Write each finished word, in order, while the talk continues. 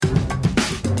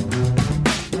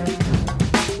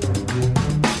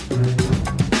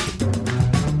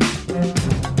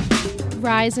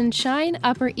Rise and shine,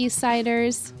 Upper East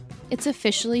Siders. It's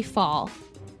officially fall.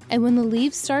 And when the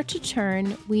leaves start to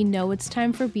turn, we know it's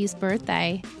time for Bee's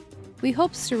birthday. We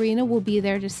hope Serena will be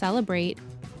there to celebrate,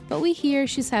 but we hear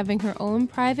she's having her own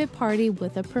private party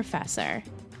with a professor.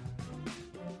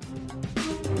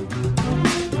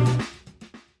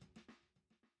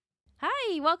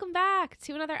 Hi, welcome back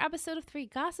to another episode of Three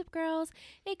Gossip Girls,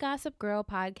 a Gossip Girl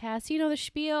podcast. You know the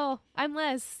spiel. I'm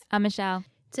Liz. I'm Michelle.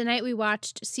 Tonight we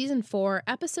watched Season 4,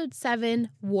 Episode 7,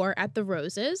 War at the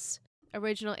Roses.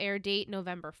 Original air date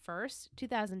November 1st,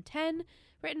 2010.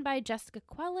 Written by Jessica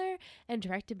Queller and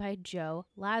directed by Joe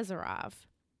Lazaroff.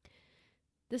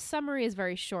 This summary is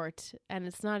very short, and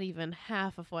it's not even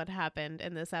half of what happened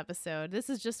in this episode. This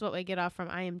is just what we get off from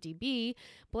IMDb.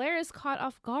 Blair is caught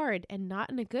off guard, and not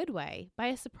in a good way, by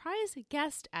a surprise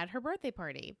guest at her birthday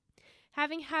party.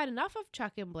 Having had enough of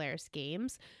Chuck and Blair's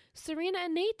games, Serena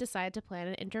and Nate decide to plan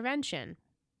an intervention.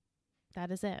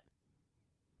 That is it.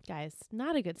 Guys,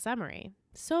 not a good summary.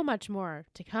 So much more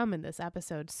to come in this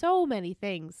episode. So many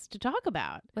things to talk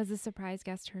about. Was the surprise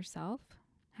guest herself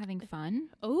having fun?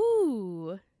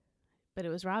 Ooh, but it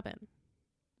was Robin.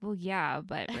 Well, yeah,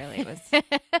 but really it was.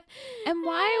 And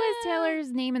why was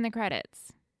Taylor's name in the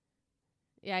credits?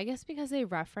 Yeah, I guess because they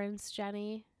referenced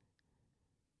Jenny.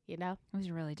 You know? I was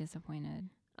really disappointed.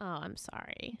 Oh, I'm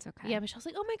sorry. It's okay. Yeah, Michelle's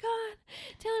like, oh my God,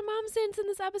 Taylor Momsen's in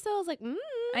this episode. I was like,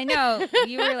 I know.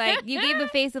 You were like, you gave the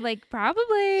face of like,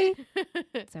 probably.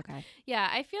 It's okay. Yeah,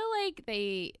 I feel like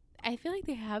they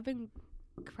have been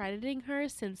crediting her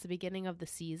since the beginning of the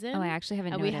season. Oh, I actually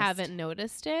haven't and noticed. we haven't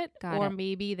noticed it. Got or it.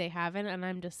 maybe they haven't, and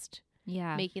I'm just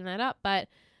making that up. But,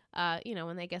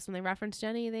 when they reference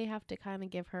Jenny, they have to kind of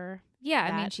give her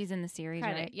I mean, she's in the series,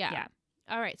 credit. right? Yeah.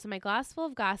 All right, so my glass full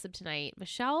of gossip tonight.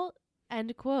 Michelle,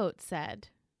 end quote, said,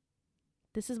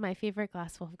 "This is my favorite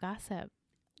glass full of gossip."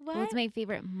 What? What's my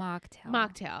favorite mocktail?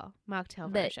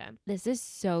 Mocktail version. This is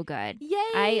so good. Yay!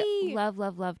 I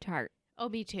love tart. Oh,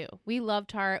 me too. We love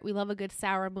tart. We love a good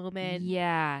sour moment.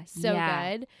 Yeah. So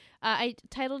good. I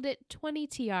titled it 20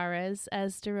 Tiaras,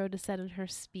 as Dorota said in her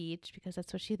speech, because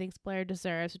that's what she thinks Blair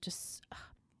deserves, which is,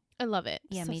 I love it.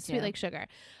 Yeah, so me sweet too. like sugar.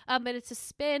 But it's a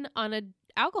spin on an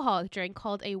alcoholic drink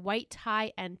called a white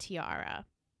tie and tiara.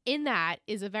 In that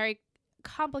is a very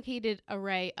complicated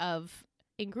array of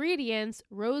ingredients: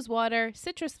 rose water,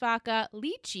 citrus vodka,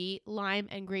 lychee, lime,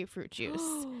 and grapefruit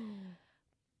juice.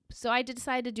 So I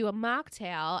decided to do a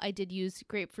mocktail. I did use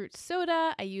grapefruit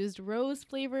soda. I used rose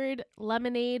flavored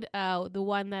lemonade, the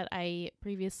one that I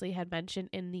previously had mentioned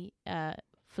in the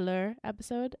Fleur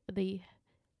episode, the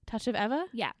Touch of Eva.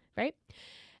 Yeah. Right?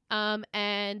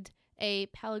 And a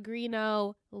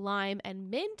Pellegrino lime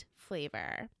and mint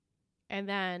flavor. And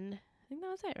then I think that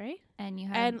was it, right? And you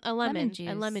had And a lemon juice.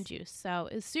 and lemon juice. So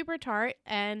it's super tart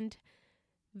and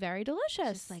very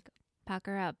delicious. Just like,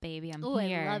 pucker up, baby. I'm Oh,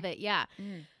 here. I love it. Yeah.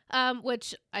 Mm.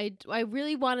 Which I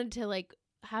really wanted to like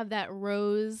have that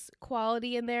rose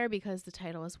quality in there because the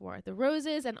title is War at the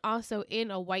Roses, and also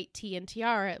in a white tea and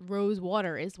tiara, rose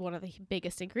water is one of the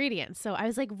biggest ingredients. So I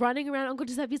was like running around Uncle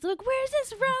Giuseppe's like, where's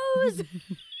this rose?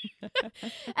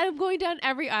 And I'm going down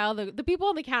every aisle. The people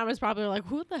on the cameras probably are like,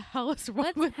 who the hell is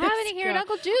wrong with Having this it here at girl?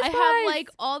 Uncle Juice I Pies. have like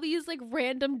all these like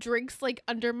random drinks like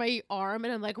under my arm,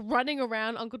 and I'm like running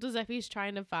around Uncle Giuseppe's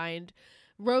trying to find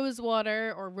rose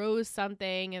water or rose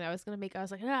something. And I was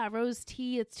like, rose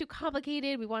tea, it's too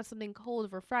complicated. We want something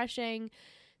cold, refreshing.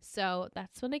 So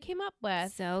that's what I came up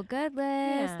with. So good, Liz.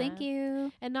 Yeah. Thank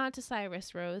you. And not to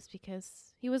Cyrus Rose, because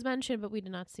he was mentioned, but we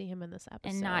did not see him in this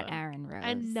episode. And not Aaron Rose.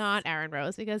 And not Aaron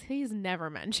Rose, because he's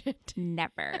never mentioned.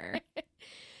 Never.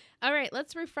 All right,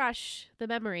 let's refresh the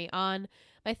memory on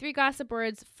my 3 gossip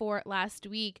words for last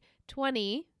week.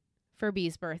 20 for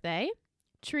Bee's birthday,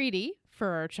 treaty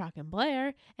for Chuck and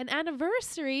Blair, an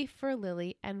anniversary for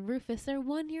Lily and Rufus, their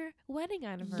 1-year wedding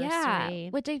anniversary. Yeah,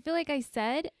 which I feel like I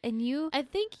said, and I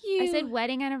said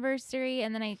wedding anniversary,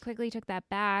 and then I quickly took that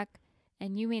back,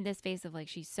 and you made this face of like,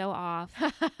 she's so off.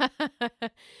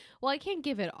 Well, I can't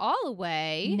give it all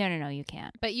away. No, you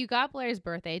can't. But you got Blair's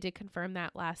birthday. I did confirm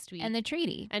that last week. And the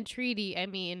treaty. And treaty, I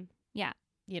mean, yeah,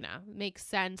 makes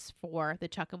sense for the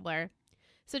Chuck and Blair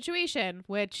situation,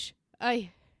 which I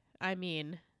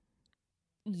mean,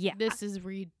 yeah, this is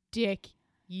ridiculous.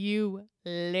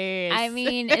 I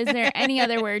mean, is there any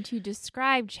other word to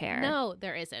describe Chair? No,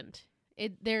 there isn't.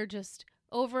 They're just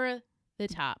over the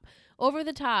top. Over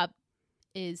the top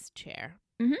is Chair.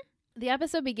 Mm-hmm. The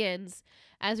episode begins,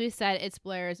 as we said, it's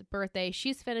Blair's birthday.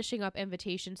 She's finishing up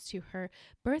invitations to her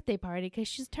birthday party because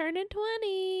she's turning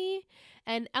 20.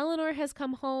 And Eleanor has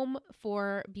come home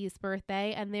for Bee's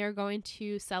birthday, and they're going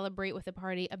to celebrate with a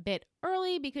party a bit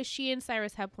early because she and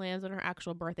Cyrus have plans on her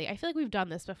actual birthday. I feel like we've done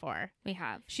this before. We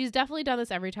have. She's definitely done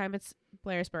this every time it's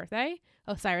Blair's birthday.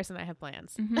 Oh, Cyrus and I have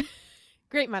plans. Mm-hmm.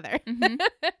 Great mother. Mm-hmm.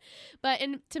 But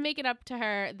to make it up to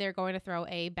her, they're going to throw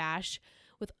a bash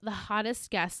with the hottest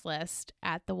guest list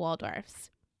at the Waldorfs.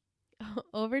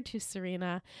 Over to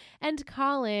Serena and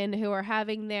Colin, who are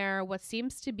having their what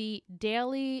seems to be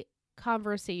daily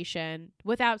conversation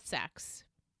without sex.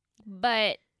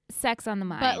 But sex on the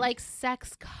mind. But like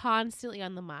sex constantly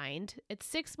on the mind. It's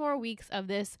 6 more weeks of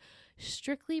this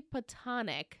strictly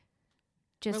platonic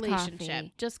relationship.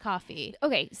 Coffee. Just coffee.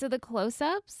 Okay, so the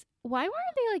close-ups, why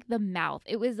weren't they like the mouth?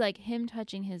 It was like him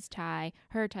touching his tie,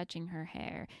 her touching her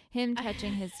hair, him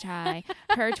touching his tie,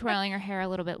 her twirling her hair a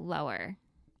little bit lower.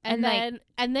 And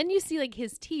then you see like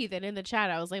his teeth. And in the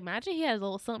chat, I was like, imagine he had a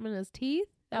little something in his teeth.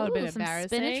 That would have been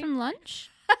embarrassing. Spinach from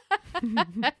lunch?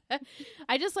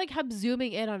 I just like kept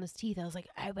zooming in on his teeth. I was like,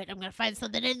 I'm gonna find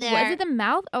something in there. Was it the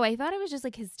mouth? Oh, I thought it was just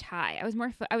like his tie. I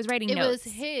was writing notes. It was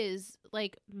his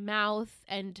like mouth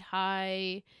and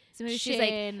tie. So maybe she's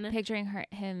like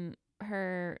picturing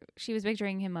she was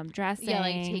picturing him undressing. Yeah,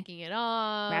 like taking it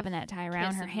off, wrapping that tie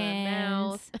around her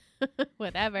hands.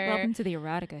 Whatever. Welcome to the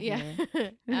erotica here.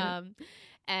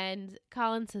 And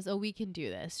Colin says, oh, we can do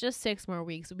this. Just 6 more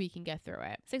weeks. We can get through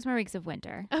it. 6 more weeks of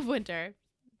winter.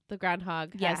 The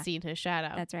groundhog has seen his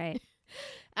shadow. That's right.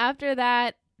 After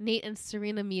that, Nate and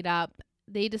Serena meet up.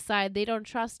 They decide they don't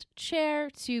trust Cher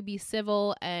to be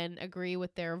civil and agree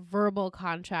with their verbal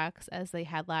contracts as they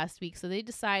had last week. So they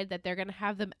decide that they're going to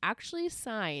have them actually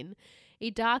sign a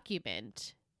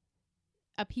document,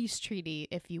 a peace treaty,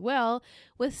 if you will,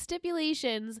 with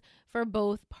stipulations for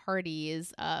both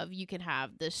parties of you can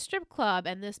have this strip club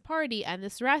and this party and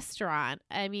this restaurant.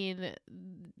 I mean,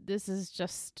 this is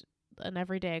just an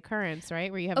everyday occurrence, right?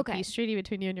 Where you have a peace treaty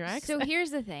between you and your ex. So here's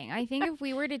the thing. I think if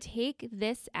we were to take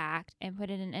this act and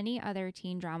put it in any other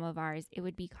teen drama of ours, it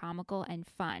would be comical and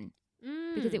fun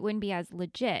because it wouldn't be as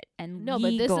legit and legal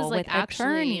but this is like with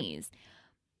attorneys.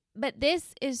 But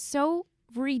this is so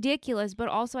ridiculous, but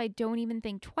also I don't even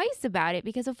think twice about it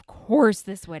because of course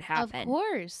this would happen. Of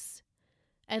course.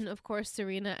 And of course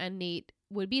Serena and Nate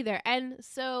would be there. And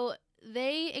so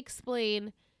they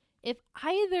explain if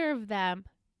either of them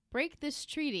break this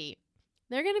treaty,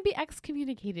 they're going to be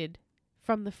excommunicated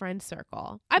from the friend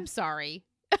circle. I'm sorry.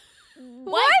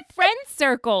 What? Friend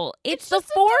circle? It's the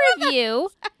 4 of you.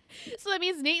 So that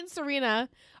means Nate and Serena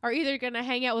are either going to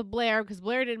hang out with Blair because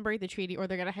Blair didn't break the treaty, or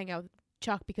they're going to hang out with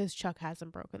Chuck because Chuck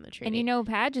hasn't broken the treaty. And you know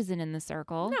Padge isn't in the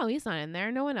circle. No, he's not in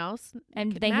there. No one else.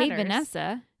 And they hate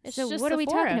Vanessa. So what are we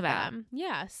talking about?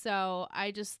 Yeah, so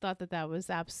I just thought that was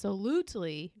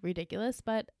absolutely ridiculous.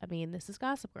 But, I mean, this is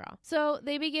Gossip Girl. So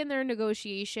they begin their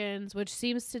negotiations, which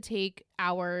seems to take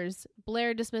hours.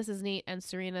 Blair dismisses Nate and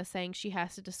Serena, saying she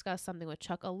has to discuss something with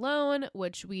Chuck alone,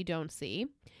 which we don't see.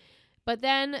 But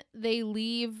then they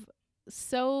leave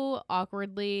so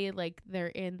awkwardly, like they're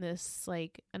in this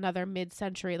like another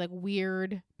mid-century like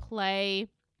weird play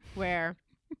where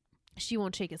she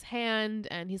won't shake his hand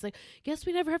and he's like, guess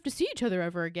we never have to see each other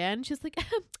ever again. She's like,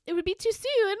 it would be too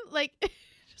soon. Like,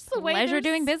 just the way pleasure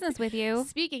doing business with you.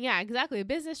 Speaking, yeah, exactly, a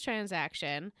business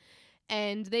transaction.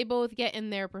 And they both get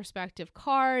in their respective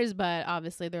cars, but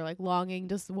obviously they're like longing,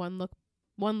 just one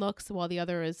looks while the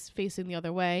other is facing the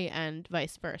other way and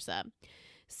vice versa.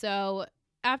 So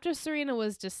after Serena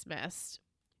was dismissed,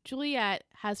 Juliet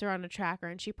has her on a tracker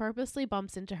and she purposely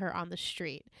bumps into her on the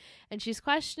street. And she's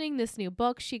questioning this new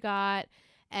book she got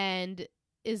and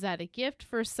is that a gift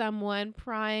for someone?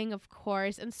 Prying, of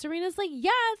course. And Serena's like, yeah,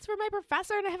 it's for my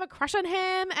professor and I have a crush on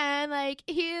him. And like,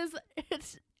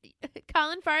 it's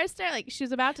Colin Forrester. Like,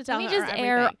 she's about to tell her everything. Let me just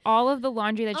air all of the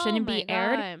laundry that shouldn't be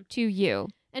aired to you.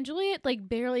 And Juliet like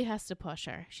barely has to push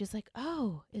her. She's like,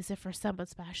 oh, is it for someone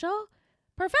special?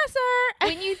 Professor!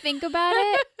 When you think about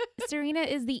it, Serena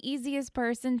is the easiest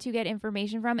person to get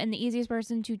information from and the easiest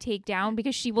person to take down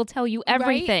because she will tell you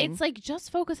everything. Right? It's like, just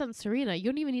focus on Serena. You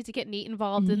don't even need to get Nate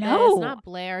involved in this, not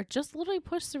Blair. Just literally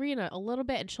push Serena a little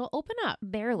bit and she'll open up.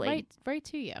 Barely. Right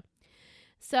to you.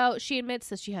 So she admits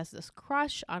that she has this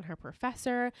crush on her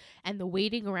professor and the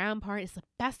waiting around part is the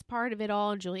best part of it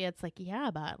all. And Juliet's like,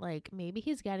 yeah, but like maybe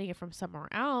he's getting it from somewhere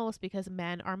else because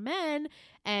men are men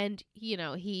and, you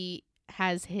know, he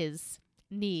has his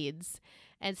needs.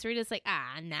 And Serena's like,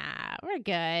 nah, we're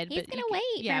good. He's going to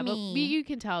wait for me. But you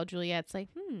can tell Juliet's like,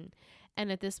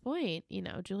 And at this point, you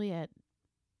know, Juliet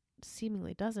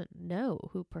seemingly doesn't know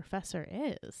who Professor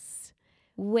is.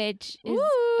 Which is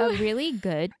a really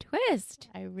good twist.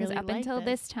 I really up like until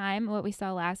this time, what we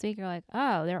saw last week, you're like,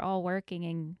 oh, they're all working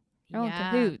in their own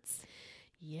cahoots.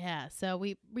 Yeah, so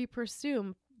we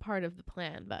presume part of the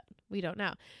plan, but we don't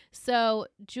know. So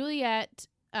Juliet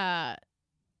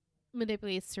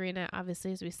manipulates Serena,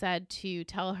 obviously, as we said, to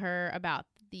tell her about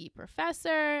the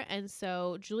professor. And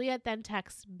so Juliet then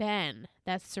texts Ben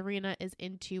that Serena is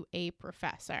into a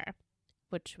professor,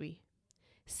 which we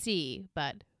see,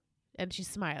 and she's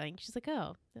smiling. She's like,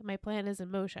 oh, my plan is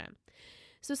in motion.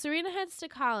 So Serena heads to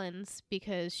Collins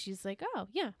because she's like, oh,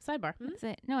 yeah, sidebar. That's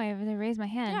it. No, I have to raise my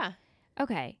hand. Yeah.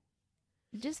 Okay.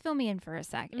 Just fill me in for a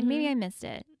sec. And maybe I missed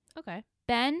it. Okay.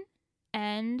 Ben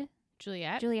and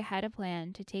Juliet had a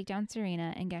plan to take down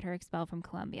Serena and get her expelled from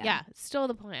Columbia. Yeah, still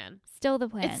the plan. It's still the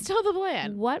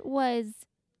plan. What was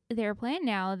their plan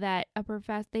now that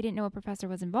they didn't know a professor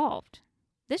was involved?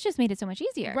 This just made it so much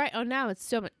easier. Right. Oh, now it's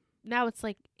so much. Now it's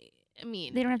like, I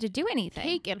mean, they don't have to do anything.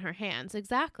 Cake in her hands.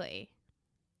 Exactly.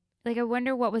 Like, I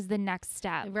wonder what was the next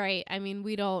step. Right. I mean,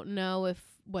 we don't know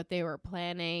what they were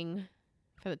planning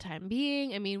for the time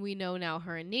being. I mean, we know now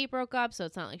her and Nate broke up, so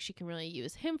it's not like she can really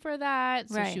use him for that.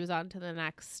 So she was on to the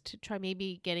next to try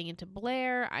maybe getting into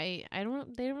Blair. They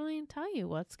don't really tell you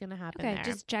what's going to happen there.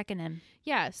 Just checking him.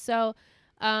 Yeah. So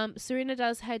Serena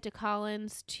does head to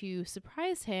Collins to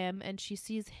surprise him, and she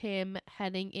sees him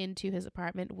heading into his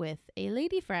apartment with a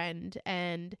lady friend,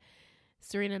 and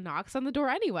Serena knocks on the door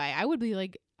anyway. I would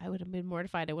have been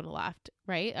mortified. I wouldn't have left,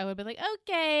 right? I would have been like,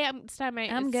 okay, it's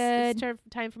good. It's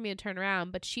time for me to turn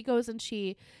around. But she goes and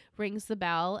she rings the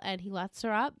bell, and he lets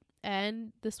her up,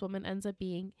 and this woman ends up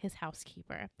being his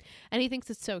housekeeper. And he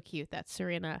thinks it's so cute that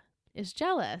Serena is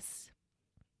jealous.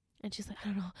 And she's like, I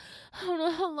don't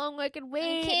know how long I can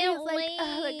wait. I can't wait.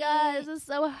 Oh my God, this is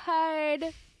so hard.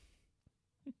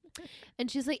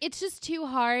 And she's like, it's just too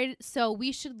hard. So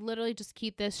we should literally just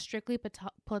keep this strictly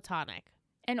platonic.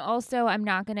 And also, I'm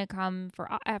not going to come for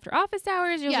after office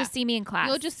hours. You'll just see me in class.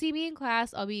 You'll just see me in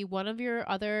class. I'll be one of your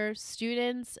other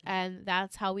students. And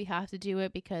that's how we have to do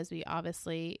it, because we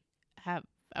obviously have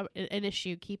an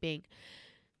issue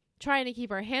trying to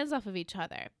keep our hands off of each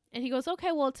other. And he goes,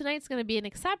 okay, well, tonight's going to be an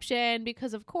exception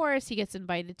because, of course, he gets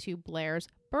invited to Blair's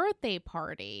birthday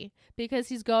party because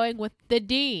he's going with the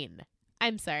dean.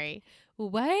 I'm sorry.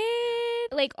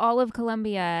 What? Like, all of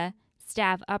Columbia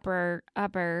staff, upper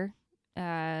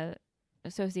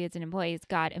associates and employees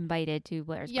got invited to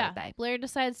Blair's birthday. Blair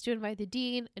decides to invite the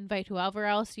dean, invite whoever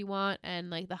else you want, and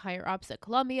like the higher ups at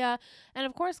Columbia. And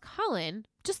of course, Colin,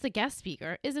 just the guest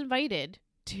speaker, is invited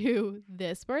to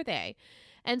this birthday.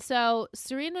 And so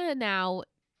Serena now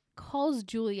calls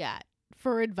Juliet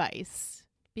for advice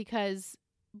because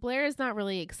Blair is not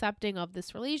really accepting of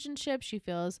this relationship. She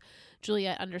feels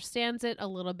Juliet understands it a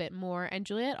little bit more, and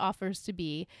Juliet offers to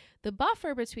be the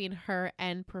buffer between her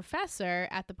and Professor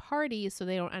at the party so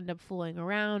they don't end up fooling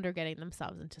around or getting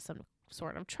themselves into some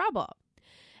sort of trouble.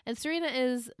 And Serena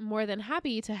is more than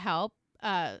happy to help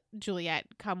Juliet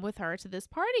come with her to this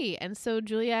party. And so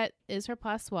Juliet is her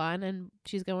 +1, and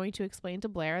she's going to explain to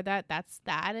Blair that that's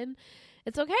that, and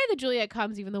it's okay that Juliet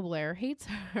comes even though Blair hates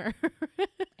her.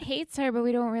 Hates her, but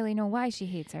we don't really know why she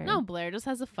hates her. No, Blair just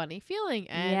has a funny feeling.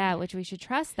 And which we should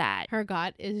trust that. Her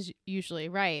gut is usually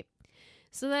right.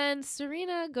 So then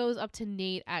Serena goes up to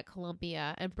Nate at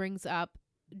Columbia and brings up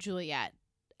Juliet.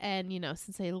 And,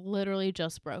 since they literally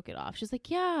just broke it off, she's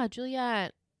like, yeah,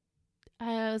 Juliet,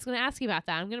 I was going to ask you about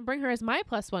that. I'm going to bring her as my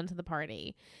 +1 to the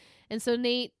party. And so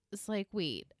Nate is like,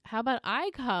 wait, how about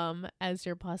I come as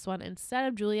your +1 instead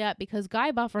of Juliet because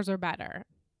guy buffers are better?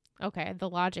 Okay, the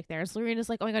logic there. Serena's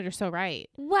like, oh my God, you're so right.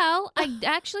 Well, I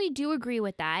actually do agree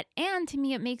with that. And to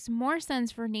me, it makes more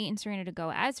sense for Nate and Serena to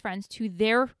go as friends to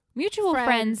their mutual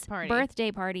friend's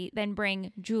birthday party than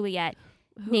bring Juliet,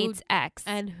 Nate's ex.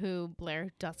 And who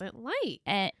Blair doesn't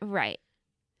like. Right.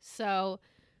 So,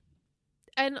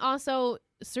 and also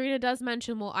Serena does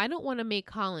mention, well, I don't want to make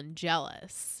Colin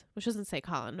jealous. Well, she doesn't say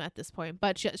Colin at this point,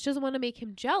 but she doesn't want to make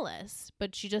him jealous,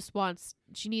 but she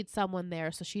needs someone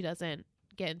there so she doesn't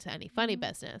get into any funny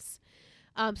business.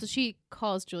 So she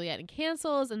calls Juliet and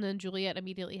cancels, and then Juliet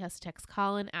immediately has to text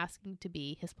Colin asking to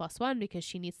be his +1 because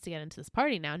she needs to get into this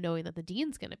party now, knowing that the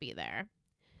dean's going to be there.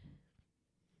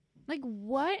 Like,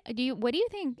 what do you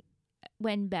think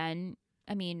when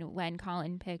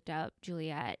Colin picked up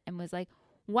Juliet and was like,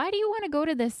 why do you want to go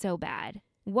to this so bad?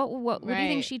 What do you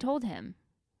think she told him?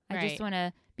 I just want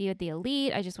to be with the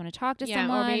elite. I just want to talk to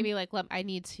someone. Or maybe like, look, I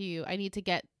need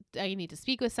to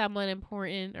speak with someone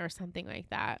important or something like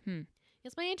that.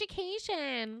 It's my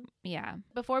education. Yeah.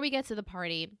 Before we get to the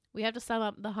party, we have to sum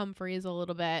up the Humphreys a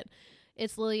little bit.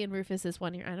 It's Lily and Rufus's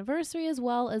 1-year anniversary as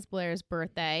well as Blair's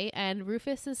birthday. And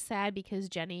Rufus is sad because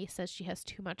Jenny says she has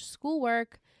too much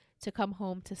schoolwork to come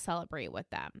home to celebrate with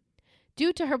them.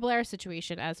 Due to her Blair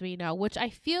situation, as we know, which I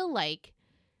feel like,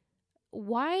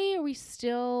 why are we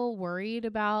still worried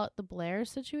about the Blair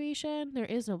situation? There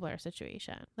is no Blair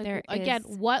situation. Like, again,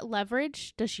 what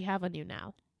leverage does she have on you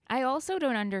now? I also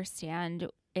don't understand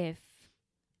if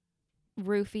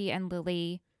Rufy and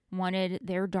Lily wanted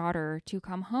their daughter to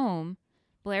come home.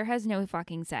 Blair has no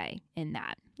fucking say in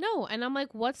that. No, and I'm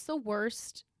like, what's the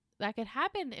worst that could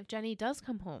happen if Jenny does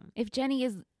come home? If Jenny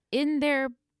is in their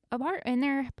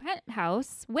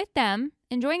penthouse with them,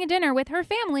 enjoying a dinner with her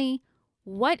family,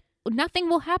 nothing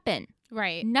will happen.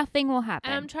 Right. Nothing will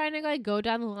happen. And I'm trying to like go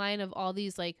down the line of all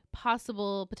these like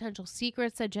possible potential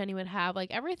secrets that Jenny would have.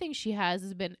 Like everything she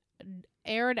has been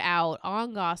aired out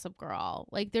on Gossip Girl.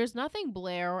 Like there's nothing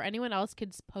Blair or anyone else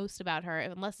could post about her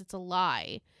unless it's a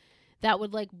lie that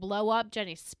would like blow up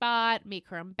Jenny's spot, make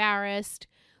her embarrassed,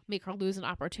 make her lose an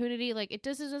opportunity. Like it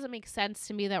just doesn't make sense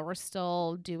to me that we're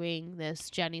still doing this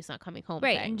Jenny's not coming home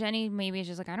right thing. And Jenny maybe is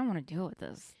just like, I don't want to deal with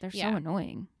this. They're so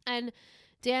annoying. And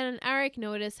Dan and Eric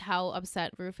notice how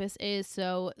upset Rufus is,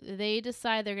 so they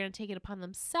decide they're going to take it upon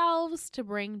themselves to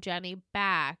bring Jenny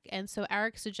back. And so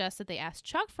Eric suggests that they ask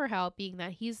Chuck for help, being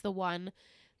that he's the one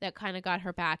that kind of got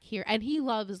her back here. And he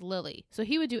loves Lily, so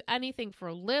he would do anything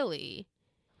for Lily.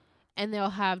 And they'll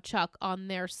have Chuck on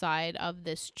their side of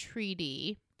this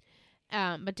treaty.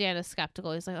 But Dan is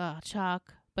skeptical. He's like, oh,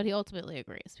 Chuck. But he ultimately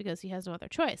agrees because he has no other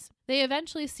choice. They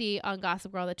eventually see on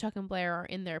Gossip Girl that Chuck and Blair are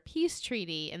in their peace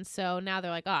treaty. And so now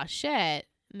they're like, oh, shit.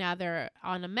 Now they're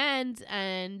on amends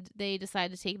and they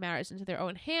decide to take matters into their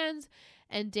own hands.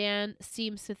 And Dan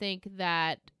seems to think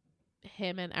that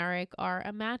him and Eric are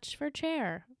a match for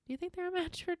Chair. Do you think they're a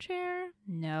match for Chair?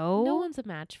 No. No one's a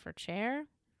match for Chair.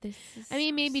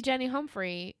 Maybe Jenny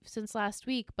Humphrey since last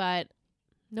week, but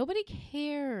nobody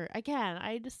cared. Again,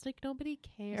 I just like nobody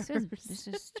cares. This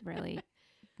is really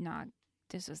not.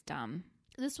 This was dumb.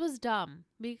 This was dumb.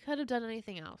 We could have done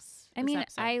anything else. I mean,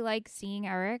 episode. I like seeing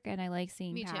Eric and I like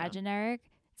seeing Padge and Eric.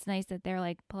 It's nice that they're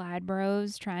like plaid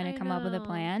bros trying to come up with a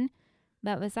plan.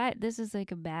 But besides, this is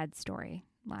like a bad storyline.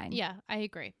 Yeah, I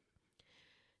agree.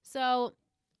 So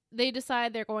they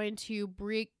decide they're going to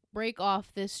break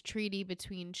off this treaty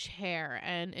between Chair,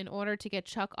 and in order to get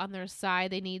Chuck on their side,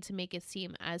 they need to make it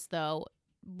seem as though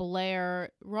Blair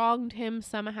wronged him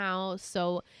somehow.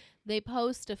 So they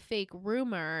post a fake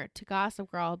rumor to Gossip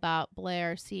Girl about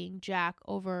Blair seeing Jack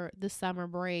over the summer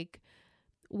break,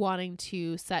 wanting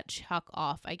to set Chuck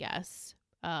off, I guess.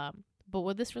 But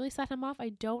would this really set him off? I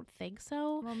don't think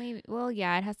so. Well, maybe. Well,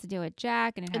 yeah, it has to do with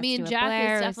Jack, and to do with Jack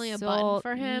Blair, is definitely a button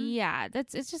for him. Yeah,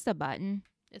 it's just a button.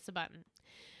 It's a button.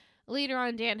 Later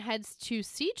on, Dan heads to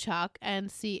see Chuck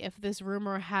and see if this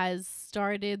rumor has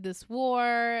started this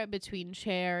war between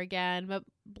Chair again. But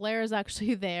Blair is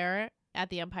actually there at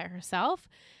the Empire herself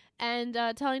and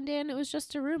telling Dan it was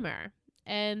just a rumor.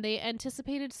 And they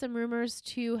anticipated some rumors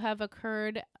to have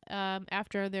occurred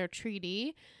after their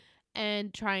treaty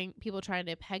and people trying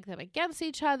to peg them against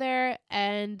each other.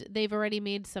 And they've already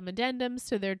made some addendums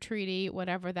to their treaty,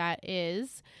 whatever that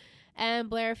is. And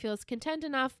Blair feels content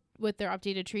enough with their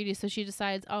updated treaty, so she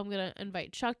decides, I'm going to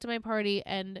invite Chuck to my party,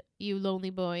 and you lonely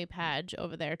boy Padge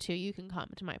over there too, you can come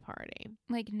to my party.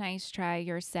 Like, nice try,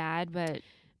 you're sad, but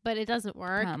it doesn't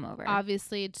work. Come over.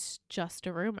 Obviously, it's just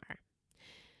a rumor.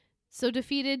 So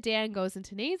defeated, Dan goes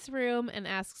into Nate's room and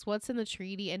asks what's in the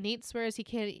treaty, and Nate swears he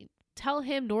can't tell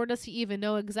him, nor does he even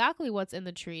know exactly what's in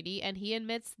the treaty, and he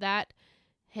admits that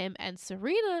him and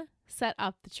Serena set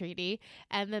up the treaty,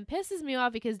 and then pisses me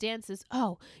off because Dan says,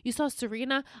 oh, you saw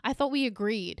Serena? I thought we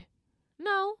agreed.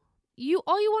 No,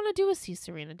 all you want to do is see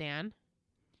Serena, Dan.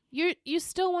 You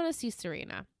still want to see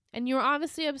Serena, and you're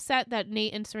obviously upset that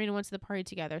Nate and Serena went to the party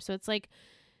together, so it's like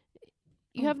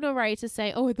you have no right to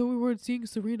say, oh, I thought we weren't seeing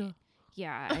Serena.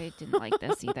 Yeah, I didn't like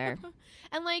this either.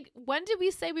 And like, when did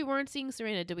we say we weren't seeing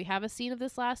Serena? Did we have a scene of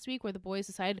this last week where the boys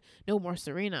decided no more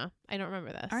Serena? I don't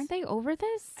remember this. Aren't they over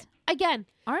this? Again,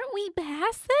 aren't we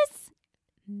past this?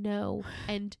 No.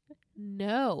 And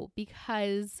no,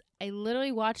 because I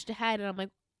literally watched ahead and I'm like,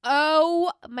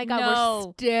 oh my God,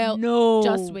 we're still. No.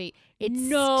 Just wait. It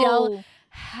still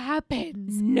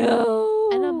happens. No.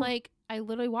 And I'm like, I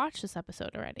literally watched this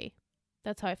episode already.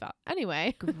 That's how I felt.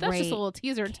 Anyway, that's just a little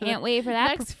teaser. Can't wait for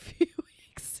that next few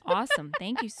weeks. Awesome.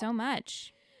 Thank you so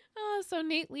much. So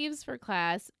Nate leaves for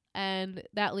class, and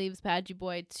that leaves Padgy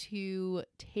Boy to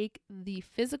take the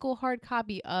physical hard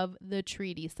copy of the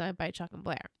treaty signed by Chuck and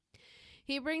Blair.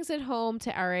 He brings it home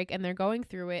to Eric and they're going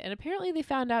through it. And apparently they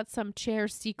found out some chair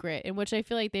secret, in which I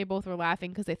feel like they both were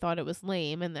laughing because they thought it was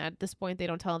lame. And at this point, they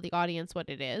don't tell the audience what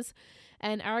it is.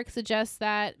 And Eric suggests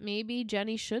that maybe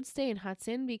Jenny should stay in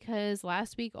Hudson because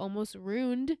last week almost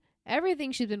ruined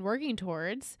everything she's been working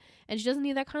towards. And she doesn't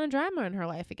need that kind of drama in her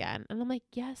life again. And I'm like,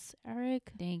 yes,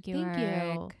 Eric. Thank you,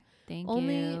 Eric. Thank you.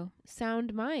 Only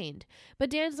sound mind. But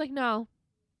Dan's like, no.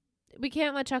 We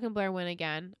can't let Chuck and Blair win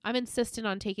again. I'm insistent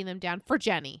on taking them down for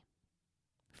Jenny.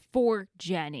 For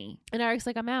Jenny. And Eric's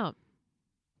like, I'm out.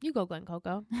 You go, Glen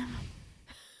Coco.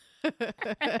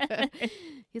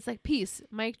 He's like, peace,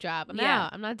 mic drop. I'm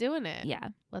out. I'm not doing it. Yeah.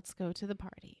 Let's go to the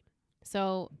party.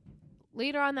 So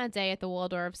later on that day at the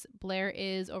Waldorfs, Blair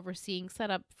is overseeing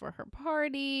setup for her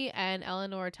party, and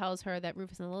Eleanor tells her that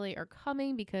Rufus and Lily are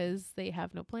coming because they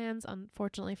have no plans,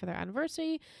 unfortunately, for their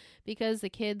anniversary because the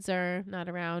kids are not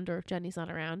around or Jenny's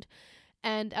not around.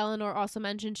 And Eleanor also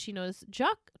mentioned she knows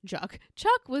Chuck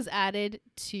was added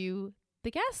to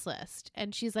the guest list.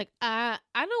 And she's like, I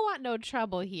don't want no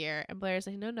trouble here. And Blair's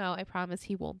like, no, I promise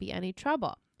he won't be any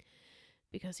trouble.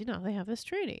 Because, they have this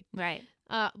treaty. Right.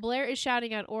 Blair is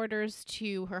shouting out orders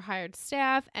to her hired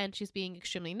staff, and she's being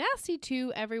extremely nasty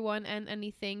to everyone and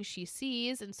anything she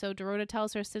sees. And so Dorota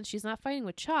tells her since she's not fighting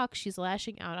with Chuck, she's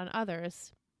lashing out on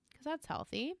others. Because that's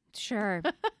healthy. Sure.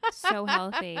 So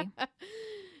healthy.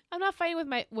 I'm not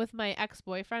fighting with my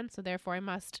ex-boyfriend, so therefore I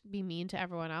must be mean to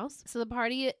everyone else. So the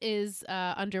party is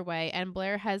underway, and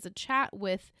Blair has a chat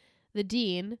with the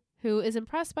dean, who is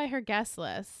impressed by her guest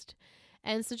list,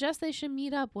 and suggests they should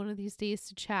meet up one of these days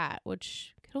to chat,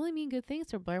 which could only mean good things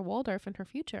for Blair Waldorf and her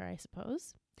future, I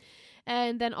suppose.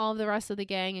 And then all of the rest of the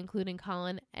gang, including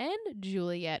Colin and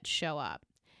Juliet, show up.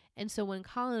 And so when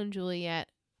Colin and Juliet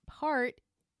part,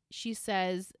 she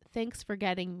says, thanks for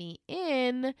getting me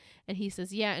in. And he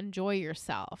says, yeah, enjoy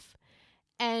yourself.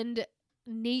 And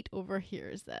Nate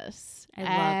overhears this.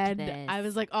 I loved this. I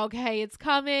was like, okay, it's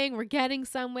coming. We're getting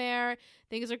somewhere.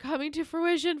 Things are coming to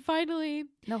fruition finally.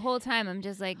 The whole time I'm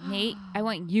just like, Nate, I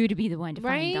want you to be the one to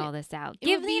find all this out.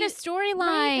 Give Nate a storyline.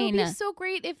 Right? It would be so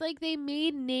great if they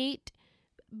made Nate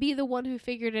be the one who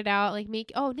figured it out.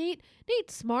 Nate's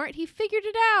smart. He figured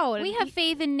it out. We have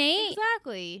faith in Nate.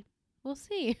 Exactly. We'll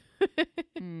see.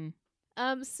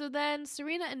 So then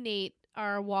Serena and Nate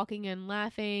are walking and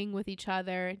laughing with each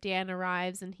other. Dan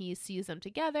arrives and he sees them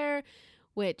together,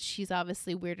 which he's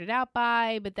obviously weirded out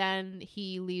by, but then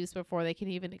he leaves before they can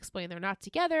even explain they're not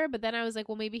together. But then I was like,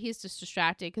 well, maybe he's just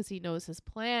distracted because he knows his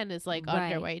plan is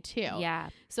underway too. Yeah.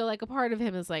 So a part of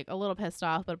him is a little pissed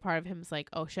off, but a part of him is like,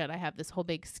 oh shit, I have this whole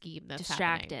big scheme that's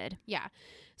distracted. Happening. Yeah.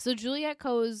 So Juliet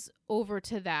goes over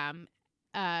to them,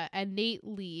 and Nate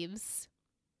leaves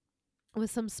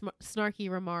with some snarky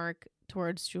remark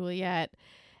towards Juliet.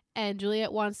 And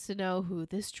Juliet wants to know who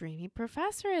this dreamy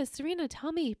professor is. Serena,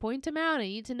 tell me, point him out. I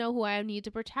need to know who I need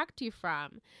to protect you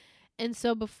from. And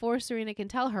so before Serena can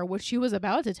tell her what she was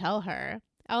about to tell her,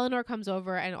 Eleanor comes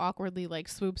over and awkwardly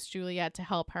swoops Juliet to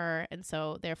help her. And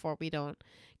so therefore we don't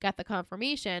get the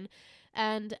confirmation.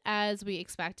 And as we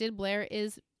expected, Blair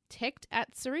is ticked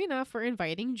at Serena for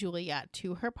inviting Juliet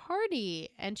to her party.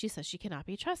 And she says she cannot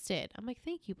be trusted. I'm like,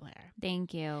 thank you, Blair.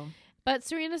 Thank you. But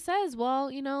Serena says, well,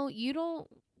 you don't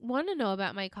want to know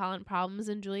about my Colin problems,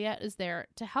 and Juliet is there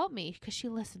to help me because she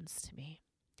listens to me.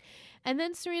 And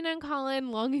then Serena and Colin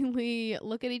longingly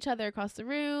look at each other across the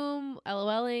room,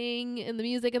 LOLing, and the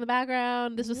music in the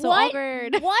background. This was so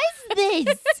awkward. What was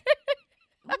this?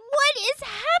 What is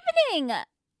happening?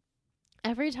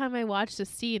 Every time I watch the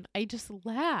scene, I just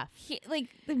laugh.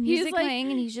 The music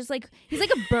playing, and he's like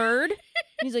a bird.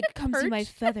 He's like, come see my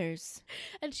feathers.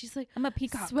 And she's like, I'm a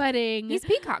peacock. Sweating. He's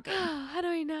peacocking. How do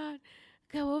I not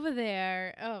go over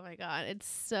there? Oh my God. It's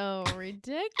so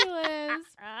ridiculous.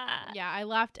 Yeah, I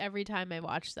laughed every time I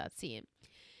watched that scene.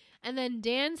 And then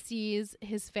Dan sees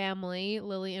his family,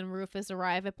 Lily and Rufus,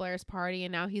 arrive at Blair's party,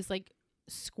 and now he's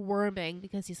squirming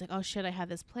because he's like, oh shit, I have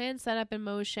this plan set up in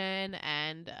motion,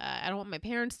 and I don't want my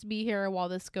parents to be here while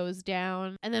this goes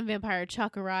down. And then Vampire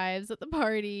Chuck arrives at the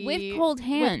party with cold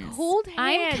hands.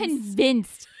 I'm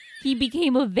convinced he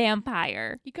became a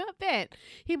vampire. He got bit.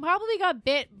 He probably got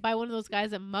bit by one of those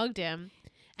guys that mugged him,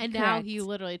 and Correct. Now he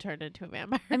literally turned into a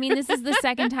vampire. I mean, this is the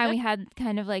second time we had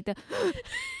kind of the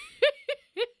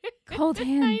cold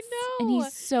hands. I know. And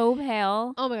he's so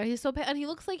pale. Oh my God, he's so pale. And he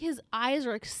looks like his eyes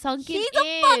are sunken in. He's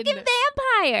a fucking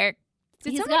vampire.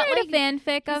 Did someone write a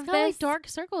fanfic of this? He's got dark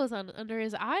circles under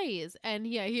his eyes. And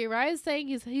yeah, he arrives saying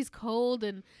he's cold,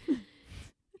 and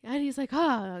he's like,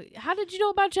 oh, how did you know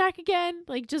about Jack again?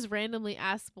 Just randomly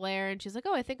asks Blair, and she's like,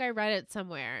 oh, I think I read it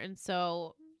somewhere. And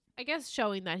so I guess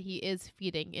showing that he is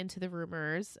feeding into the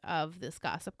rumors of this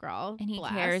Gossip Girl. And he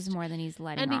cares more than he's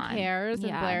letting on. And he cares.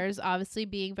 Yeah. And Blair's obviously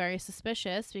being very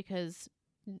suspicious because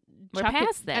we're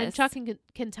past this. And Chuck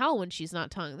can tell when she's not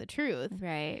telling the truth.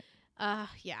 Right.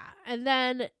 Yeah. And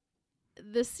then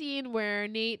the scene where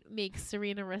Nate makes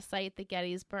Serena recite the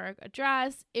Gettysburg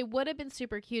Address, it would have been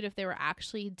super cute if they were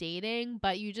actually dating,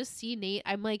 but you just see Nate.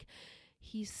 I'm like,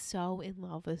 he's so in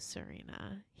love with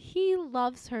Serena. He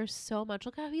loves her so much.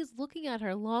 Look how he's looking at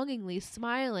her longingly,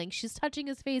 smiling. She's touching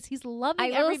his face. He's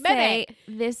loving every minute. I will say,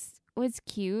 this was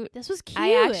cute. This was cute.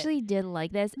 I actually did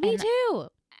like this. Me too.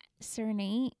 Sir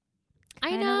Nate.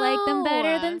 I know. Like them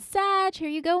better than Sag. Here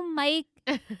you go, Mike.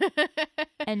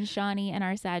 And Shawnee and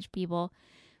our Sag people.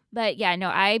 But yeah, no,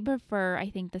 I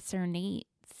think the Sir Nate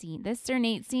scene. This Sir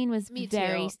Nate scene was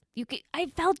I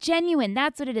felt genuine.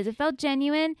 That's what it is. It felt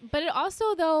genuine. But it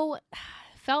also though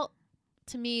felt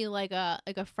to me like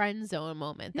a friend zone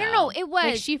moment. Though. No, it was.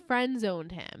 Like she friend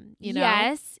zoned him, you know?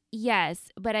 Yes.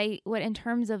 But in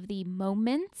terms of the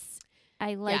moments,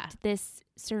 I liked this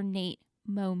Sir Nate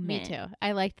moment. Me too.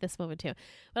 I liked this moment too.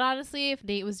 But honestly, if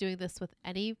Nate was doing this with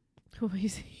any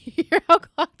hear how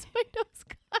clogged my nose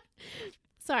got.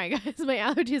 Sorry guys, my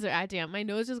allergies are acting up. My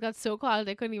nose just got so clogged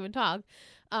I couldn't even talk.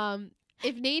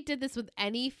 If Nate did this with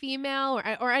any female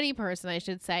or any person, I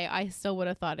should say, I still would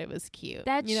have thought it was cute.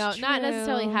 That's true. Not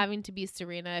necessarily having to be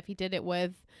Serena. If he did it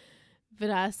with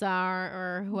Vanessa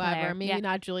or whoever, Blair. Maybe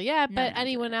not Juliet, but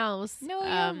anyone else. No,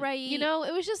 you're right. You know,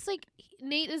 it was just like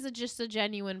Nate is just a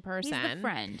genuine person. He's the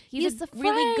friend. He's a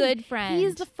really good friend.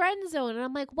 He's the friend zone, and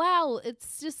I'm like, wow,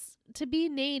 it's just to be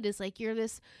Nate is like you're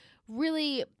this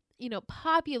really, you know,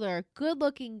 popular,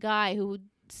 good-looking guy who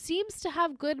seems to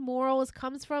have good morals,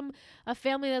 comes from a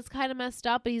family that's kind of messed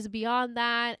up, but he's beyond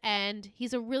that, and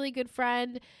he's a really good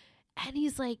friend. And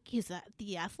he's like,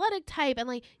 the athletic type, and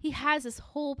like he has this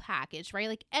whole package, right?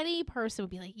 Like any person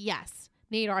would be like, yes,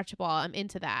 Nate Archibald, I'm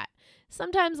into that.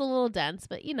 Sometimes a little dense,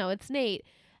 but you know, it's Nate.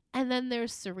 And then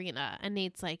there's Serena, and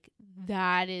Nate's like,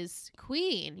 that is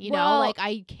queen, you know, like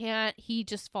I can't, he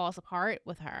just falls apart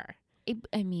with her.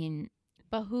 I mean,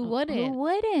 but who wouldn't? Who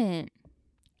wouldn't?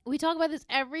 We talk about this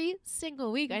every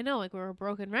single week. I know, like we're a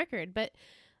broken record, but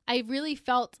I really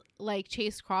felt like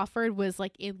Chase Crawford was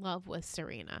like in love with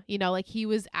Serena. You know, like he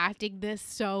was acting this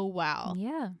so well.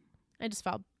 Yeah. I just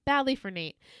felt badly for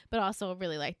Nate, but also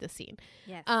really liked the scene.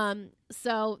 Yes.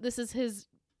 So this is his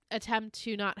attempt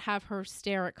to not have her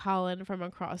stare at Colin from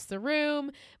across the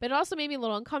room, but it also made me a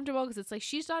little uncomfortable because it's like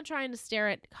she's not trying to stare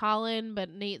at Colin, but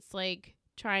Nate's like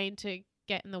trying to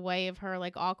get in the way of her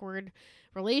like awkward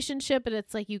relationship, and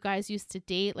it's like you guys used to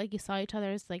date, like you saw each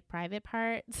other's like private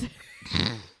parts.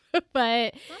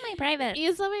 But not my private.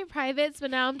 You saw my privates,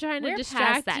 but now I'm trying to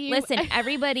distract you. Listen,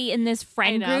 everybody in this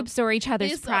friend group saw each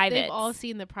other's privates. They've all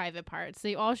seen the private parts.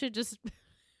 They all should just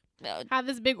have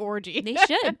this big orgy. They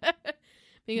should.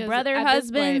 Because brother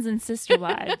husbands and sister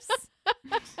wives.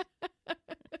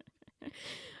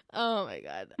 Oh my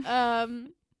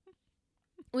God.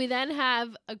 We then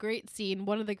have a great scene,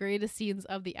 one of the greatest scenes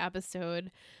of the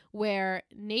episode, where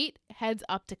Nate heads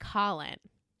up to Colin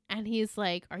and he's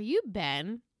like, "Are you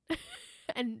Ben?"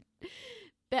 and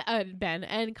Ben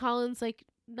and Colin's like,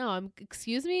 "No,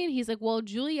 excuse me." And he's like, "Well,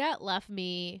 Juliet left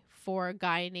me for a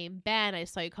guy named Ben. I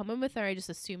saw you come in with her. I just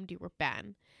assumed you were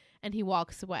Ben." And he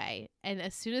walks away. And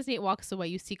as soon as Nate walks away,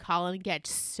 you see Colin get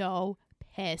so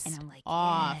pissed and I'm like,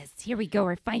 off. Yes, here we go.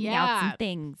 We're finding out some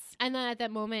things. And then at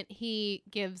that moment, he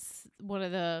gives one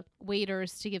of the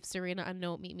waiters to give Serena a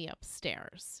note, "Meet me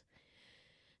upstairs."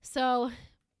 So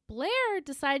Blair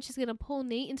decides she's going to pull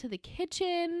Nate into the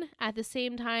kitchen. At the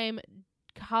same time,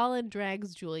 Colin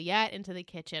drags Juliet into the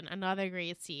kitchen, another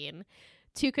great scene,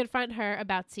 to confront her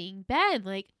about seeing Ben.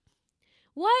 Like,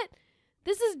 what?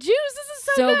 This is juice. This is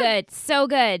so good. So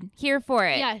good. Here for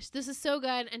it. Yes, this is so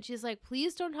good. And she's like,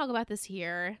 "Please don't talk about this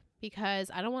here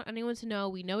because I don't want anyone to know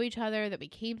we know each other, that we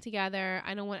came together.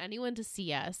 I don't want anyone to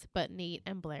see us, but Nate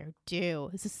and Blair do."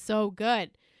 This is so good.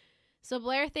 So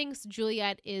Blair thinks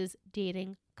Juliet is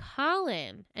dating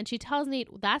Colin, and she tells Nate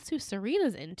that's who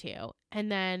Serena's into.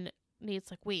 And then Nate's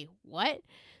like, "Wait, what?"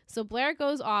 So Blair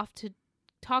goes off to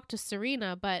talk to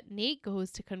Serena, but Nate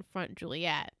goes to confront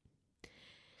Juliet.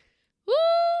 Woo!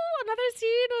 Another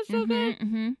scene was so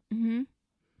good.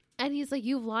 And he's like,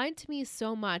 "You've lied to me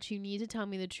so much. You need to tell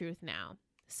me the truth now."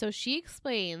 So she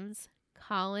explains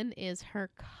Colin is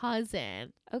her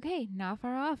cousin. Okay, not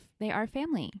far off. They are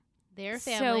family. They're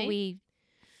family. So we...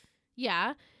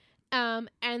 Yeah.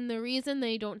 And the reason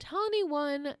they don't tell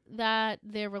anyone that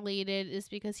they're related is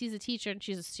because he's a teacher and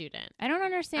she's a student. I don't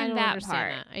understand that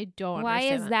part. I don't Why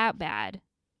understand is that bad?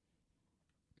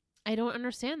 I don't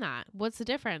understand that. What's the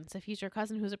difference if he's your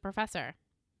cousin who's a professor?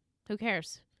 Who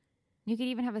cares? You could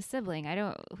even have a sibling.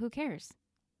 Who cares?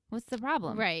 What's the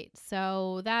problem? Right.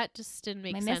 So that just didn't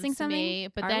make sense to me.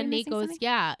 But then Nate goes,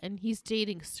 yeah, and he's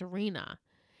dating Serena.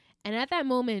 And at that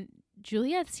moment,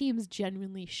 Juliet seems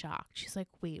genuinely shocked. She's like,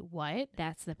 wait, what?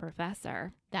 That's the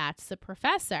professor. That's the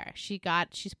professor. She's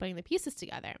putting the pieces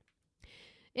together.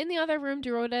 In the other room,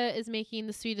 Dorota is making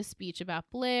the sweetest speech about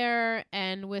Blair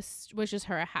and wishes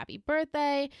her a happy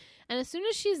birthday. And as soon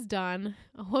as she's done,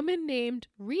 a woman named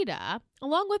Rita,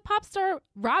 along with pop star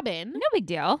Robin, no big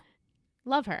deal,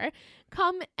 love her,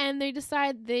 come and they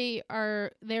decide they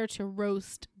are there to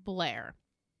roast Blair.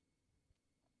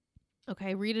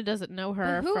 Okay, Rita doesn't know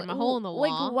her from a hole in the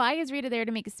wall. Like, why is Rita there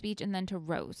to make a speech and then to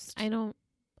roast? I don't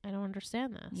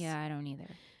understand this. Yeah, I don't either.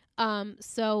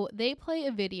 So they play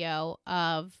a video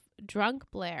of drunk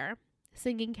Blair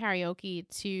singing karaoke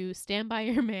to Stand By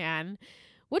Your Man,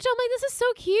 which I'm like, this is so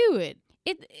cute.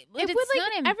 It's like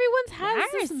everyone's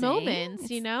has these moments,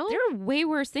 you know? There are way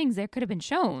worse things that could have been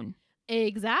shown.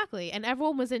 Exactly. And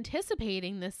everyone was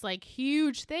anticipating this like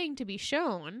huge thing to be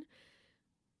shown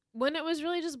when it was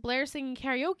really just Blair singing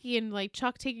karaoke and like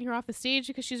Chuck taking her off the stage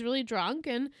because she's really drunk,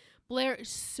 and Blair is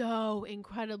so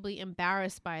incredibly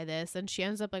embarrassed by this, and she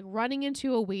ends up like running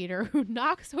into a waiter who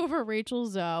knocks over Rachel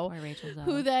Zoe. Poor Rachel Zoe.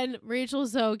 Who then Rachel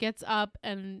Zoe gets up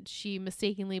and she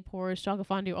mistakenly pours chocolate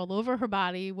fondue all over her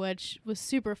body, which was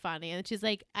super funny. And she's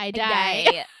like, I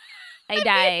die. I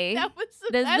die.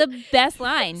 That's the best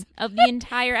line of the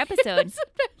entire episode.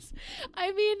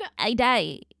 I mean, I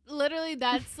die. Literally,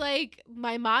 that's like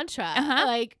my mantra.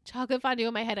 Like, chocolate fondue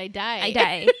in my head, I die. I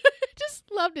die. Just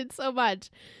loved it so much.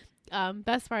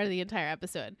 Best part of the entire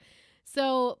episode.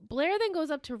 So Blair then goes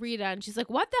up to Rita and she's like,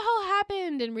 what the hell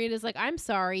happened? And Rita's like, I'm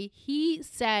sorry. He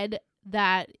said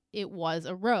that it was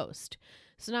a roast.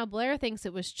 So now Blair thinks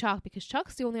it was Chuck because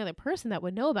Chuck's the only other person that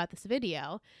would know about this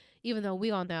video, even though we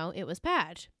all know it was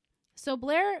Padge. So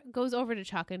Blair goes over to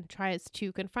Chuck and tries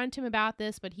to confront him about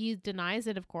this, but he denies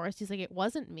it, of course. He's like, it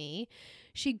wasn't me.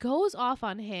 She goes off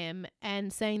on him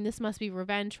and saying this must be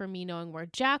revenge for me knowing where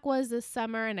Jack was this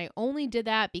summer, and I only did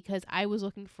that because I was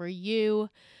looking for you.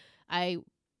 I,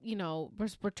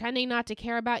 was pretending not to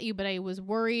care about you, but I was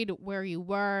worried where you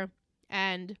were,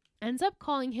 and ends up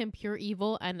calling him pure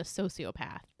evil and a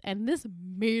sociopath. And this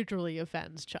majorly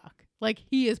offends Chuck. Like,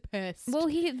 he is pissed. Well,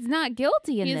 he's not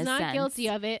guilty in this sense. He's not guilty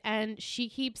of it. And she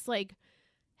keeps, like,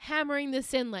 hammering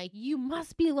this in, like, you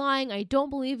must be lying. I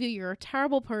don't believe you. You're a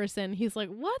terrible person. He's like,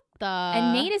 what the?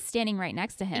 And Nate is standing right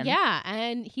next to him. Yeah.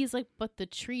 And he's like, but the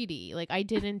treaty. Like, I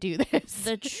didn't do this.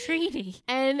 The treaty.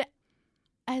 And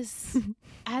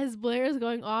as Blair is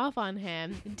going off on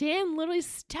him, Dan literally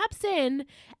steps in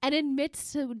and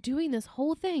admits to doing this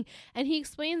whole thing. And he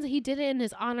explains that he did it in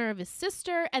his honor of his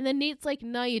sister. And then Nate's like,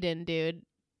 no, you didn't, dude.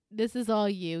 This is all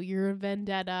you. You're a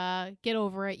vendetta. Get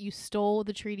over it. You stole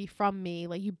the treaty from me.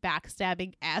 Like, you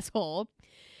backstabbing asshole.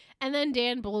 And then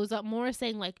Dan blows up more,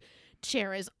 saying, like,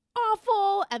 Cher is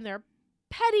awful and they're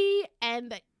petty and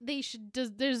that they should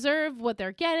deserve what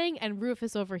they're getting. And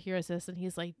Rufus overhears this and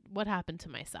he's like, what happened to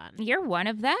my son? You're one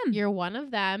of them. You're one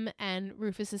of them. And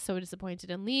Rufus is so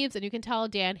disappointed and leaves. And you can tell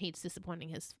Dan hates disappointing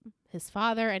his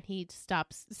father, and he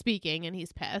stops speaking and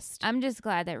he's pissed. I'm just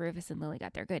glad that Rufus and Lily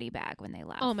got their goodie bag when they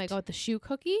left. Oh my God, the shoe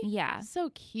cookie? Yeah. So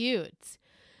cute.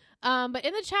 But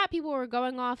in the chat, people were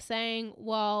going off saying,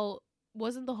 well,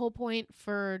 wasn't the whole point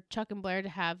for Chuck and Blair to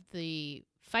have the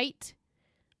fight,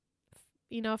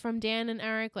 from Dan and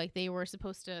Eric? Like, they were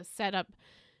supposed to set up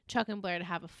Chuck and Blair to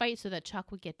have a fight so that Chuck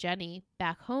would get Jenny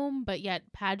back home, but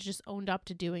yet Padge just owned up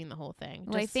to doing the whole thing.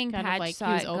 Well, I think Padge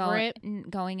saw it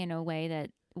going in a way that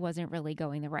wasn't really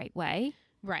going the right way.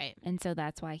 Right. And so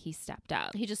that's why he stepped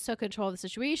up. He just took control of the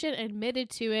situation, admitted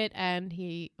to it, and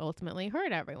he ultimately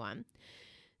hurt everyone.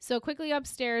 So quickly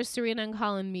upstairs, Serena and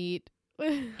Colin meet.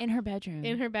 In her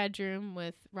bedroom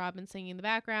with Robin singing in the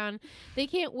background. They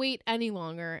can't wait any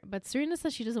longer, but Serena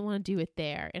says she doesn't want to do it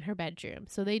there in her bedroom.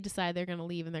 So they decide they're going to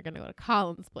leave and they're going to go to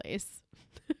Colin's place.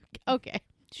 Okay.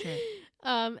 Sure.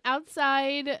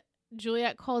 Outside,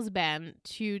 Juliet calls Ben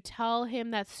to tell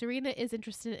him that Serena is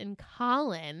interested in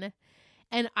Colin.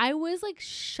 And I was like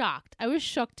shocked. I was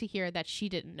shocked to hear that she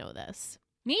didn't know this.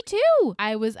 Me too.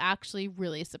 I was actually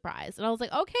really surprised. And I was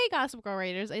like, okay, Gossip Girl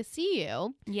Raiders, I see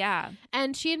you. Yeah.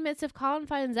 And she admits if Colin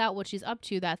finds out what she's up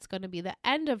to, that's going to be the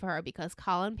end of her, because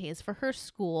Colin pays for her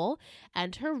school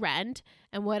and her rent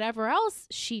and whatever else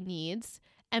she needs.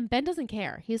 And Ben doesn't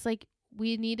care. He's like,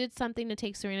 we needed something to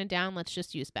take Serena down. Let's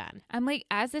just use Ben. I'm like,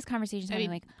 as this conversation's happening,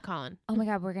 like, Colin. Oh my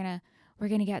God, we're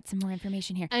gonna get some more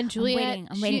information here. And Juliet,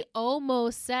 I'm waiting. She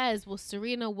almost says, well,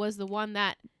 Serena was the one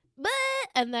that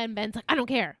and then Ben's like, I don't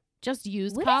care. Just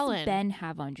use what Colin. What does Ben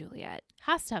have on Juliet?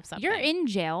 Has to have something. You're in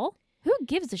jail. Who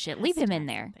gives a shit? Leave him in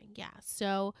there. Something. Yeah.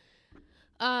 So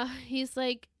he's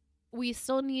like, we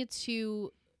still need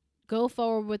to go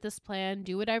forward with this plan.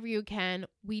 Do whatever you can.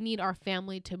 We need our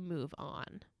family to move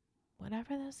on.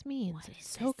 Whatever this means. It's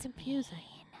so confusing.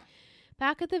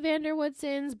 Back at the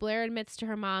Vanderwoodsons, Blair admits to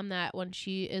her mom that when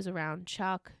she is around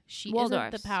Chuck, she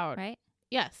isn't the power. Right?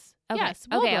 Yes. Okay. Yes.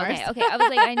 Okay. I was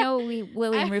like, I know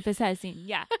William Rufus has seen.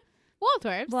 Yeah.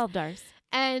 Waldorfs.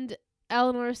 And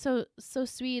Eleanor is so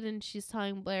sweet, and she's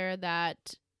telling Blair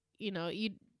that, you know,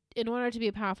 in order to be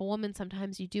a powerful woman,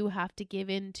 sometimes you do have to give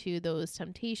in to those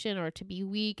temptation or to be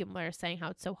weak. And Blair's saying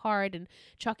how it's so hard, and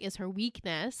Chuck is her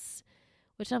weakness.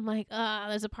 Which I'm like,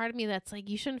 there's a part of me that's like,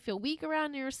 you shouldn't feel weak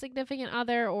around your significant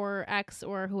other or ex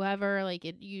or whoever. Like,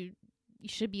 you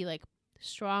should be like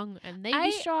strong, and they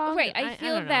be strong. Right. I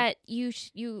feel that you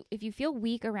if you feel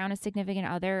weak around a significant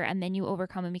other and then you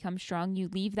overcome and become strong, you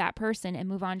leave that person and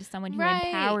move on to someone who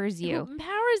empowers you.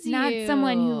 Not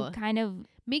someone who kind of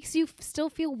makes you still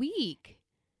feel weak.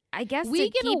 I guess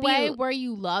weak in a way where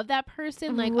you love that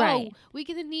person, like, right. Oh, weak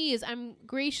in the knees, I'm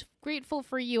grateful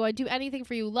for you, I do anything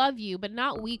for you, love you, but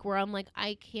not weak where I'm like,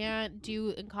 I can't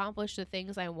accomplish the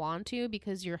things I want to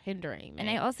because you're hindering me. And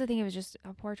I also think it was just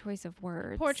a poor choice of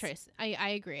words. Poor choice. I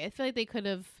agree. I feel like they could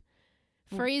have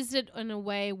phrased it in a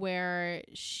way where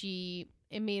it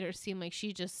made her seem like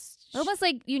she just... Almost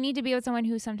like you need to be with someone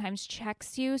who sometimes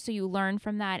checks you so you learn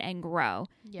from that and grow.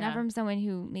 Yeah. Not from someone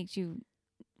who makes you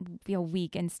feel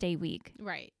weak and stay weak.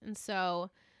 Right. And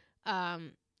so,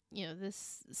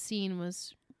 this scene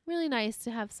was really nice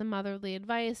to have some motherly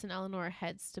advice, and Eleanor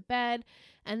heads to bed.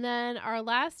 And then our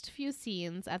last few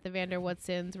scenes at the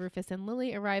Vanderwoodsons, Rufus and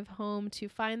Lily arrive home to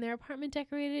find their apartment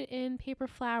decorated in paper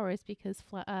flowers because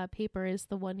paper is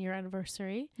the 1-year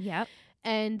anniversary. Yep.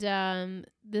 And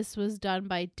this was done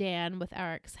by Dan with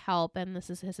Eric's help, and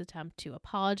this is his attempt to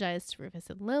apologize to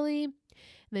Rufus and Lily.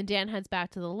 And then Dan heads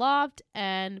back to the loft,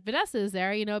 and Vanessa is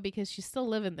there, because she's still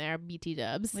living there, BT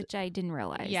dubs. Which I didn't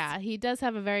realize. Yeah, he does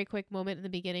have a very quick moment in the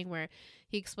beginning where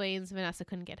he explains Vanessa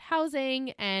couldn't get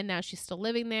housing, and now she's still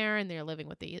living there, and they're living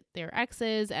with their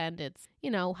exes, and it's,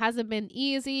 hasn't been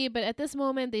easy, but at this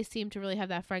moment, they seem to really have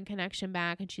that friend connection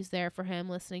back, and she's there for him,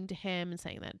 listening to him, and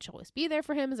saying that she'll always be there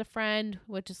for him as a friend,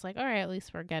 which is like, all right, at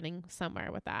least we're getting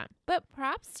somewhere with that. But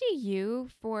props to you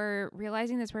for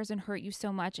realizing this person hurt you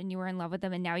so much, and you were in love with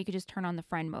them, and now you could just turn on the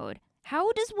friend mode.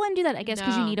 How does one do that? I guess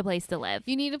because you need a place to live.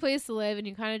 You need a place to live, and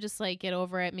you kind of just like get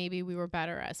over it. Maybe we were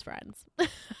better as friends.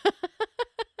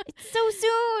 It's so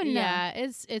soon. Yeah,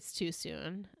 it's too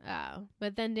soon.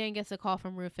 But then Dan gets a call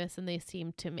from Rufus, and they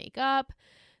seem to make up.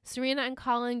 Serena and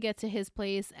Colin get to his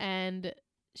place, and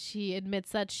she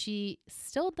admits that she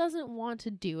still doesn't want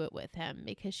to do it with him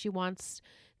because she wants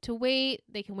to wait.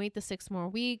 They can wait the 6 more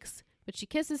weeks. But she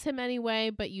kisses him anyway,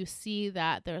 but you see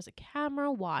that there's a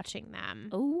camera watching them.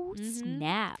 Oh,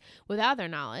 snap. Without their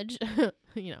knowledge.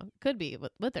 Could be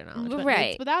with their knowledge. But right.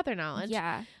 It's without their knowledge.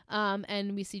 Yeah.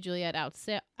 And we see Juliet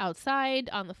outside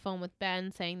on the phone with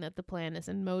Ben saying that the plan is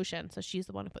in motion. So she's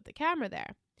the one who put the camera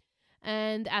there.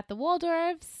 And at the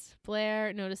Waldorfs,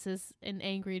 Blair notices an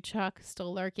angry Chuck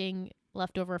still lurking,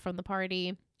 left over from the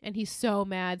party. And he's so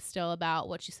mad still about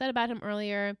what she said about him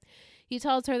earlier. He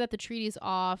tells her that the treaty's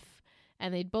off.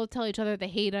 And they both tell each other they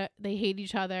hate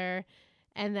each other,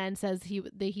 and then says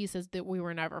he says that we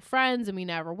were never friends and we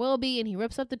never will be, and he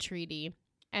rips up the treaty.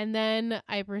 And then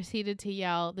I proceeded to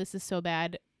yell, "This is so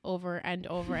bad," over and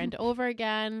over and over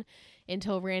again,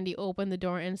 until Randy opened the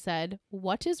door and said,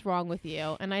 "What is wrong with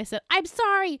you?" And I said, "I'm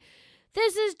sorry,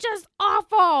 this is just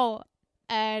awful."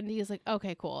 And he's like,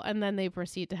 okay, cool. And then they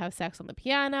proceed to have sex on the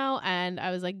piano. And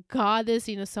I was like, God, this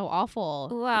scene is so awful.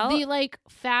 Well, the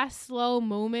fast, slow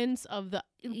moments of the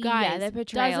guys, the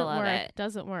portrayal of it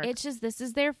doesn't work. It's just, this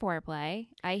is their foreplay.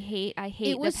 I hate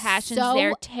the passions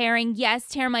they're tearing. Yes,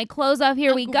 tear my clothes off.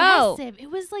 Here we go.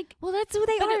 It was like, well, that's who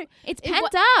they are. It's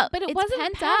pent up. But it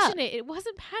wasn't passionate. It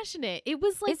wasn't passionate. It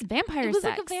was like, it's vampire sex. It was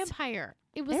sex. like a vampire.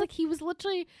 It was like he was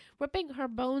literally ripping her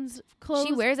bones, clothes.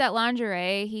 She wears that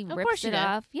lingerie. He rips it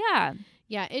off. Yeah.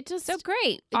 Yeah, it just... So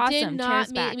great. Awesome. It did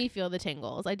not make me feel the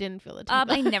tingles. I didn't feel the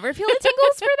tingles. I never feel the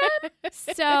tingles for them.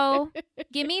 So,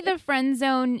 give me the friend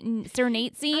zone Sir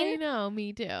Nate scene. I know,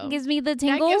 me too. Gives me the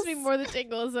tingles. That gives me more the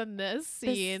tingles than this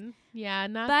scene. Yeah,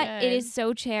 not but good. It is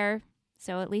so chair,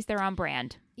 so at least they're on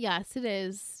brand. Yes, it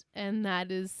is. And that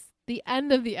is the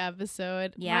end of the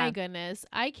episode. Yeah. My goodness.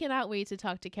 I cannot wait to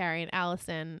talk to Carrie and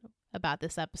Allison about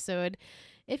this episode.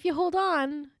 If you hold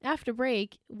on, after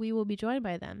break, we will be joined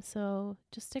by them. So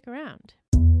just stick around.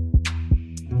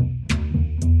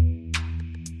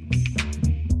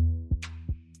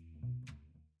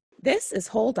 This is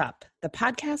Hold Up, the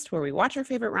podcast where we watch our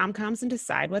favorite rom-coms and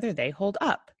decide whether they hold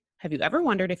up. Have you ever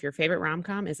wondered if your favorite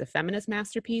rom-com is a feminist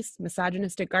masterpiece,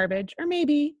 misogynistic garbage, or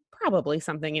maybe, probably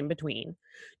something in between?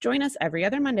 Join us every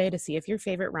other Monday to see if your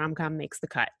favorite rom-com makes the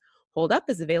cut. Hold Up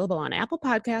is available on Apple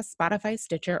Podcasts, Spotify,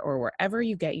 Stitcher, or wherever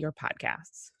you get your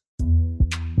podcasts.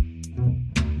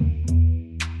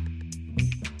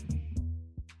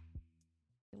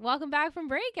 Welcome back from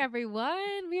break,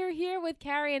 everyone. We are here with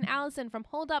Carrie and Allison from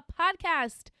Hold Up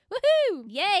Podcast. Woohoo!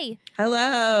 Yay! Hello.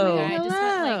 Oh my God, I just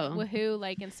went like woohoo,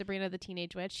 like in Sabrina the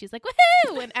Teenage Witch. She's like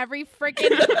woohoo in every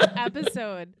freaking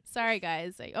episode. Sorry,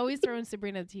 guys. I always throw in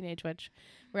Sabrina the Teenage Witch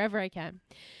wherever I can.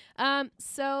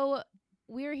 So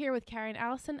we're here with Carrie and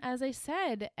Allison, as I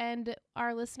said, and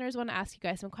our listeners want to ask you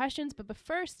guys some questions. But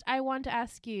first, I want to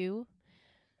ask you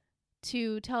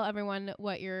to tell everyone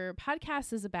what your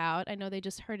podcast is about. I know they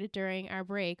just heard it during our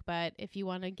break, but if you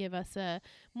want to give us a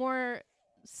more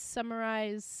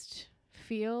summarized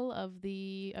feel of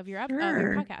your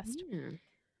podcast.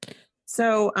 Yeah.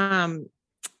 So,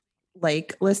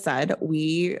 like Liz said,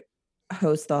 we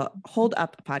host the Hold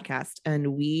Up podcast,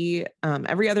 and we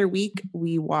every other week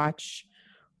we watch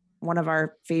one of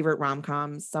our favorite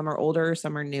rom-coms. Some are older,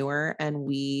 some are newer, and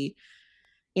we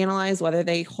analyze whether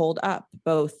they hold up.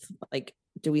 Both, like,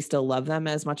 do we still love them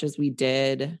as much as we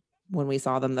did when we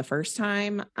saw them the first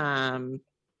time?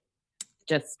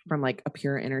 Just from like a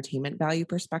pure entertainment value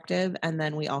perspective. And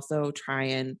then we also try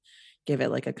and give it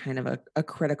like a kind of a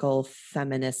critical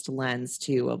feminist lens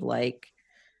too, of like,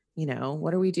 you know,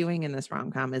 what are we doing in this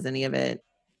rom-com? Is any of it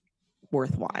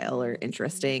worthwhile or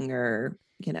interesting, or,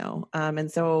 you know?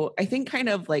 And so I think kind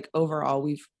of like overall,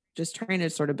 we've just trying to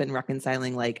sort of been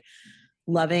reconciling like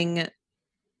loving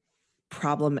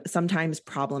sometimes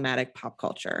problematic pop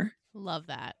culture. Love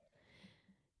that.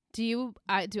 Do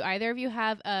either of you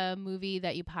have a movie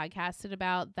that you podcasted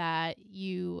about that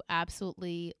you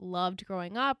absolutely loved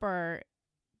growing up, or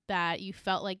that you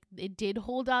felt like it did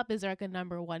hold up? Is there like a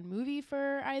number one movie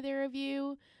for either of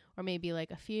you, or maybe like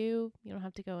a few? You don't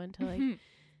have to go into like.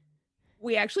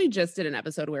 We actually just did an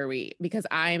episode where because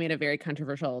I made a very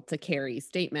controversial to Carrie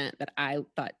statement that I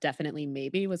thought definitely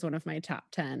maybe was one of my top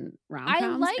 10 rom-coms. I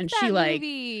like and that she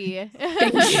movie.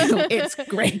 Thank you. It's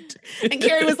great. And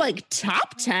Carrie was like,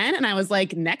 top 10? And I was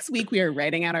like, next week we are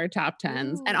writing out our top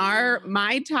 10s. Ooh. And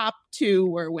my top 2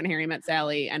 were When Harry Met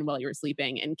Sally and While You Were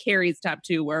Sleeping. And Carrie's top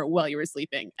 2 were While You Were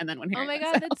Sleeping and then When Harry Met Sally.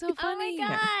 Oh my God, that's so funny. Oh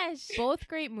my gosh. Both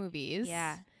great movies.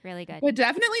 Yeah. Really good. But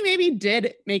definitely maybe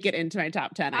did make it into my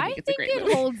top 10. I think it's a great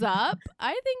movie. It holds up.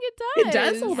 I think it does. It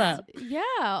does hold up.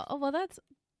 Yeah. Oh, well, that's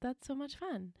so much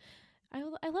fun.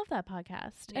 I love that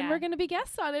podcast. Yeah. And we're going to be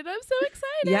guests on it. I'm so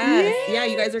excited. Yes. Yeah,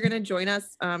 you guys are going to join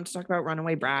us to talk about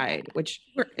Runaway Bride, which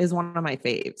is one of my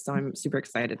faves. So I'm super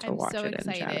excited to watch it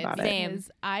and chat about it.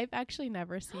 I've actually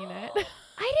never seen it.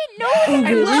 I didn't know.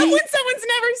 I love when someone's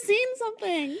never seen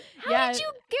something. How did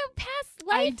you get past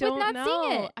life with not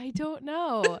seeing it? I don't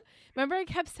know. Remember, I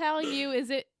kept telling you, is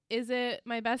it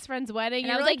my best friend's wedding?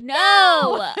 And I was like,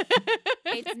 no,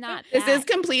 it's not. This is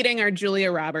completing our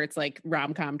Julia Roberts like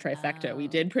rom-com trifecta. We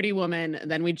did Pretty Woman,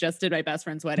 then we just did My Best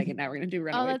Friend's Wedding, and now we're gonna do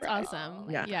Runaway Bride. Oh, that's awesome.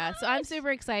 Yeah. So I'm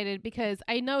super excited because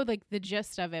I know like the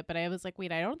gist of it, but I was like,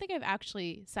 wait, I don't think I've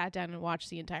actually sat down and watched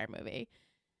the entire movie.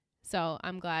 So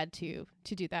I'm glad to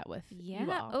do that with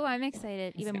you all. Oh, I'm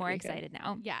excited. Even more excited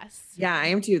now. Yes. Yeah, I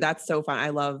am too. That's so fun. I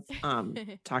love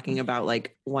talking about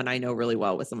like one I know really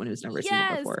well with someone who's never seen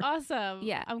it before. Awesome.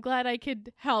 Yeah. I'm glad I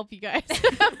could help you guys.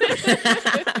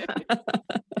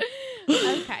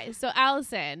 Okay. So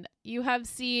Allison, you have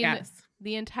seen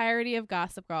the entirety of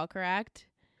Gossip Girl, correct?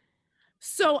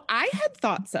 So I had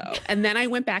thought so. And then I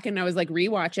went back and I was like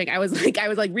rewatching. I was like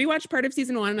rewatched part of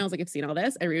season 1 and I was like, I've seen all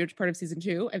this. I rewatched part of season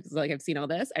 2. I was like, I've seen all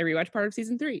this. I rewatched part of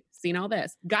season 3. Seen all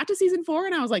this. Got to season 4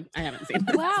 and I was like, I haven't seen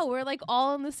this. Wow, we're like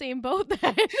all in the same boat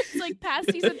then. It's like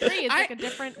past season 3. It's like a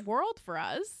different world for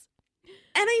us.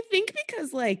 And I think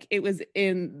because like it was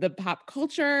in the pop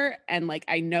culture and like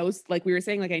I know, like we were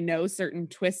saying, like I know certain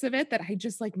twists of it that I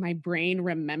just like my brain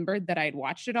remembered that I'd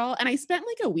watched it all. And I spent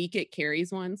like a week at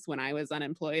Carrie's once when I was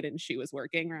unemployed and she was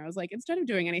working, where I was like, instead of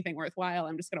doing anything worthwhile,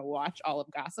 I'm just going to watch all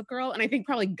of Gossip Girl. And I think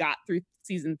probably got through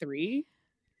season 3.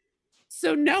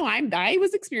 So no, I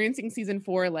was experiencing season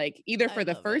 4 like either for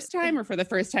the first time or for the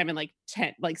first time in like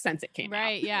 10, like since it came out.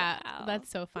 Right, yeah. Wow.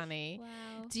 That's so funny. Wow.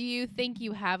 Do you think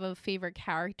you have a favorite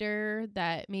character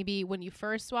that maybe when you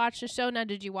first watched the show, now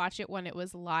did you watch it when it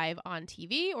was live on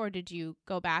TV or did you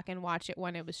go back and watch it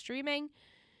when it was streaming?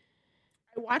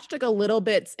 I watched like a little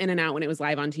bits in and out when it was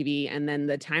live on TV. And then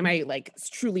the time I like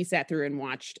truly sat through and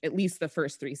watched at least the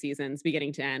first 3 seasons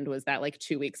beginning to end was that like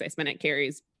 2 weeks I spent at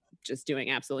Carrie's just doing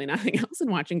absolutely nothing else and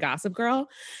watching Gossip Girl.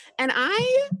 And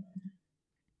I,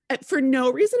 for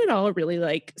no reason at all, really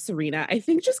like Serena. I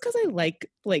think just because I like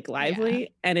Blake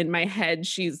Lively, and in my head,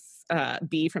 she's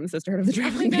B from Sisterhood of the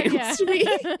Traveling Pants to me.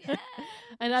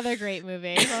 Another great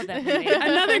movie. Love that movie.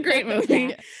 Another great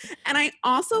movie. And I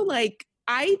also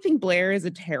I think Blair is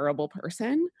a terrible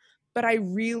person, but I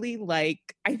really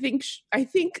I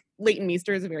think Leighton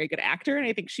Meester is a very good actor, and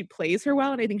I think she plays her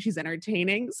well, and I think she's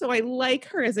entertaining. So I like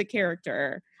her as a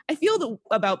character. I feel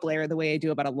about Blair the way I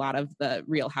do about a lot of the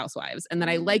Real Housewives, and that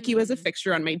I like you as a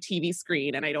fixture on my TV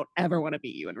screen, and I don't ever want to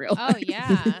meet you in real life. Oh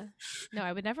yeah, no,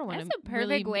 I would never want to. That's a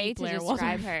perfect way to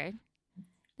describe her.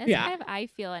 That's kind of I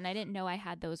feel, and I didn't know I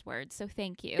had those words, so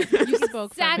thank you. You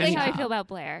spoke exactly how I feel about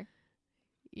Blair.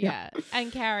 Yeah.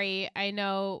 And Carrie, I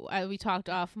know we talked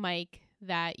off mic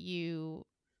that you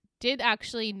did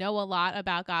actually know a lot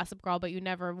about Gossip Girl, but you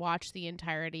never watched the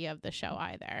entirety of the show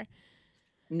either.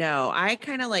 No, I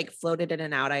kind of floated in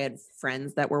and out. I had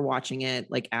friends that were watching it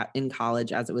in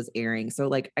college as it was airing.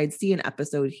 So I'd see an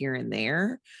episode here and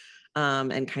there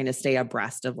and kind of stay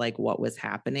abreast of what was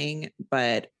happening.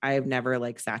 But I've never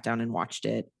sat down and watched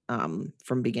it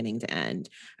from beginning to end.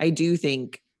 I do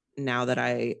think now that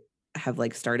I have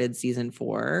started season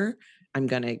 4, I'm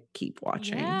gonna keep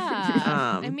watching.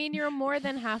 Yeah. I mean, you're more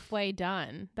than halfway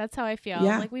done. That's how I feel.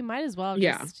 Yeah. We might as well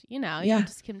just, you can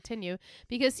just continue,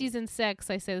 because season 6,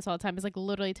 I say this all the time, is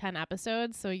literally 10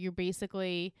 episodes. So you're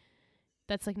basically,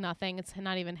 that's nothing. It's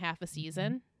not even half a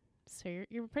season. So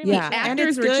you're pretty much.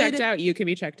 Actors were checked out. You can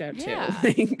be checked out too.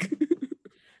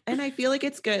 And I feel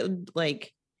it's good,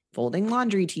 folding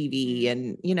laundry TV,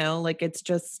 and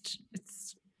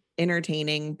it's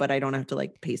entertaining, but I don't have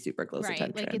to pay super close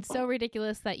attention. It's so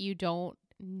ridiculous that you don't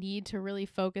need to really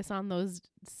focus on those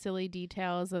silly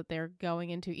details that they're going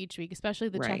into each week, especially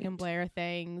the Chuck and Blair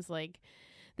things,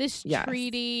 this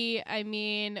treaty. I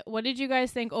mean, what did you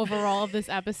guys think overall of this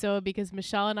episode? Because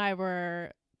Michelle and I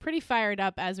were pretty fired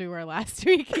up, as we were last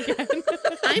week again.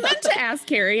 I meant to ask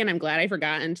Carrie, and I'm glad I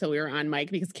forgot until we were on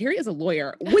mic, because Carrie is a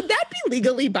lawyer. Would that be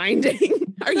legally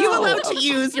binding? Are you allowed to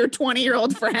use your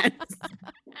 20-year-old friends?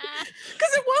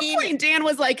 Because at one point Dan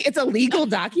was like, it's a legal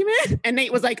document, and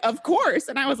Nate was like, of course.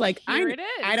 And I was like,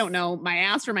 I don't know my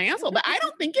ass from my asshole, but I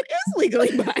don't think it is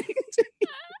legally binding.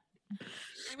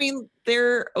 I mean,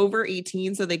 they're over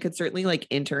 18, so they could certainly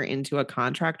enter into a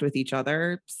contract with each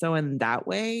other. So in that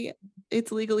way,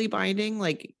 it's legally binding.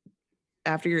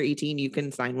 After you're 18, you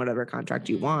can sign whatever contract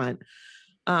you want.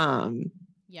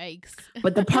 Yikes.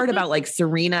 But the part about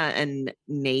Serena and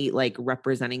Nate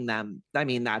representing them, I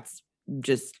mean, that's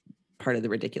just part of the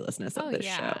ridiculousness of this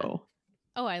show.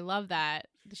 Oh, I love that.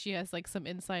 She has some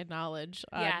inside knowledge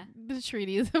on the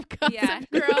treaties of Gossip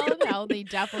Girl, and how they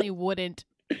definitely wouldn't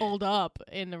hold up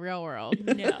in the real world.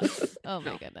 No. Oh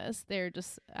my goodness. They're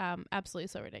just absolutely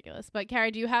so ridiculous. But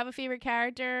Carrie, do you have a favorite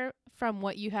character from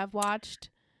what you have watched?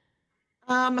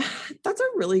 That's a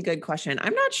really good question.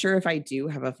 I'm not sure if I do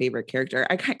have a favorite character.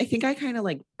 I think I kind of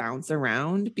bounce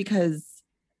around, because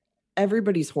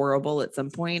everybody's horrible at some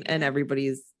point, and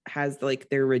everybody's has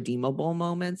their redeemable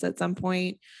moments at some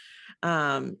point.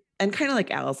 And kind of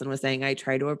like Allison was saying, I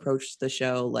try to approach the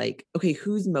show okay,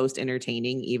 who's most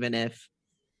entertaining, even if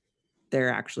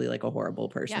they're actually a horrible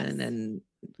person, and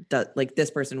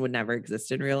this person would never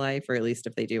exist in real life, or at least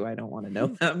if they do, I don't want to know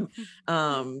them.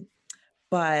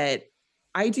 But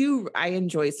I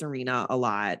enjoy Serena a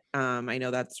lot. I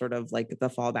know that's sort of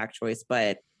the fallback choice,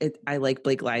 but I like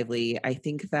Blake Lively. I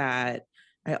think that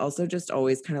I also just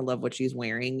always kind of love what she's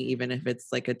wearing, even if it's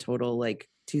a total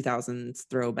 2000s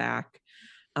throwback.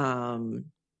 So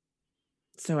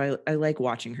I like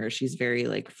watching her. She's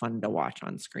very fun to watch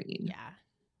on screen. Yeah.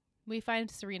 We find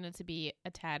Serena to be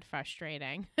a tad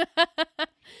frustrating.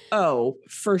 Oh,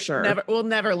 for sure. We'll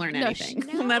never learn anything.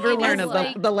 We'll never learn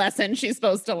the lesson she's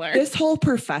supposed to learn. This whole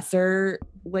professor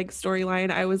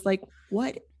storyline, I was like,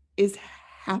 what is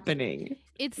happening?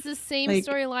 It's the same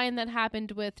storyline that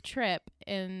happened with Tripp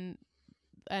and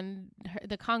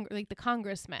the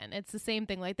congressman. It's the same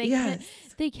thing.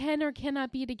 They can or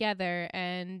cannot be together,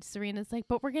 and Serena's like,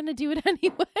 but we're gonna do it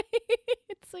anyway.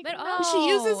 It's but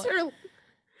no.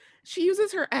 She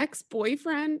uses her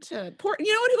ex-boyfriend to you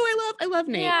know what? Who I love? I love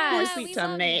Nate. Poor sweet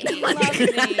dumb Nate.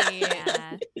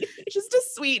 Just a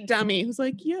sweet dummy who's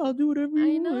like, yeah, I'll do whatever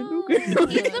you want. Okay.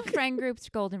 He's the friend group's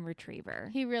golden retriever.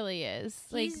 He really is.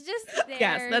 He's just there.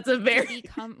 Yes, that's a very the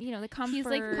comfort. He's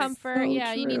comfort. So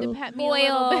yeah, true. You need to pet me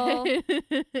loyal. A little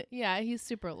bit. Yeah, he's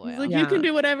super loyal. He's like, you can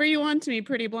do whatever you want to me,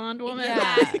 pretty blonde woman.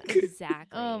 Yeah,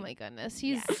 exactly. Oh my goodness.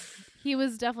 He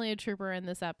was definitely a trooper in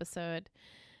this episode.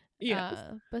 Yes.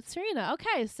 But Serena,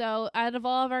 okay. So out of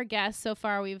all of our guests so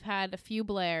far, we've had a few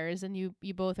Blairs, and you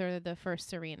both are the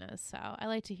first Serenas. So I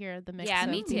like to hear the mix. Yeah,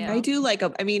 me too. I do like.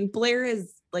 Blair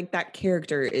is like that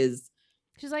character is.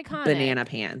 She's iconic. Banana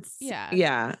pants.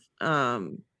 Yeah.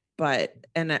 But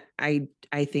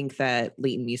I think that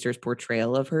Leighton Meester's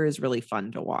portrayal of her is really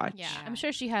fun to watch. Yeah, I'm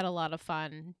sure she had a lot of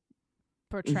fun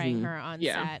portraying her on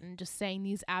set and just saying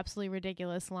these absolutely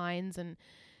ridiculous lines. And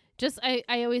just I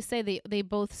always say they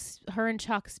both, her and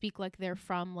Chuck, speak like they're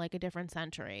from like a different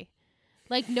century.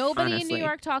 Like nobody in New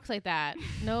York talks like that.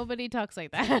 Nobody talks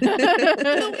like that.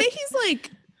 The way he's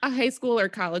like a high school or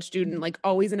college student, like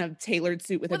always in a tailored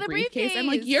suit with a briefcase. I'm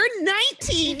like, you're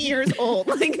 19 years old.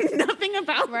 Like nothing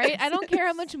about right. This. I don't care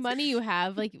how much money you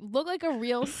have. Like look like a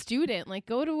real student. Like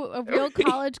go to a real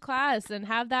college class and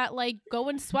have that like go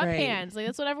in sweatpants. Right. Like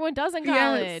that's what everyone does in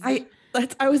college.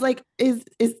 Yes. I was like, is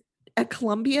at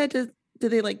Columbia do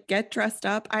they like get dressed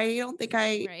up? I don't think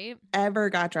I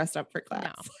ever got dressed up for class.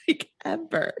 No. Like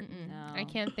ever. No. I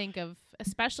can't think of,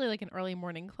 especially like an early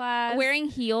morning class. Wearing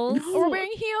heels. No. Or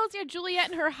wearing heels. Yeah,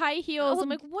 Juliet in her high heels. I'm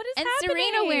like, what is happening? And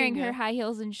Serena wearing her high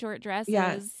heels and short dresses.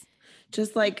 Yes.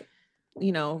 Just like,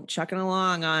 chucking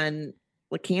along on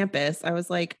the campus. I was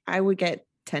like, I would get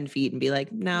 10 feet and be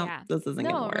like, no, this isn't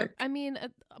going to work. I mean,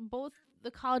 both the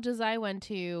colleges I went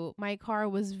to, my car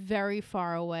was very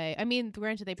far away. I mean,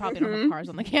 granted, they probably don't have cars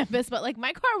on the campus, but like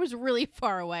my car was really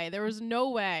far away. There was no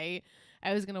way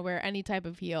I was going to wear any type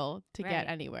of heel to get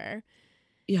anywhere.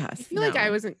 Yes. I feel like I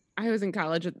was in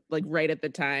college like right at the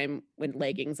time when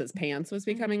leggings as pants was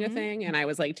becoming a thing, and I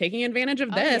was like taking advantage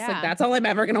of this. Like that's all I'm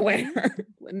ever gonna wear.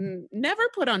 Never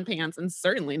put on pants, and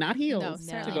certainly not heels. No,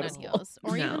 certainly not heels,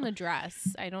 or even a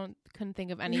dress. I couldn't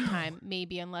think of any time,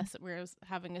 maybe unless we were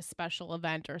having a special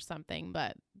event or something,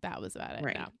 but that was about it.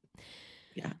 Right. No.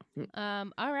 Yeah.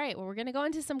 All right. Well, we're gonna go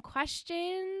into some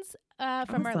questions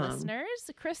from our listeners.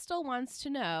 Crystal wants to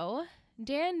know.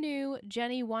 Dan knew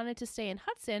Jenny wanted to stay in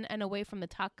Hudson and away from the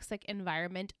toxic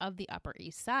environment of the Upper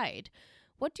East Side.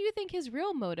 What do you think his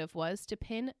real motive was to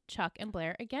pin Chuck and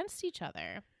Blair against each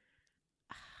other?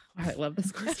 I love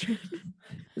this question.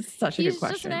 It's such a good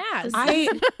question. He's just an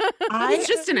ass. He's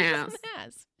just an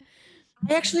ass.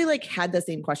 I actually like had the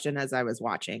same question as I was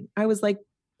watching. I was like,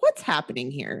 what's happening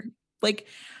here? Like,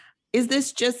 is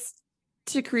this just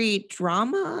to create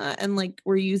drama and like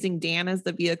we're using Dan as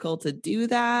the vehicle to do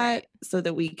that so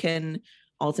that we can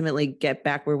ultimately get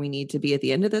back where we need to be at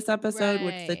the end of this episode,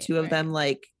 with the two of them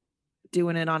like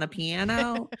doing it on a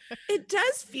piano? It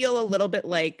does feel a little bit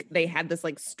like they had this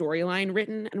like storyline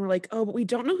written and we're like, oh, but we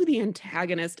don't know who the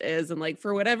antagonist is, and like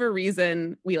for whatever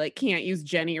reason we like can't use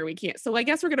Jenny, or we can't, so I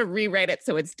guess we're gonna rewrite it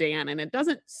so it's Dan, and it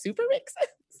doesn't super make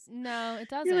sense. No, it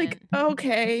doesn't. You're like,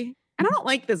 okay. And I don't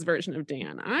like this version of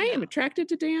Dan. I am attracted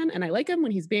to Dan, and I like him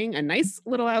when he's being a nice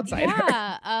little outsider.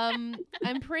 Yeah, I'm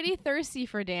pretty thirsty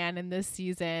for Dan in this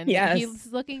season. Yes.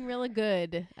 He's looking really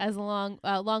good along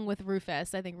with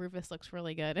Rufus. I think Rufus looks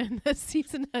really good in this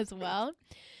season as well.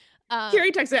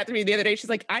 Carrie texted that to me the other day. She's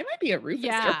like, I might be a Rufus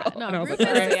girl. No, Rufus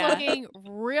is looking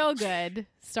real good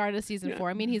start of season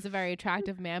 4. I mean, he's a very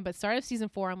attractive man, but start of season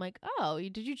 4, I'm like, oh,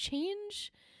 did you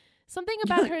change? Something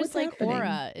about his like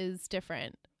aura is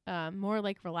different. More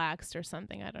like relaxed or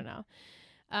something. I don't know.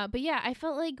 But yeah, I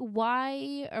felt like,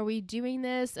 why are we doing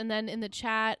this? And then in the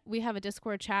chat, we have a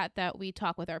Discord chat that we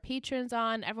talk with our patrons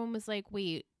on. Everyone was like,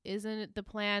 wait, isn't it the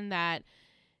plan that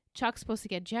Chuck's supposed to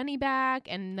get Jenny back,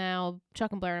 and now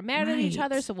Chuck and Blair are mad at each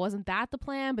other, so wasn't that the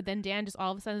plan? But then Dan just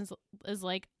all of a sudden is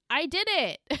like, I did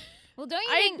it. Well, don't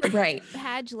you think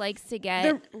Padge likes to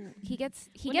get he gets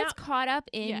caught up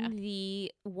in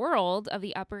the world of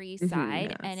the Upper East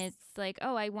Side, and it's like,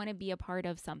 oh, I want to be a part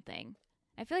of something.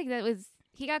 I feel like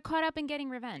he got caught up in getting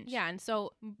revenge. Yeah, and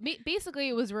so basically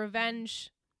it was revenge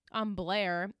on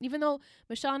Blair. Even though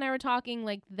Michelle and I were talking,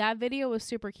 like that video was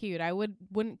super cute. I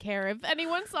wouldn't care if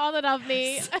anyone saw that of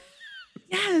me.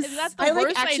 Yes, is that the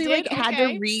worst I did?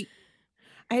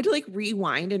 I had to like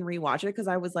rewind and rewatch it because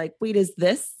I was like, wait, is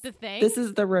this the thing? This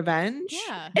is the revenge?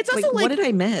 Yeah. It's also like, what did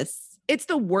I miss? It's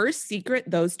the worst secret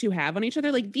those two have on each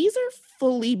other. Like, these are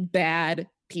fully bad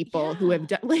people who have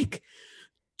done, like,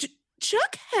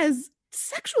 Chuck has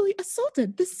sexually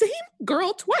assaulted the same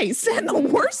girl twice. And the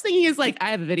worst thing is like,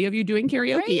 I have a video of you doing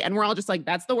karaoke. Right? And we're all just like,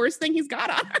 that's the worst thing he's got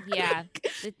on her. Yeah.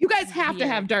 Like, you guys have to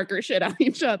have darker shit on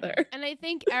each other. And I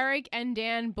think Eric and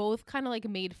Dan both kind of like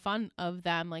made fun of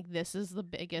them. Like, this is the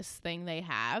biggest thing they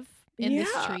have in this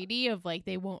treaty of like,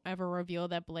 they won't ever reveal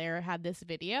that Blair had this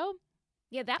video.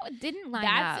 Yeah, that didn't line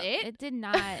up. That's it? It did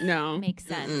not make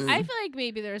sense. I feel like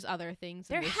maybe there's other things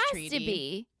there in this has treaty. to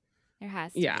be. There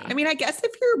has to Yeah. be. I mean, I guess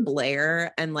if you're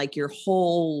Blair and like your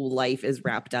whole life is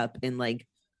wrapped up in like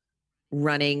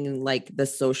running like the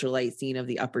socialite scene of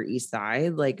the Upper East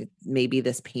Side, like maybe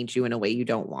this paints you in a way you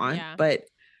don't want. Yeah. But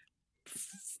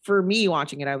for me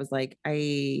watching it, I was like,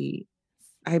 I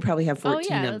probably have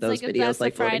 14 of those videos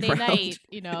like Friday floating around. night,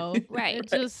 you know. Right.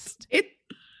 It just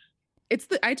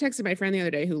I texted my friend the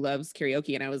other day who loves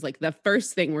karaoke, and I was like, the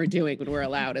first thing we're doing when we're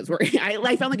allowed is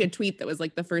I found like a tweet that was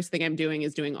like, the first thing I'm doing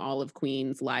is doing all of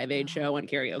Queen's Live Aid show on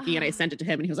karaoke. And I sent it to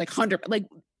him and he was like, 100, like,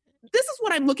 this is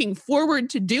what I'm looking forward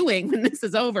to doing when this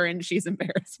is over. And she's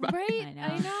embarrassed by right.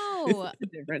 I know. the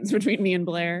difference between me and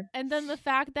Blair. And then the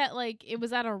fact that like it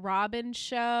was at a Robin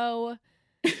show.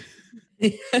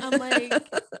 I'm like,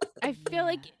 I feel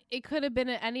like it could have been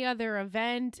at any other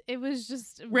event. It was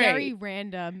just very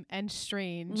random and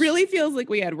strange. Really feels like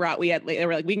they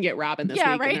were like, we can get Robin this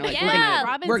week. Right. And like,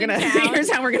 yeah, we're gonna here's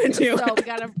how we're gonna do so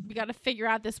it. we gotta figure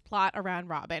out this plot around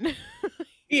Robin.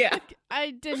 Yeah.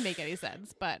 I didn't make any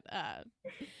sense, but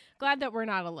glad that we're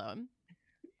not alone.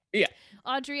 Yeah.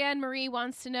 Audrienne Marie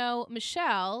wants to know,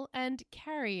 Michelle and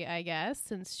Carrie, I guess,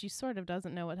 since she sort of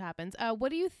doesn't know what happens. What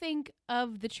do you think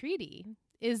of the treaty?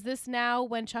 Is this now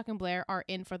when Chuck and Blair are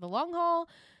in for the long haul,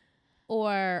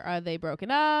 or are they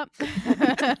broken up?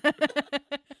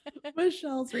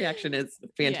 Michelle's reaction is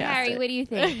fantastic. Carrie, what do you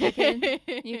think?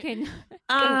 You can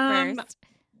go first.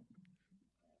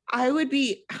 I would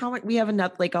be we have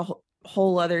enough like a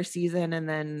whole other season and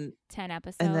then 10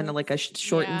 episodes and then like a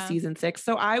shortened season 6.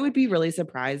 So I would be really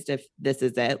surprised if this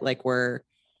is it. Like we're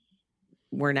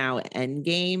now end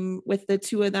game with the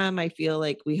two of them. I feel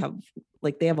like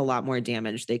they have a lot more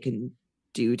damage they can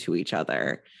do to each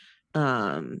other.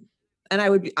 And I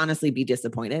would honestly be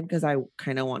disappointed because I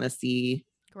kind of want to see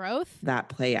growth that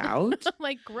play out.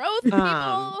 Like growth,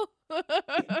 people.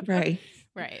 Right.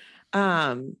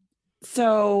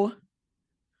 So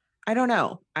I don't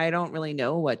know. I don't really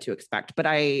know what to expect, but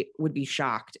I would be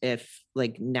shocked if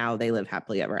like now they live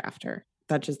happily ever after.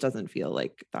 That just doesn't feel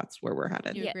like that's where we're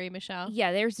headed. You agree, Michelle?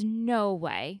 Yeah, there's no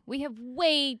way. We have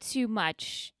way too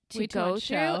much to go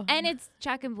through. And it's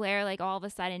Chuck and Blair like all of a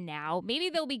sudden now.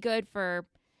 Maybe they'll be good for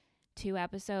 2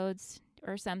 episodes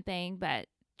or something, but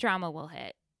drama will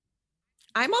hit.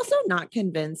 I'm also not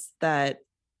convinced that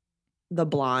the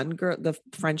blonde girl, the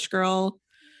French girl,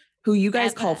 who you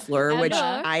guys call Fleur, which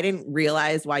I didn't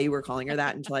realize why you were calling her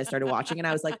that until I started watching. And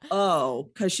I was like,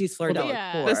 oh, because she's Fleur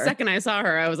Delacour. The second I saw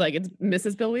her, I was like, it's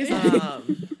Mrs. Bill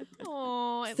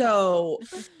Weasley. So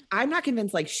I'm not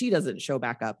convinced like she doesn't show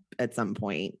back up at some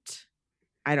point.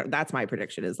 That's my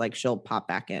prediction is like she'll pop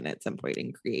back in at some point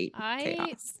and create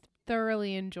chaos.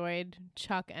 Thoroughly enjoyed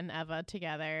Chuck and Eva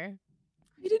together.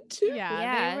 I did too.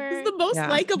 Yeah. It was the most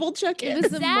likable Chuck. It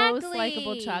was the most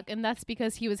likable Chuck. And that's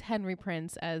because he was Henry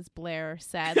Prince, as Blair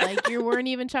said. Like, you weren't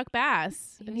even Chuck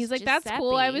Bass. And he's like, that's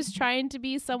cool. I was trying to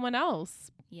be someone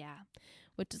else. Yeah.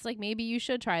 Which is like, maybe you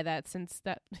should try that since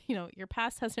that, your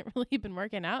past hasn't really been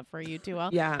working out for you too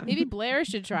well. Yeah. Maybe Blair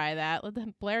should try that.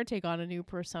 Let Blair take on a new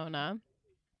persona.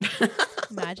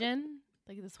 Imagine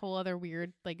like this whole other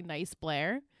weird, like nice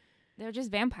Blair. They're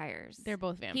just vampires. They're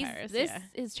both vampires. This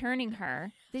is turning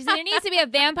her. There needs to be a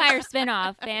vampire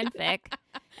spinoff fanfic.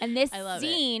 And this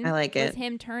scene was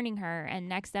him turning her. And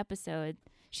next episode,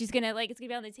 she's going to it's going to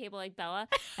be on the table like Bella.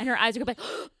 And her eyes are going to be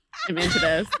like, I'm into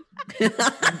this.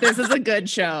 This is a good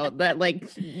show that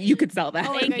you could sell that.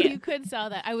 Oh my God, you could sell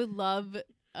that. I would love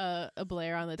a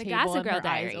Blair on the table Gossip and Girl her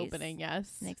Diaries. eyes opening.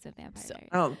 Yes. Next of Vampire Diaries.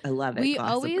 Oh, I love it. We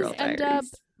Gossip always Girl end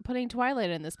Diaries. up putting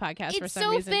Twilight in this podcast for some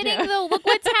reason. reason. It's so fitting though. Look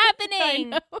what's happening.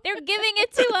 They're giving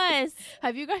it to us.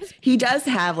 Have you guys? He does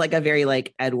have a very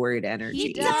Edward energy.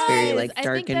 He does. It's very dark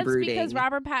I think and that's brooding. because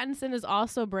Robert Pattinson is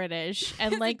also British,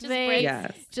 and they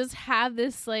just have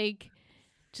this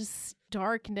just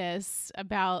darkness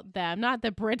about them. Not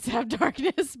that Brits have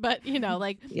darkness, but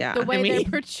the way they're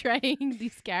portraying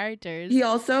these characters. He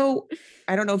also,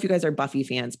 I don't know if you guys are Buffy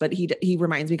fans, but he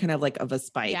reminds me kind of of a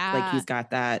Spike. Yeah. He's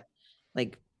got that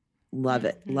love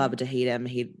to hate him,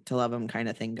 hate to love him kind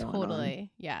of thing going on. Totally.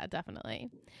 Yeah,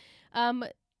 definitely.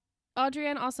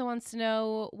 Audrienne also wants to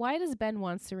know, why does Ben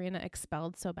want Serena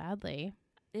expelled so badly?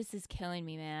 This is killing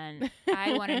me, man.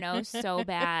 I want to know so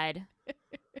bad.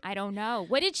 I don't know.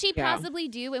 What did she possibly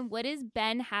do? And what does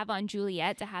Ben have on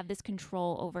Juliet to have this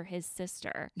control over his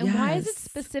sister? And why is it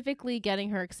specifically getting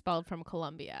her expelled from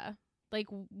Columbia?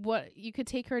 What, you could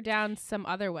take her down some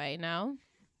other way, no?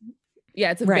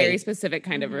 Yeah, it's a very specific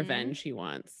kind of revenge he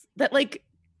wants. That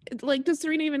does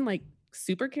Serena even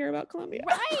super care about Columbia?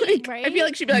 Right. I feel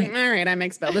like she'd be like, all right, I'm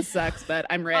expelled. This sucks, but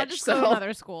I'm rich. I'll just go to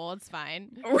another school. It's fine.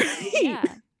 Right. Yeah.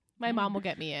 My mom will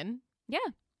get me in. Yeah.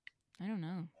 I don't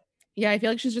know. Yeah, I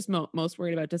feel like she's just most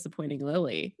worried about disappointing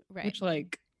Lily. Right. Which,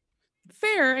 like,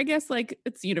 fair. I guess, like,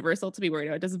 it's universal to be worried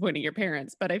about disappointing your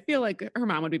parents. But I feel like her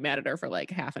mom would be mad at her for, like,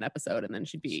 half an episode, and then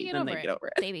they'd get over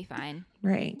it. They'd be fine.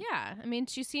 Right. Yeah. I mean,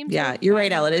 she seems Yeah, you're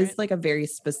right, Elle. It is, like, a very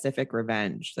specific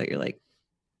revenge that you're like.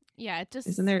 Yeah, it just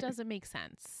doesn't make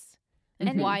sense.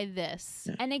 And why this?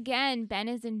 Yeah. And again, Ben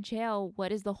is in jail.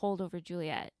 What is the hold over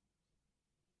Juliet?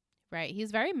 Right.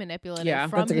 He's very manipulative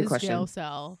from his jail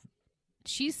cell.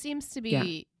 She seems to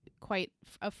be quite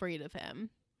afraid of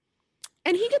him.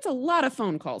 And he gets a lot of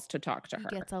phone calls to talk to her.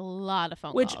 He gets a lot of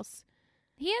phone calls.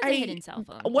 He has a hidden cell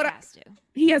phone.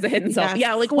 He has a hidden cell phone.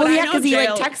 Yeah, like because he like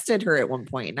texted her at one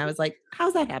point, and I was like,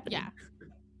 "How's that happening?" Yeah.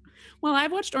 Well,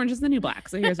 I've watched Orange is the New Black,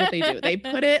 so here's what they do: they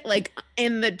put it like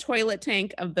in the toilet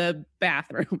tank of the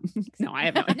bathroom. No, I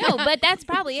have no idea. No, but that's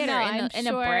probably it. No, or in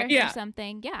a brick or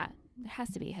something. Yeah. It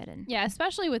has to be hidden. Yeah,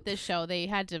 especially with this show, they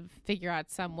had to figure out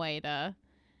some way to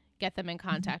get them in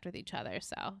contact with each other.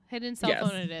 So hidden cell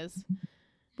phone it is.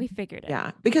 We figured it. Yeah,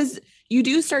 because you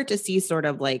do start to see sort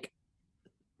of like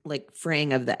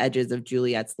fraying of the edges of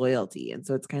Juliet's loyalty. And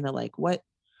so it's kind of like, why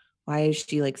is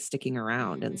she like sticking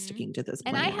around and sticking to this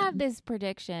plan? And I have this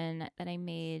prediction that I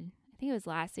made, I think it was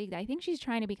last week, that I think she's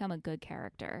trying to become a good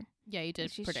character. Yeah, you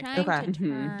did predict that. She's trying to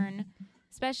turn,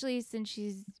 especially since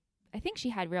I think she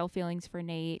had real feelings for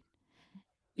Nate.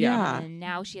 Yeah. And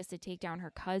now she has to take down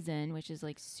her cousin, which is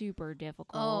like super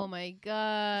difficult. Oh my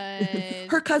God.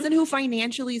 Her cousin who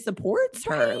financially supports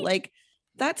her. Like,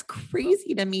 that's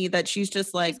crazy to me that she's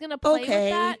just like, she's going to play with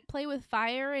that, play with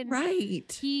fire. And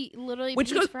he literally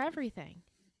pays for everything.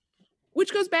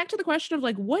 Which goes back to the question of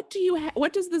like, what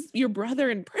does your brother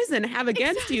in prison have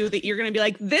against you that you're going to be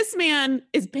like, this man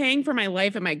is paying for my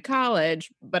life at my college,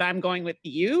 but I'm going with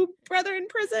you, brother in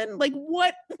prison? Like,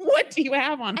 what do you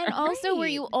have on her? And also, were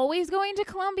you always going to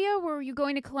Columbia? Were you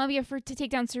going to Columbia to take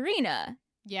down Serena?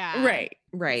 Yeah.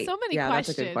 Right. So many questions. That's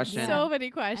a good question. So many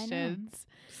questions.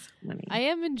 I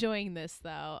am enjoying this,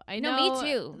 though. I know me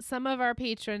too. Some of our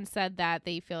patrons said that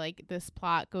they feel like this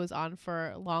plot goes on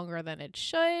for longer than it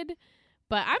should.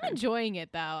 But I'm enjoying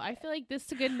it, though. I feel like this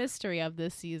is a good mystery of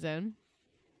this season.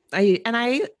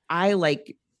 I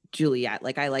like Juliet.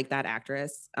 Like, I like that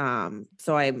actress.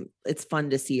 So it's fun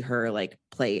to see her like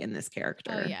play in this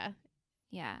character. Oh, yeah.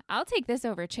 Yeah. I'll take this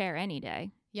over Cher any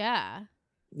day. Yeah.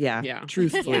 Yeah.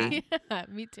 Truthfully. Yeah,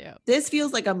 me too. This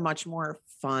feels like a much more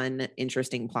fun,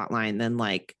 interesting plot line than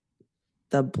like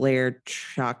the Blair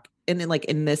Chuck. And then like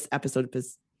in this episode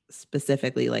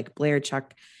specifically, like Blair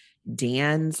Chuck,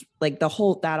 Dan's like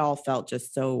that all felt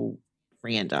just so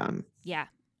random. Yeah.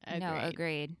 Agreed. No,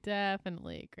 agreed.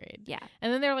 Definitely agreed. Yeah.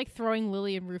 And then they're like throwing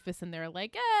Lily and Rufus in there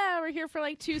like, we're here for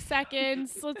like 2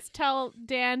 seconds. Let's tell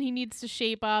Dan he needs to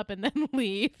shape up and then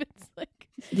leave. It's like,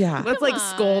 yeah. Let's like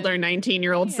scold our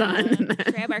 19-year-old son.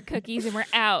 Grab our cookies and we're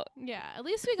out. Yeah. At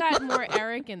least we got more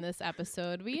Eric in this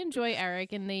episode. We enjoy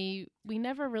Eric and we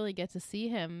never really get to see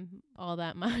him all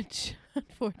that much,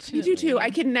 unfortunately. You do too. I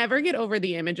can never get over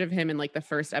the image of him in like the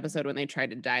first episode when they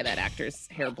tried to dye that actor's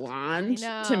hair blonde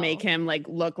to make him like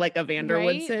look like a Vander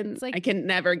Woodson. Like, I can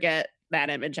never get that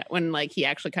image when like he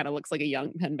actually kind of looks like a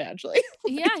young Penn Badgley.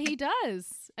 Yeah, he does.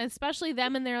 Especially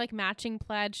them in their like matching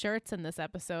plaid shirts in this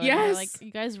episode. Yes. Like,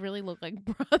 you guys really look like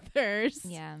brothers.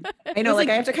 Yeah. I know, like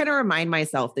I have to kind of remind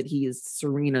myself that he's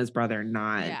Serena's brother,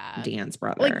 not Dan's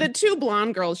brother. Like the 2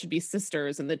 blonde girls should be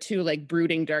sisters and the 2 like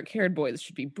brooding dark-haired boys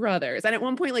should be brothers. And at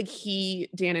one point, like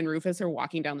Dan and Rufus are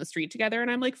walking down the street together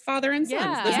and I'm like, father and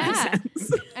sons. This makes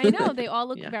sense. I know. They all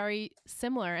look very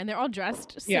similar and they're all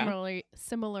dressed similar.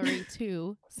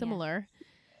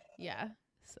 Yeah.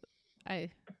 So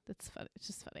that's funny. It's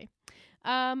just funny.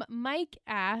 Mike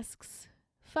asks,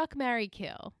 fuck, marry,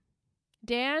 kill.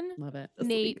 Dan, love it.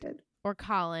 Nate, or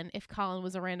Colin if Colin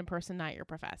was a random person, not your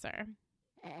professor.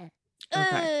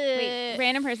 Wait,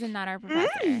 random person, not our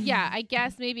professor. Yeah, I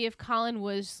guess maybe if Colin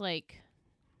was like,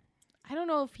 I don't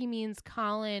know if he means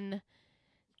Colin,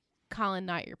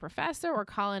 not your professor, or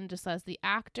Colin just as the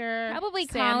actor. Probably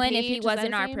Sam Colin Page, if he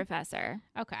wasn't our professor.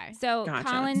 Okay. So gotcha.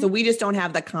 Colin. So we just don't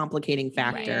have the complicating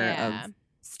factor of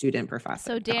student professor.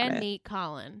 So Dan, Nate,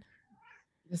 Colin.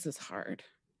 This is hard.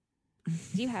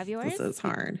 Do you have yours? This is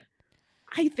hard.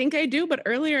 I think I do, but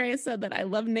earlier I said that I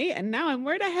love Nate, and now I'm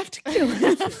worried I have to kill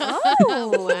him.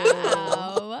 Oh,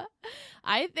 wow.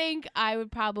 I think I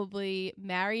would probably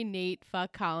marry Nate,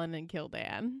 fuck Colin, and kill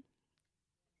Dan.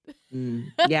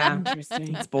 Yeah,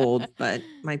 interesting. It's bold, but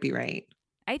might be right.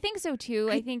 I think so too.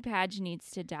 I think Padge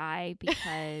needs to die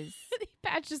because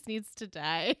Padge just needs to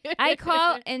die. I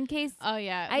call in case. Oh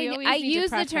yeah, I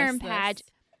use the term Padge.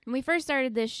 When we first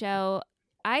started this show,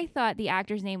 I thought the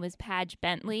actor's name was Padge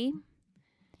Bentley.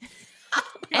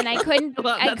 and I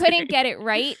couldn't get it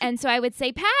right. And so I would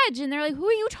say Padge, and they're like, "Who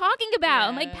are you talking about?"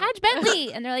 I'm like, "Padge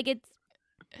Bentley," and they're like, "It's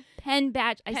Penn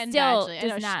Badgley." I still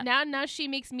does not. Now she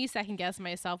makes me second guess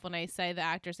myself when I say the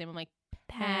actor's name. I'm like,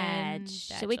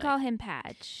 Padge. So we call him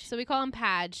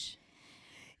Padge.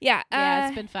 Yeah.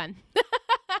 It's been fun.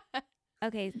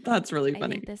 Okay. That's really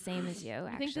funny. I think the same as you,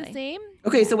 actually. I think the same?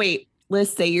 Okay, so wait.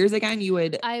 Liz, say yours again.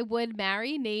 I would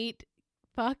marry Nate,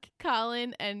 fuck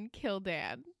Colin, and kill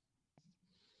Dan.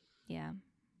 Yeah.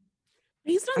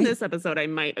 Based on this episode, I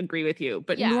might agree with you.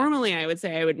 But normally I would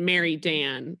say I would marry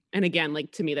Dan. And again,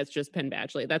 like, to me, that's just Penn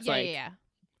Badgley. That's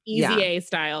easy A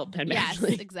style Penn Badgley.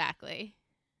 Yes, exactly.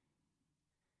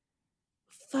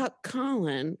 Fuck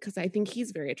Colin, because I think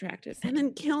he's very attractive. And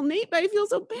then kill Nate, but I feel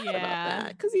so bad about that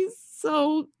because he's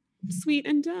so sweet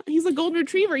and dumb. He's a golden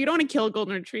retriever. You don't want to kill a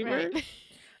golden retriever. Right.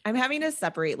 I'm having to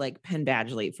separate like Penn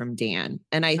Badgley from Dan.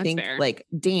 And I think like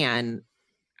Dan,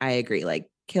 I agree. Like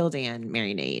kill Dan,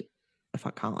 marry Nate,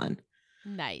 fuck Colin.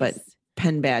 Nice. But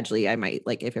Penn Badgley, I might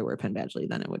like if it were Penn Badgley,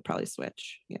 then it would probably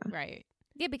switch. Yeah. Right.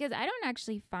 Yeah, because I don't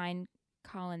actually find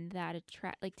Colin that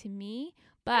attractive, like to me,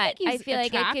 but I feel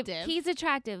like he's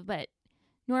attractive, but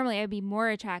normally I'd be more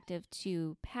attractive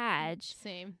to Padge.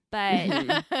 Same.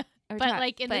 But but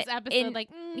like in this episode,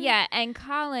 yeah, and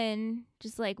Colin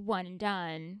just like one and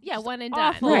done. Yeah, just one and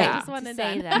done. Right. Just one and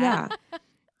done. That. Yeah.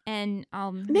 And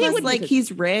plus, like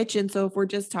he's rich, and so if we're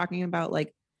just talking about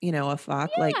like a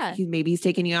fuck, like maybe he's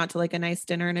taking you out to like a nice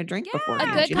dinner and a drink before. A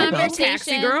good conversation,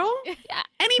 taxi girl. Yeah.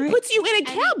 And he puts you in a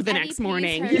cab the next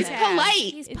morning. He's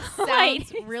polite. It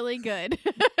sounds really good.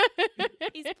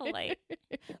 He's polite.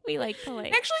 We like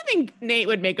polite. I actually think Nate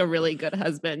would make a really good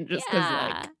husband just because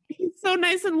like he's so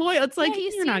nice and loyal. It's like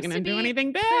you're not going to do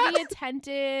anything bad. Pretty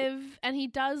attentive, and he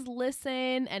does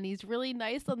listen, and he's really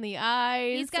nice on the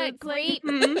eyes. He's got great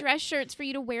dress shirts for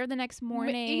you to wear the next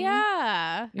morning.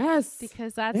 Yeah. Yes.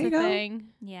 Because that's the thing.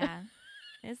 Yeah.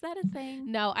 Is that a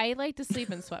thing? No, I like to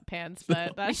sleep in sweatpants,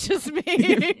 but that's just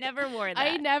me. Never wore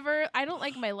that. I don't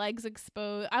like my legs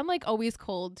exposed. I'm like always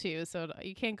cold too, so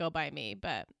you can't go by me,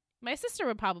 but my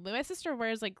sister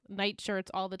wears like night shirts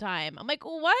all the time. I'm like,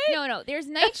 what? No. There's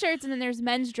night shirts and then there's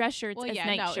men's dress shirts as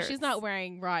night shirts. She's not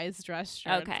wearing Rye's dress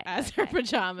shirts as her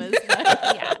pajamas.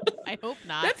 I hope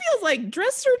not. That feels like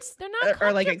dress shirts they're not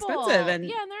are like expensive and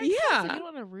they're expensive. You don't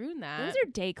want to ruin that. Those are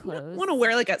day clothes. You want to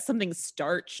wear like something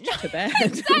starched to bed.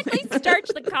 Exactly. Starch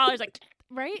the collars like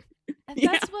right?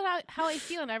 That's how I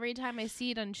feel, and every time I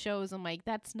see it on shows, I'm like,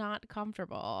 that's not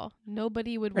comfortable.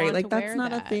 Nobody would want to wear that. That's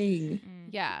not a thing.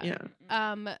 Yeah.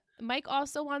 Mike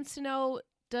also wants to know,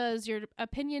 does your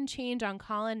opinion change on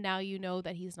Colin now you know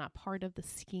that he's not part of the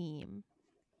scheme?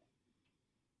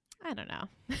 I don't know.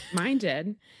 Mine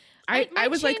did. I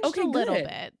was like, okay, a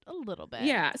little bit.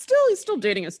 Yeah. He's still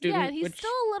dating a student. Yeah, he's still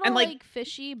a little like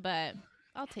fishy, but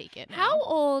I'll take it now. How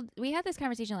old? We had this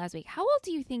conversation last week. How old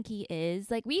do you think he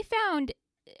is? Like, we found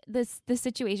the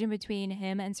situation between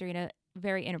him and Serena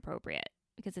very inappropriate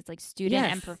because it's like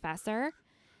student and professor.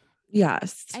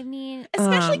 Yes. I mean,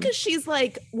 especially because she's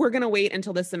like, we're going to wait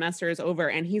until the semester is over,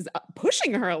 and he's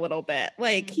pushing her a little bit.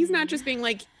 Like, he's not just being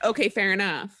like, okay, fair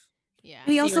enough. Yeah.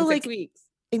 He also like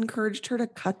encouraged her to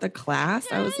cut the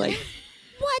class. I was like,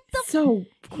 what the so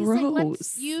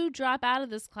gross. Like, you drop out of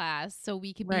this class so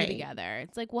we can be together.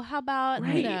 It's like, well, how about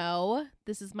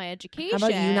this is my education. How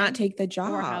about you not take the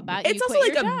job? Or how about you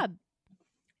quit your job?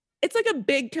 It's like a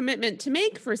big commitment to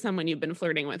make for someone you've been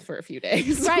flirting with for a few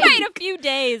days. Right, a few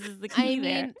days is the key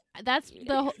there. Mean, that's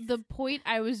the point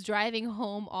I was driving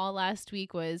home all last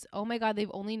week was, oh my God, they've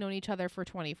only known each other for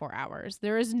 24 hours.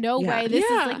 There is no way this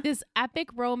is like this epic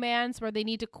romance where they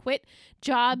need to quit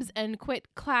jobs and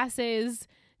quit classes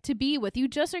to be with. You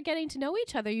just are getting to know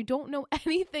each other. You don't know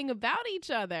anything about each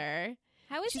other.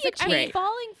 How is She's he like, I'm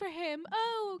falling for him.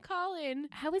 Oh, Colin.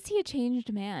 How is he a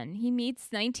changed man? He meets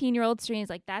 19-year-old Serena. He's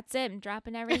like, that's it. I'm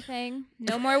dropping everything.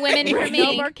 No more women for me.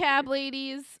 No more cab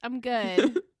ladies. I'm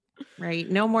good. Right.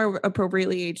 No more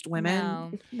appropriately aged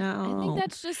women. No. I think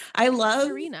that's just I love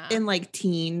Serena. In like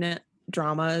teen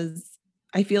dramas.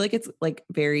 I feel like it's like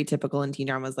very typical in teen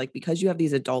dramas, like because you have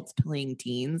these adults playing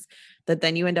teens, that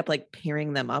then you end up like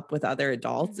pairing them up with other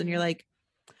adults, and you're like,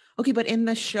 okay, but in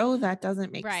the show that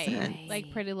doesn't make sense.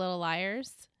 Like Pretty Little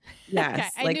Liars.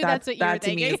 Yes, okay, I knew that's what you were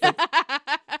thinking. Like,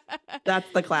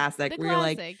 that's the classic. Where you're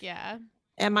like,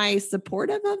 am I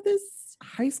supportive of this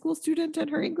high school student and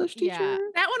her English teacher? Yeah.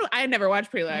 That one I never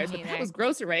watched Pretty Little Liars, but that was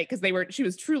grosser, right? Because she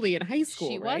was truly in high school.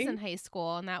 She was in high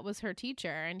school, and that was her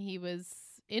teacher, and he was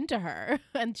into her,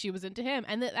 and she was into him,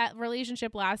 and that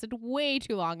relationship lasted way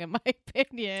too long, in my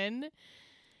opinion.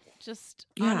 just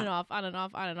on and off, on and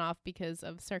off, on and off because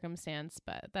of circumstance.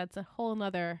 But that's a whole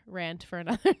nother rant for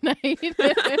another night.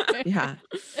 Yeah.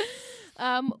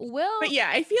 But yeah,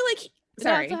 I feel like go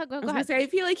ahead. I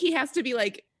feel like he has to be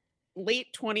like late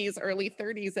 20s, early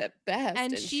 30s at best.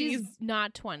 And she's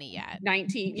not 20 yet.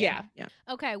 19. Yeah.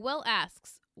 Okay. Will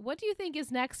asks, what do you think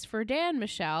is next for Dan,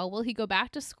 Michelle? Will he go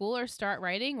back to school or start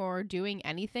writing or doing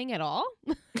anything at all?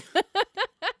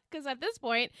 Because at this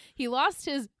point, he lost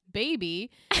his baby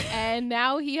and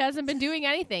now he hasn't been doing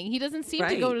anything. He doesn't seem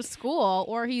to go to school,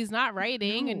 or he's not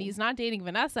writing and he's not dating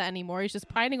Vanessa anymore. He's just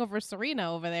pining over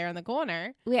Serena over there in the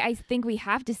corner. Wait, I think we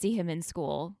have to see him in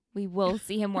school. We will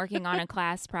see him working on a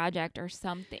class project or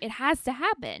something. It has to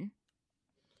happen.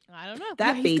 I don't know.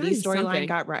 That baby storyline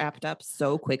got wrapped up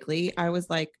so quickly. I was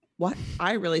like, what?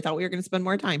 I really thought we were going to spend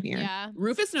more time here. Yeah.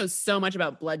 Rufus knows so much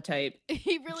about blood type.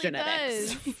 He really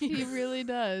genetics. does. He really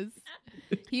does.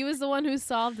 He was the one who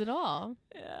solved it all.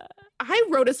 Yeah. I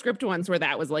wrote a script once where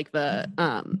that was like the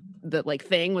like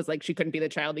thing was like she couldn't be the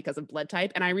child because of blood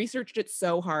type, and I researched it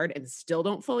so hard and still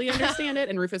don't fully understand it.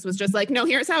 And Rufus was just like, "No,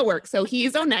 here's how it works." So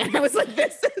he's on that. I was like,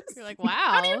 "This is." You're like,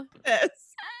 "Wow." This.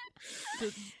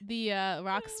 The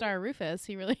rock star Rufus,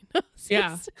 he really knows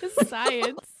his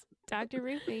science. Dr.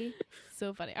 Rufy.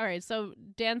 So funny. All right, so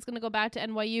Dan's going to go back to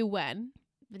NYU when?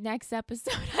 The next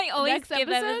episode. I always skip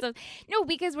episodes. No,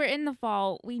 because we're in the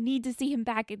fall. We need to see him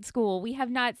back in school. We have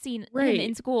not seen him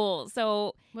in school.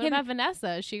 So what about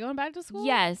Vanessa? Is she going back to school?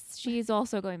 Yes, she's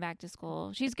also going back to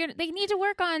school. They need to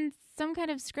work on some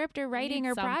kind of script or writing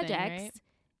or projects. Right?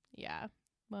 Yeah.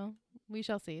 Well, we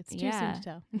shall see. It's too soon to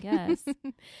tell. Yes.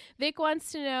 Vic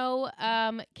wants to know,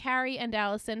 Carrie and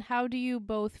Allison, how do you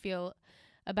both feel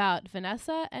about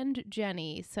Vanessa and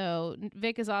Jenny? So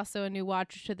Vic is also a new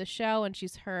watcher to the show, and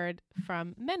she's heard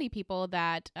from many people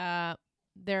that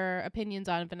their opinions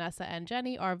on Vanessa and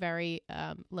Jenny are very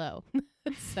low.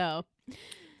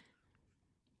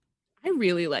 I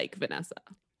really like Vanessa.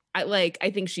 I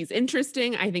think she's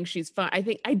interesting. I think she's fun.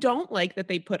 I don't like that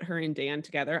they put her and Dan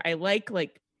together. I like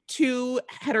two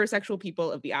heterosexual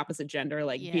people of the opposite gender,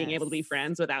 being able to be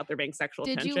friends without there being sexual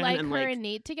tension. Did you like her and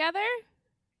Nate together?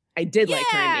 I did like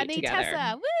her and Nate together.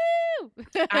 Tessa. Woo!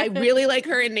 I really like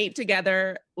her and Nate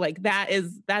together.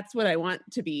 That's what I want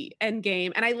to be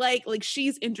endgame. And I like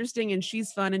she's interesting and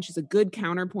she's fun and she's a good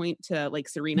counterpoint to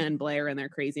Serena and Blair and their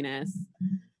craziness.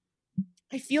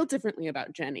 I feel differently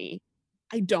about Jenny.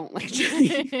 I don't like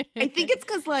Jenny. I think it's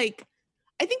because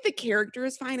I think the character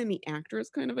is fine and the actress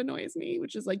kind of annoys me,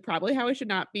 which is probably how I should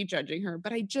not be judging her.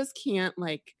 But I just can't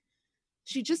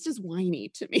she just is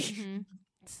whiny to me. Mm-hmm.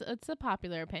 It's a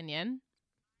popular opinion.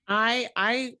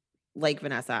 I like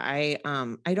Vanessa. I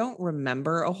don't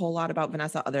remember a whole lot about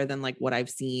Vanessa other than what I've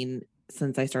seen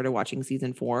since I started watching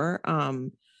season 4.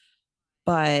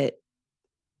 But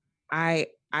I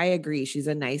agree. She's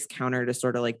a nice counter to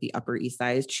sort of the Upper East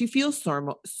Side. She feels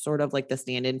sort of like the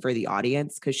stand-in for the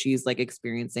audience because she's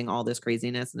experiencing all this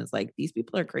craziness and is these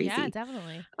people are crazy. Yeah,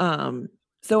 definitely.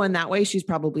 So in that way, she's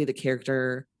probably the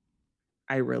character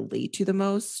I relate to the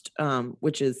most,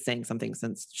 which is saying something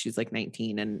since she's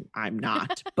 19 and I'm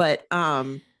not. But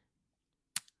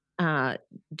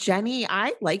Jenny,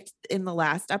 I liked in the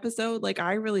last episode.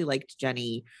 I really liked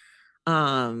Jenny.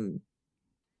 And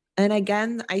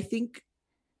again, I think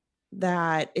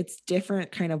that it's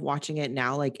different kind of watching it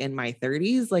now, in my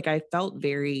 30s. I felt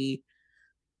very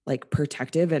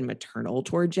protective and maternal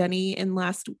toward Jenny in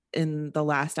the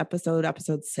last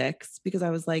episode 6, because I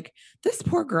was this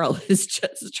poor girl is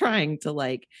just trying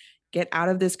to get out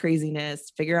of this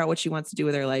craziness, figure out what she wants to do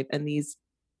with her life. And these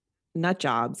nut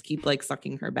jobs keep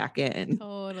sucking her back in.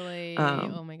 Totally.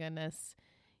 Oh my goodness.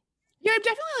 Yeah, I'm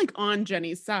definitely on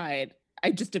Jenny's side.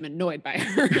 I just am annoyed by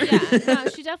her. Yeah, no,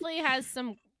 she definitely has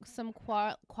some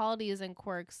qualities and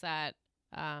quirks that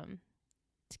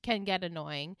can get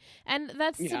annoying, and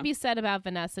that's to be said about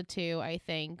Vanessa too, I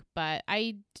think. But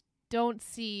I don't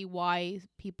see why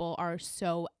people are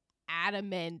so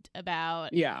adamant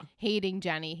about hating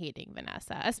Jenny, hating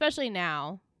Vanessa, especially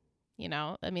now.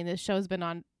 I mean, this show's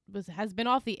has been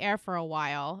off the air for a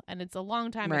while, and it's a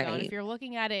long time ago. And if you're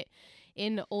looking at it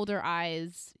in older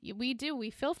eyes, we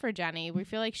feel for Jenny. We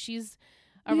feel like she's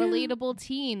a relatable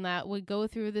teen that would go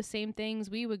through the same things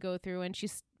we would go through, and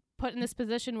she's put in this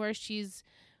position where she's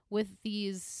with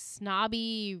these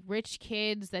snobby rich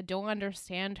kids that don't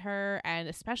understand her, and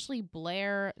especially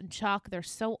Blair and Chuck. They're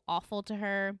so awful to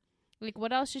her.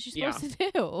 What else is she supposed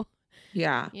to do?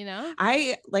 Yeah.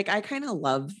 I kind of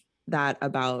love that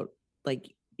about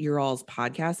your all's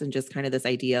podcast, and just kind of this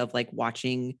idea of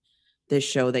watching this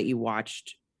show that you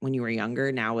watched when you were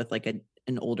younger now with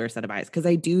an older set of eyes. Because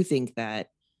I do think that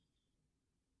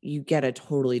you get a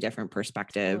totally different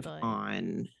perspective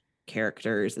on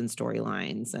characters and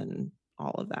storylines and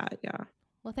all of that. Yeah.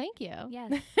 Well, thank you.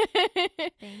 Yes.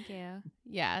 Thank you.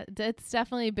 Yeah, it's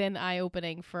definitely been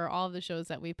eye-opening for all the shows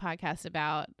that we podcast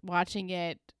about. Watching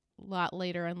it a lot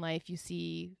later in life, you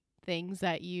see things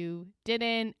that you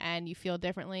didn't, and you feel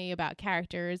differently about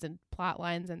characters and plot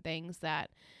lines and things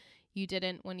that you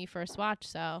didn't when you first watched.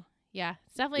 So yeah,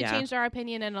 it's definitely changed our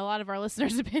opinion and a lot of our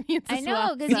listeners' opinions as well. I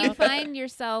know, because you find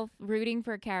yourself rooting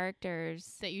for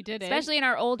characters that you didn't. Especially in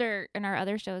our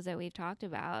other shows that we've talked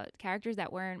about. Characters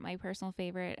that weren't my personal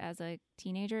favorite as a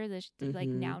teenager, this like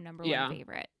now number one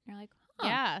favorite. You're like,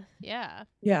 yeah.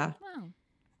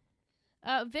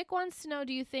 Wow. Vic wants to know,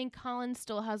 do you think Colin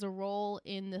still has a role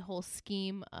in the whole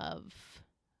scheme of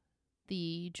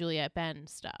the Juliet Ben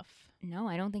stuff? No,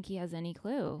 I don't think he has any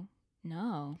clue.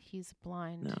 No. He's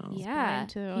blind. No. He's blind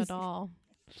to it all.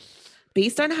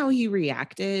 Based on how he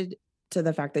reacted to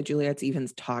the fact that Juliet's even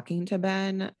talking to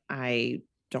Ben, I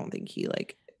don't think he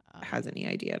has any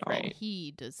idea at all. Right.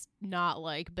 He does not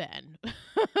like Ben.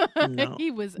 No. He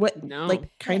was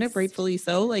kind of rightfully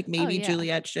so. Like maybe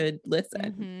Juliet should listen.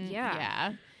 Mm-hmm.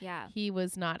 Yeah. He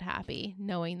was not happy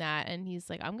knowing that, and he's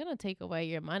like, I'm gonna take away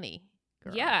your money,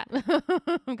 girl. Yeah.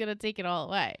 I'm gonna take it all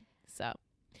away. So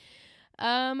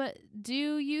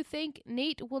do you think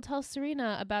Nate will tell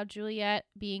Serena about Juliet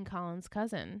being Colin's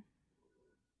cousin?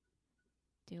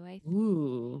 Do I?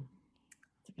 Ooh,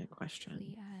 that's a good question.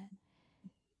 Juliet.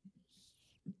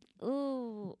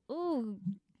 Ooh.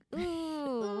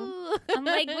 I'm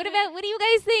like, what do you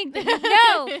guys think?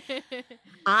 No.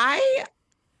 I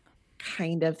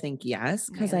kind of think yes,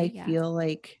 because I feel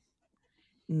like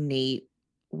Nate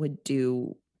would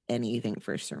do anything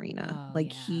for Serena.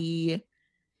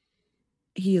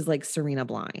 He is like Serena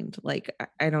blind. Like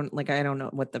I don't know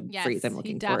what the phrase I'm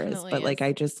looking for is, but like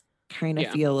I just kind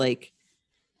of feel like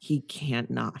he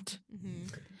can't not. Mm-hmm.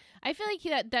 I feel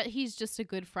like that he's just a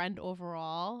good friend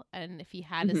overall, and if he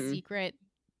had a secret,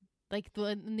 like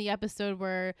in the episode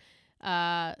where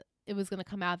it was going to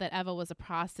come out that Eva was a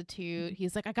prostitute,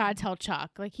 he's like, I gotta tell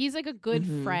Chuck. Like he's like a good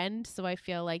friend, so I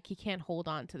feel like he can't hold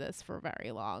on to this for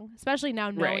very long, especially now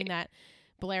knowing that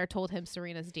Blair told him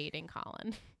Serena's dating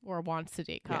Colin or wants to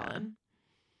date Colin.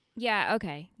 Yeah,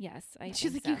 okay. Yes.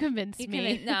 She's like, you convinced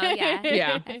me.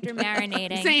 Yeah. After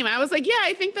marinating. Same. I was like, yeah,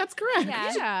 I think that's correct.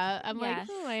 Yeah. I'm like,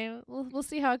 we'll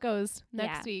see how it goes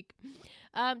next week.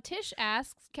 Tish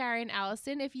asks Carrie and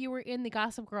Allison, if you were in the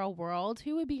Gossip Girl world,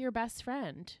 who would be your best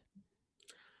friend?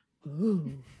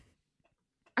 Ooh.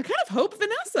 I kind of hope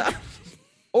Vanessa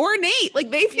or Nate.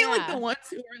 Like they feel like the ones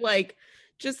who are like,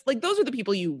 just like those are the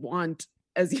people you want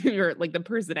as your like the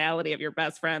personality of your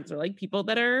best friends, or like people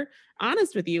that are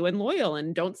honest with you and loyal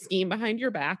and don't scheme behind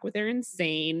your back with their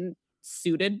insane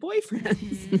suited boyfriends.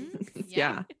 Mm-hmm.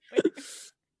 Yeah.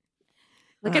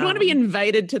 Like I'd want to be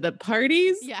invited to the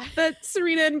parties that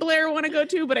Serena and Blair want to go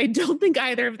to, but I don't think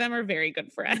either of them are very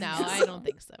good friends. No, I don't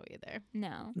think so either.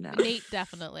 No. Nate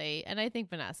definitely, and I think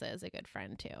Vanessa is a good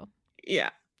friend too. Yeah.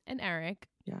 And Eric.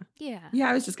 Yeah.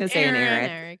 I was just gonna say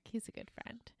Eric. He's a good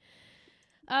friend.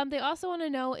 They also want to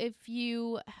know if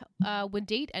you would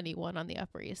date anyone on the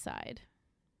Upper East Side.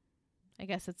 I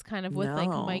guess it's kind of with like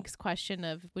Mike's question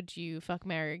of would you fuck,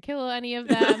 marry, or kill any of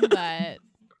them, but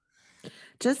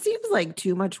just seems like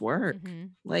too much work.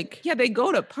 Like they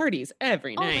go to parties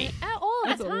every night.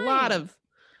 That's a lot of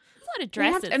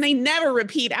dresses, and they never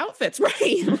repeat outfits,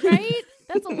 right? Right?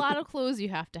 That's a lot of clothes you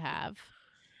have to have.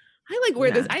 I like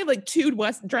wear this. I have like 2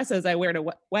 dresses I wear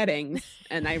to weddings,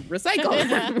 and I recycle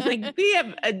them. Like we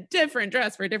have a different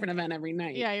dress for a different event every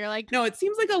night. Yeah, you're like, no, it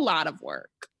seems like a lot of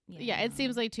work. Yeah, it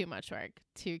seems like too much work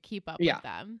to keep up with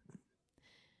them.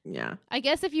 Yeah. I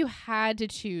guess if you had to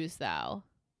choose, though,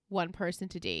 one person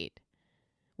to date,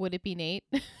 would it be Nate?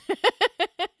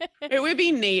 It would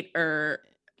be Nate or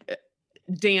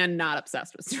Dan, not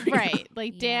obsessed with Serena. Right.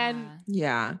 Like Dan.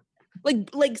 Yeah.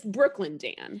 Like Brooklyn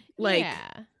Dan.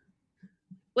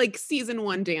 Like season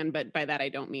 1 Dan, but by that I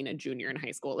don't mean a junior in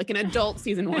high school, like an adult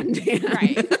season 1 Dan.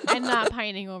 Right. And not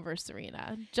pining over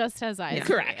Serena, just as I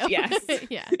correct. Yes.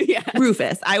 Yeah.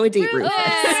 Rufus. I would date Rufus.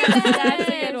 That's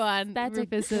a good one. That's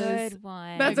Rufus a good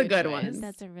one. That's a good one.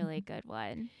 That's a really good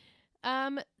one.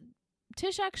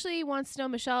 Tish actually wants to know,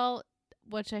 Michelle,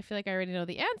 which I feel like I already know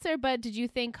the answer, but did you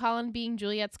think Colin being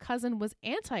Juliet's cousin was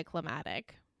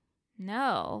anticlimactic?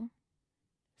 No.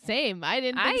 Same. I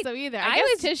didn't think so either. I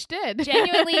guess Tish did.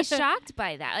 Genuinely shocked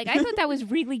by that. Like, I thought that was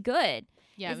really good.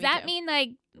 Yeah, Does that mean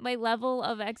like my level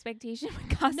of expectation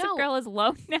with Gossip Girl is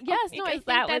low now? Yes, no, I think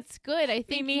that's good. I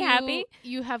think me happy.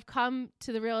 You have come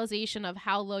to the realization of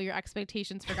how low your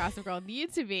expectations for Gossip Girl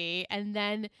need to be, and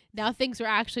then now things were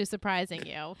actually surprising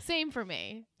you. Same for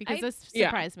me, because this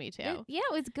surprised me too.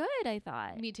 It was good, I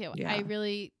thought. Me too. Yeah. I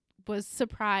really was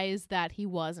surprised that he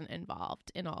wasn't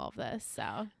involved in all of this.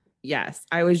 So yes,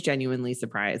 I was genuinely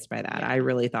surprised by that. I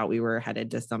really thought we were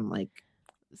headed to some like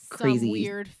crazy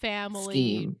weird family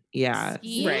scheme. Yeah.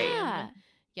 Scheme. Right.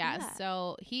 Yeah.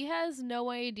 So he has no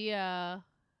idea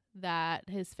that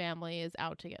his family is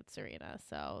out to get Serena.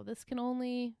 So this can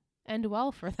only end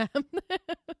well for them.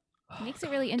 Makes it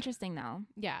really interesting though.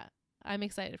 Yeah. I'm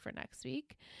excited for next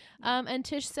week. And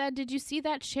Tish said, did you see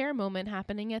that chair moment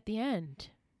happening at the end?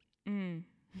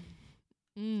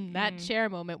 That chair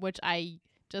moment, which I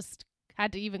just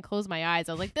had to even close my eyes.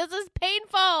 I was like, this is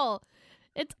painful.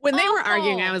 It's when awful. They were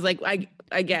arguing, I was like,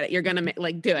 I get it. You're gonna do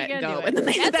it, go. And then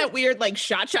they had that weird like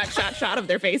shot of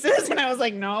their faces, and I was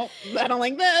like, no, I don't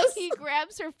like this. He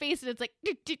grabs her face, and it's like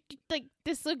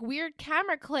this like weird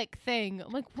camera click thing.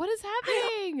 I'm like, what is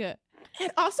happening?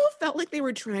 It also felt like they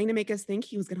were trying to make us think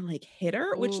he was gonna like hit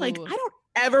her, which like I don't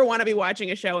ever want to be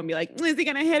watching a show and be like, is he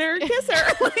gonna hit her, kiss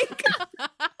her? Like,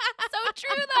 so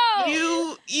true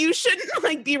though. You shouldn't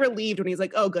like be relieved when he's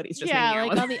like, oh good, he's just hanging out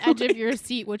like on the edge of your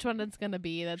seat. Which one it's gonna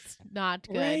be? That's not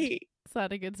good. Right. It's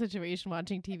not a good situation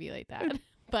watching TV like that.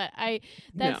 But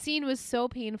that scene was so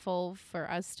painful for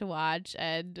us to watch,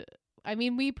 and I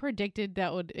mean, we predicted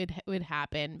that it would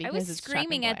happen because I was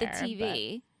screaming at the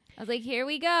TV. I was like, here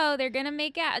we go. They're going to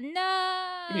make out.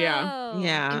 No.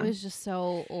 Yeah. It was just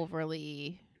so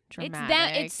overly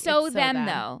dramatic. It's so them,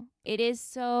 though. It is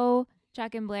so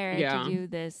Chuck and Blair to do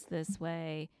this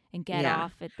way and get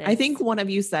off at this. I think one of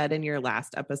you said in your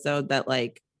last episode that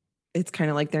like, it's kind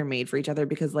of like they're made for each other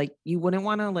because like you wouldn't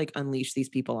want to like unleash these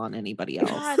people on anybody else.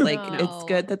 God, like no. It's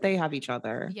good that they have each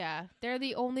other. Yeah. They're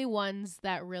the only ones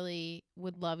that really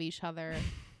would love each other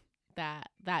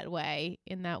that way,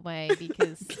 in that way,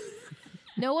 because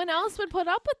no one else would put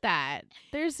up with that.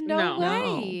 There's no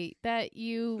way that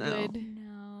you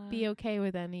would be okay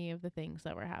with any of the things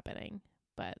that were happening.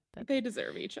 But they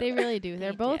deserve each other. They really do.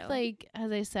 They're both like,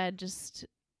 as I said, just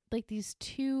like these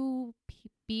two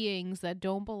beings that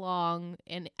don't belong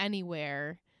in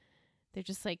anywhere. They're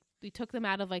just like, we took them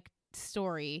out of like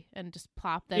Story and just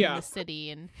plopped them in the city,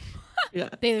 and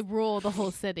they rule the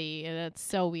whole city, and it's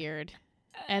so weird.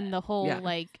 And the whole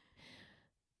like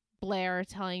Blair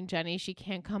telling Jenny she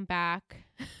can't come back.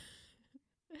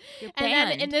 And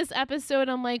then in this episode,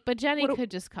 I'm like, but Jenny could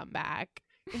just come back.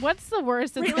 What's the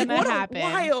worst that's going to happen?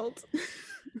 Wild.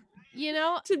 You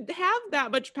know, to have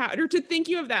that much power, or to think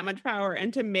you have that much power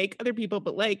and to make other people,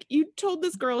 but like you told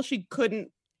this girl she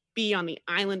couldn't be on the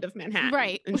island of Manhattan.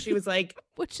 Right. And she was like,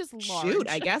 which is large. Shoot,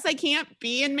 I guess I can't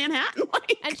be in Manhattan.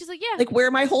 Like, and she's like, yeah. Like where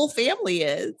my whole family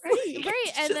is.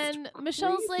 Right. And then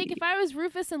Michelle's like, if I was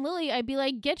Rufus and Lily, I'd be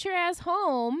like, get your ass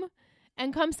home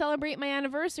and come celebrate my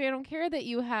anniversary. I don't care that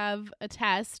you have a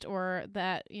test or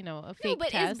that, you know, a fake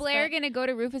test. But is Blair going to go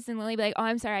to Rufus and Lily and be like, oh,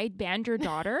 I'm sorry, I banned your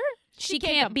daughter? She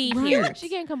can't be here. She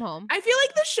can't come home. I feel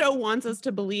like the show wants us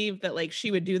to believe that like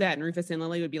she would do that, and Rufus and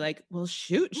Lily would be like, well,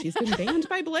 shoot, she's been banned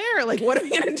by Blair. Like, what are we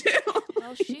going to do?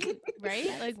 Well, shoot,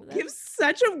 right? Like, gives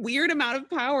such a weird amount of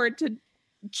power to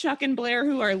Chuck and Blair,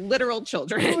 who are literal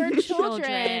children. Who are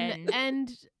children. And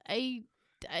I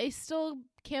still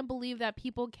can't believe that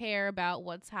people care about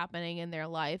what's happening in their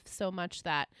life so much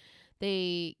that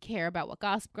they care about what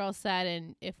Gossip Girl said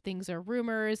and if things are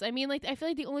rumors. I mean, like, I feel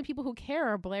like the only people who care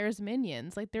are Blair's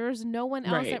minions. Like, there's no one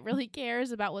else that really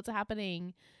cares about what's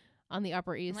happening on the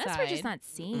Upper East Side. Unless we're just not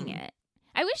seeing it.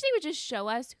 I wish they would just show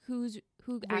us who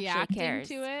actually cares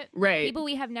to it. Right. People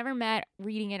we have never met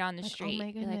reading it on the like, street. Oh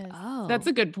my goodness. Like, oh, that's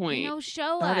a good point. You know,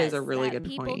 show that us is a really that good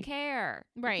people point. care.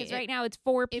 Right. Because right now it's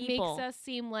for people. It makes us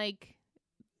seem like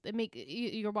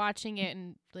you're watching it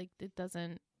and like it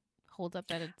doesn't hold up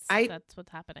that that's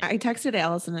what's happening. I texted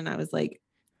Allison and I was like,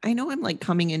 I know I'm like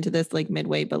coming into this like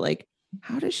midway, but like,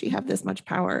 how does she have this much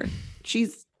power?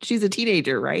 She's a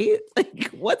teenager, right? Like,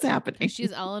 what's happening?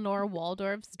 She's Eleanor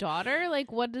Waldorf's daughter.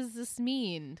 Like, what does this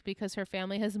mean? Because her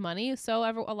family has money. So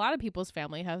a lot of people's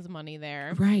family has money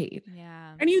there. Right.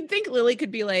 Yeah. And you'd think Lily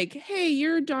could be like, hey,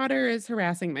 your daughter is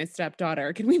harassing my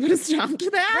stepdaughter. Can we put a stop to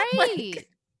that? Right. Like,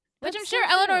 which I'm sure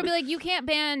Eleanor would be like, you can't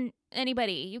ban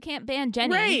anybody. You can't ban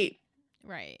Jenny.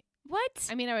 Right. What?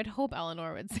 I mean, I would hope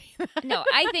Eleanor would say that. No,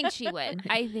 I think she would.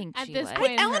 I think At she this would.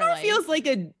 point, Eleanor feels like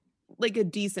a like a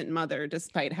decent mother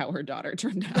despite how her daughter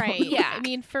turned out. Right. Yeah. I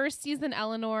mean, first season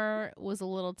Eleanor was a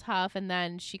little tough, and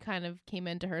then she kind of came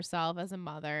into herself as a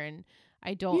mother, and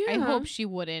I hope she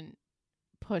wouldn't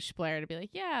push Blair to be like,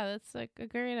 yeah, that's like a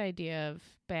great idea of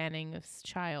banning this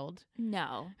child.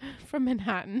 No. From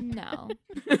Manhattan. No.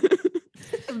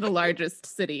 The largest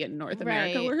city in North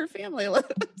America where her family lives.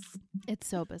 It's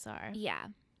so bizarre. Yeah.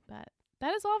 But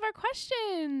that is all of our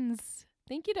questions.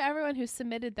 Thank you to everyone who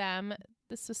submitted them.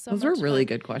 This was so Those much were really fun.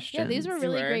 good questions. Yeah, these were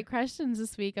really great questions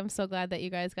this week. I'm so glad that you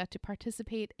guys got to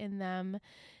participate in them.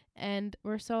 And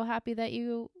we're so happy that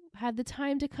you had the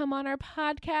time to come on our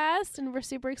podcast. And we're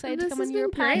super excited to come on your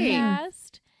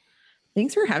podcast.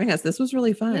 Thanks for having us. This was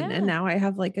really fun. Yeah. And now I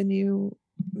have like a new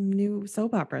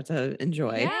soap opera to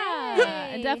enjoy.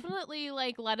 Yeah. Definitely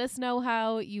like let us know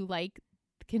how you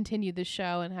continue the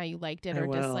show and how you liked it or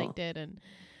disliked it and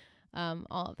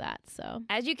all of that. So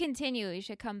as you continue, you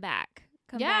should come back.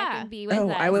 Come back and be with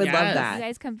us. I would love that. You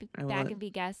guys come back and be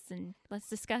guests and let's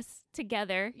discuss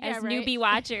together as newbie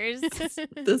watchers.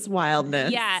 This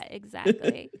wildness. Yeah,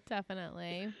 exactly.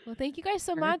 Definitely. Well, thank you guys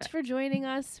so much for joining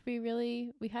us.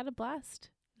 We had a blast.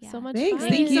 Yeah. So much Thanks.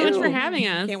 fun. Thank you so much for having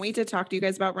us. Can't wait to talk to you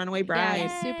guys about Runaway Bride.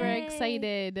 Yeah, super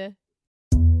excited.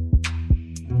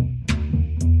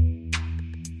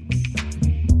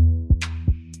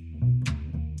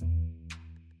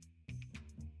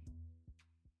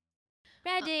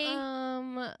 Ready.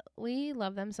 We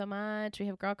love them so much. We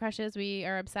have girl crushes. We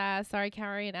are obsessed. Sorry,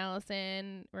 Carrie and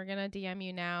Allison. We're gonna DM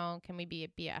you now. Can we be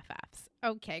BFFs?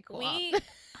 Okay, cool. We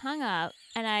hung up,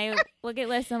 and I look at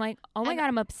Liz. And I'm like, oh my god,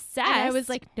 I'm obsessed. And I was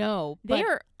like, no,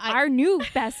 they're our new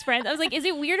best friends. I was like, is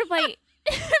it weird if I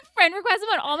friend request them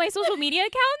on all my social media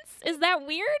accounts? Is that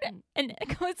weird? And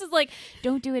Liz is like,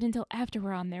 don't do it until after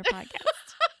we're on their podcast.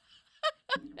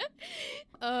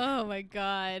 Oh my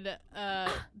god.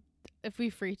 If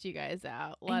we freaked you guys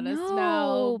out, let us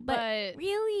know. But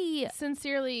really,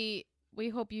 sincerely, we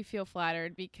hope you feel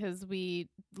flattered because we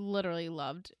literally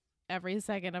loved every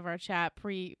second of our chat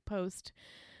pre-post.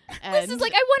 This is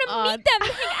like, I want to meet them, hang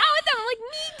out with them. I'm like,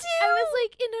 me too. I was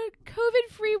like, in a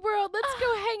COVID-free world, let's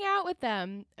go hang out with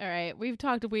them. All right, we've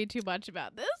talked way too much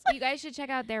about this. You guys should check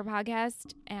out their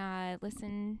podcast and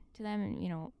listen to them. And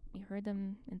you heard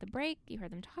them in the break. You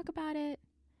heard them talk about it.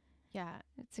 Yeah,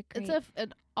 it's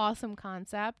an awesome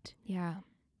concept. Yeah,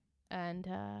 and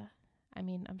I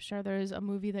mean, I'm sure there's a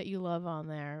movie that you love on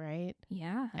there, right?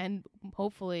 Yeah, and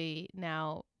hopefully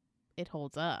now it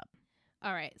holds up.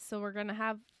 All right, so we're gonna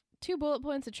have 2 bullet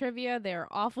points of trivia. They're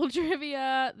awful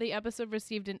trivia. The episode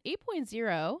received an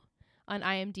 8.0 on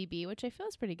IMDb, which I feel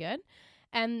is pretty good,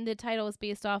 and the title is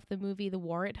based off the movie The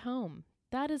War at Home.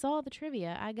 That is all the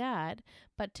trivia I got.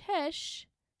 But Tish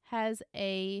has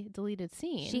a deleted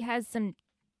scene. She has some,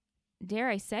 dare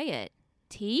I say it,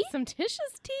 tea? Some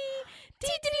Tish's tea. Tea.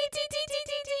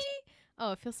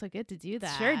 Oh, it feels so good to do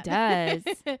that. Sure does.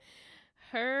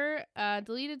 Her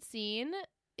deleted scene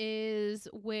is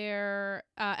where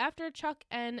after Chuck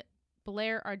and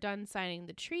Blair are done signing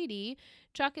the treaty,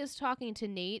 Chuck is talking to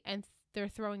Nate and they're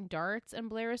throwing darts, and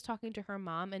Blair is talking to her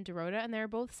mom and Dorota, and they're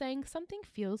both saying something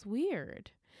feels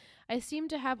weird. I seem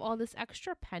to have all this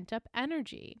extra pent-up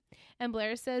energy. And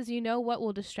Blair says, you know what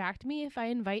will distract me if I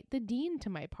invite the dean to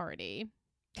my party?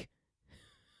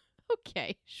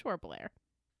 Okay, sure, Blair.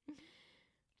 I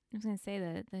was going to say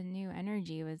the new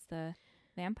energy was the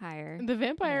vampire. The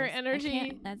vampire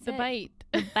energy. That's the it. Bite.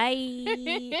 The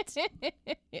bite.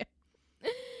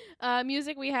 Yeah.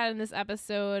 Music we had in this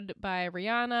episode by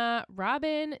Rihanna,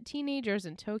 Robin, Teenagers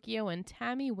in Tokyo, and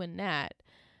Tammy Wynette.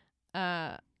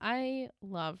 I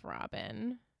love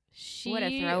Robin. What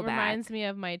a throwback. Reminds me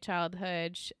of my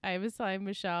childhood. I was telling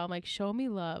Michelle, I'm like, Show Me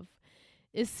Love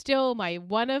is still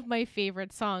one of my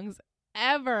favorite songs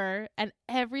ever. And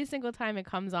every single time it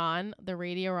comes on the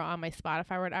radio or on my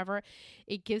Spotify or whatever,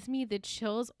 it gives me the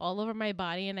chills all over my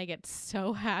body and I get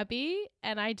so happy.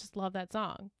 And I just love that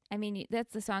song. I mean,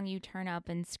 that's the song you turn up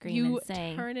and scream and sing.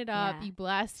 You turn it up, you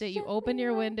blast it, you open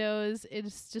your windows.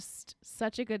 It's just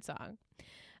such a good song.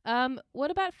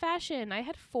 What about fashion? I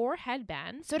had 4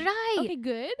 headbands. So did I. Okay,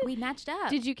 good. We matched up.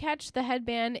 Did you catch the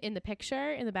headband in the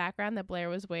picture in the background that Blair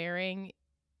was wearing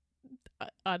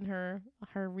on her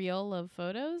reel of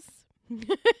photos?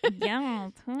 Yeah,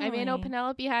 totally. I mean, I know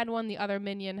Penelope had one. The other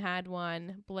minion had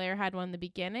one. Blair had one in the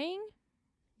beginning.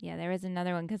 Yeah, there was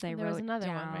another one because I wrote another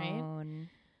down. One, right?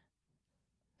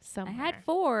 Somewhere. I had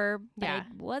 4, but it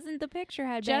wasn't the picture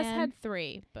headband. Jess had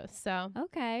 3, but so.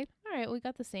 Okay. All right, we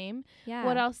got the same. Yeah.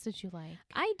 What else did you like?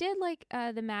 I did like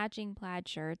the matching plaid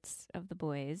shirts of the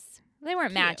boys. They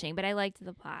weren't matching, but I liked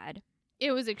the plaid.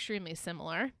 It was extremely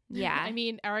similar. Yeah. I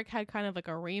mean, Eric had kind of like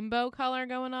a rainbow color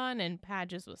going on, and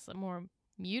Padge's was some more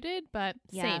muted, but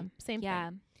same thing.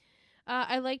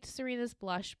 I liked Serena's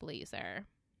blush blazer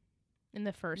in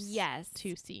the first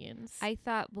 2 scenes. I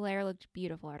thought Blair looked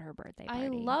beautiful at her birthday party. I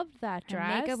loved that dress.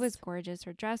 Her makeup was gorgeous.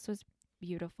 Her dress was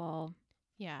beautiful.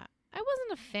 Yeah. I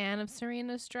wasn't a fan of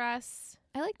Serena's dress.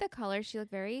 I like the color. She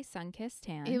looked very sun-kissed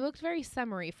tan. It looked very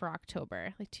summery for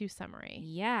October, like too summery.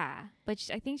 Yeah, but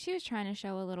I think she was trying to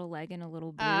show a little leg and a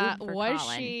little boob for was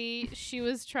Colin. she? She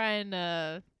was trying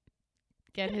to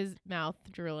get his mouth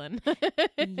drooling.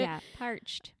 Yeah,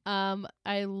 parched.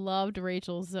 I loved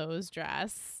Rachel Zoe's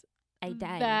dress. I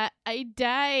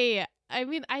die. I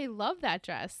mean, I love that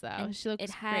dress though. And she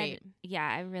looks great. Yeah,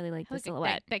 I really like the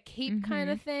silhouette. That cape kind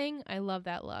of thing. I love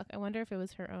that look. I wonder if it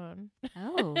was her own.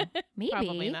 Oh, maybe.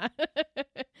 Probably not.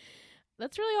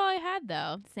 That's really all I had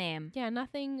though. Same. Yeah,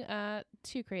 nothing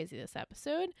too crazy this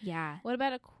episode. Yeah. What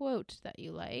about a quote that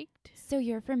you liked? So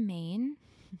you're from Maine?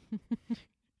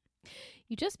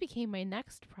 You just became my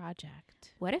next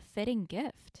project. What a fitting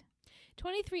gift.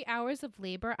 23 hours of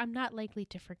labor I'm not likely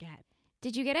to forget.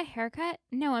 Did you get a haircut?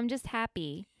 No, I'm just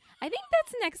happy. I think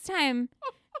that's next time.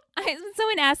 When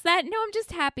someone asked that, no, I'm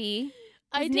just happy.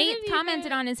 Nate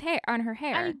commented on her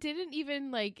hair. I didn't even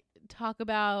like talk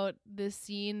about this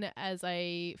scene as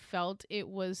I felt it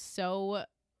was so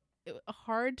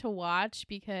hard to watch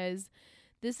because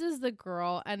this is the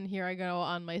girl, and here I go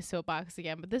on my soapbox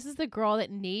again, but this is the girl that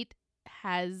Nate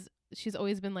has. She's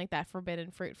always been like that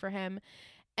forbidden fruit for him,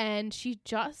 and she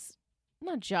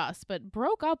but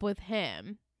broke up with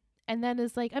him and then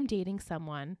is like, I'm dating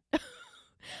someone.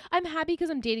 I'm happy because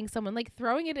I'm dating someone, like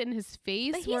throwing it in his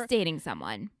face. But he's dating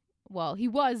someone. Well, he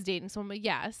was dating someone,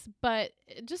 yes. But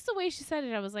just the way she said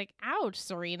it, I was like, ouch,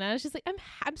 Serena. She's like,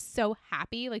 I'm so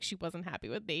happy. Like she wasn't happy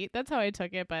with Nate. That's how I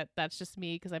took it. But that's just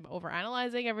me because I'm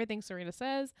overanalyzing everything Serena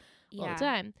says all the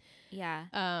time.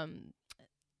 Yeah.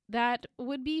 That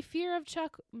would be Fear of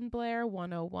Chuck Blair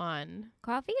 101.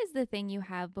 Coffee is the thing you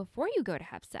have before you go to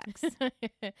have sex.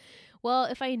 Well,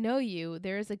 if I know you,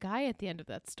 there's a guy at the end of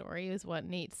that story, is what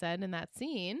Nate said in that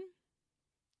scene.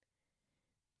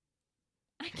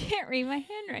 I can't read my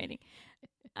handwriting.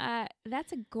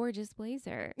 That's a gorgeous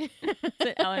blazer. That's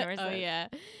what Eleanor says. Oh, yeah.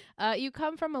 You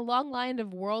come from a long line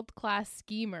of world-class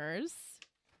schemers.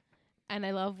 And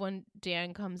I love when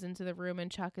Dan comes into the room and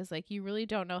Chuck is like, you really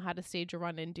don't know how to stage a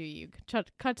run-in, do you?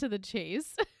 Cut to the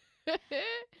chase.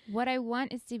 What I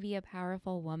want is to be a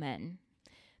powerful woman.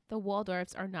 The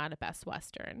Waldorfs are not a Best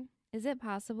Western. Is it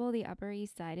possible the Upper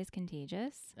East Side is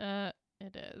contagious?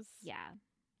 It is. Yeah.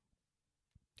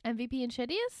 MVP and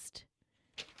Shittiest?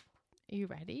 Are you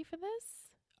ready for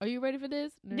this? Are you ready for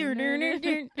this?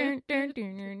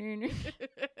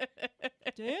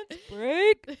 Dance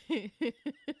break.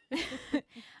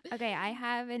 Okay, I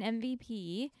have an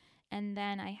MVP, and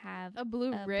then I have a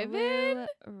blue ribbon.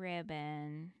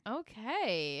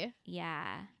 Okay.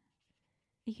 Yeah.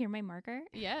 You hear my marker?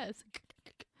 Yes.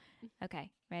 Okay,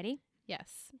 ready?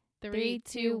 Yes. 3,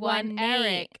 2, 1,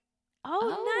 Eric.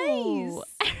 Oh,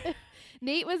 nice.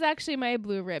 Nate was actually my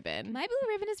blue ribbon. My blue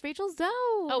ribbon is Rachel Zoe.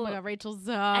 Oh my God, Rachel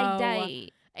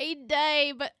Zoe. I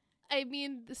die. But I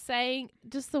mean, saying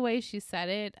just the way she said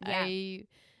it, I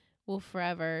will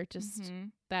forever just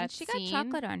that and she scene. got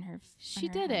chocolate on her. She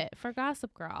did it for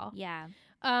Gossip Girl. Yeah.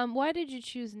 Why did you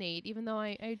choose Nate? Even though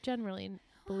I generally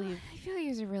believe I feel like he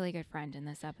was a really good friend in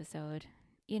this episode.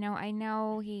 You know, I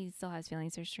know he still has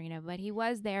feelings for Serena, but he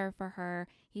was there for her.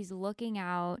 He's looking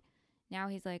out. Now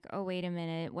he's like, oh, wait a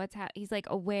minute. He's like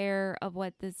aware of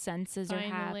what the senses are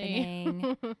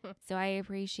happening. So I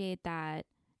appreciate that.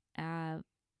 I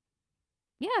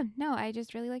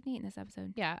just really like Nate in this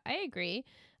episode. Yeah, I agree.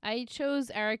 I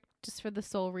chose Eric just for the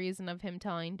sole reason of him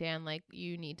telling Dan, like,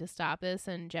 you need to stop this.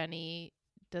 And Jenny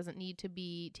doesn't need to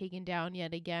be taken down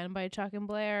yet again by Chuck and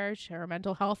Blair. Her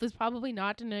mental health is probably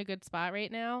not in a good spot right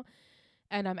now.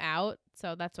 And I'm out.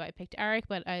 So that's why I picked Eric.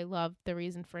 But I loved the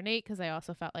reason for Nate because I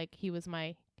also felt like he was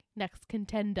my next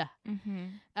contender.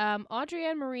 Audrey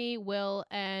Ann Marie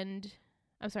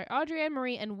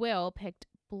and Will picked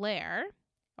Blair.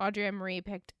 Audrey Ann Marie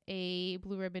picked a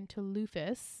blue ribbon to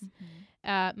Lufus.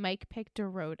 Mike picked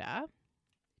Dorota.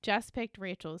 Jess picked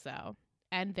Rachel Zoe.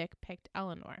 And Vic picked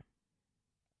Eleanor.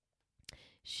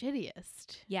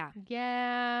 Shittiest. Yeah.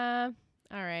 Yeah.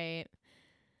 All right.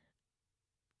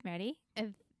 Ready?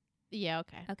 Yeah,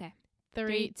 okay. Okay.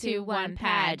 3, 2, 1,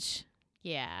 Padge.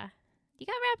 Yeah. You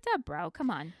got wrapped up, bro.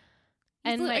 Come on.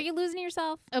 Are you losing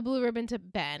yourself? A blue ribbon to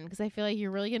Ben, because I feel like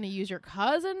you're really going to use your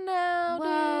cousin now.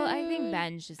 Well, dude. I think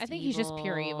Ben's just he's just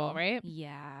pure evil, right?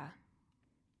 Yeah.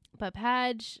 But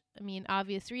Padge, I mean,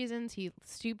 obvious reasons. He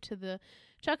stooped to the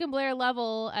Chuck and Blair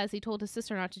level, as he told his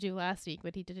sister not to do last week,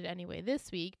 but he did it anyway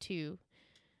this week to,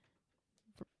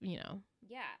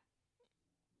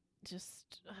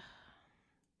 just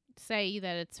say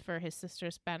that it's for his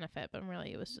sister's benefit, but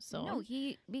really it was just so. No,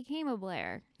 he became a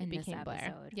Blair in this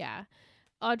episode. Yeah.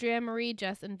 Audrey, Marie,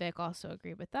 Jess, and Vic also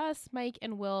agree with us. Mike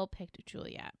and Will picked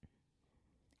Juliet.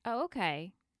 Oh,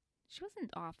 okay. She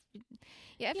wasn't off.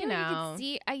 Yeah, I feel like you could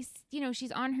see,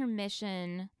 she's on her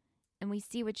mission, and we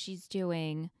see what she's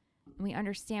doing, and we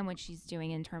understand what she's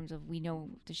doing in terms of we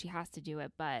know that she has to do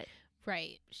it, but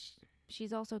right.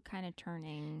 She's also kind of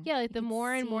turning. Yeah, like the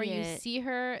more and more you see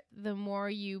her, the more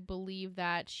you believe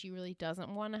that she really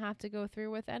doesn't want to have to go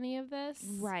through with any of this.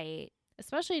 Right.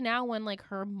 Especially now when like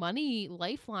her money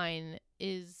lifeline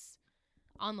is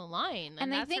on the line,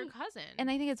 and that's her cousin.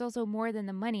 And I think it's also more than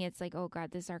the money. It's like, oh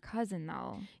God, this is our cousin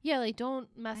though. Yeah, like don't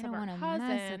mess up our cousin.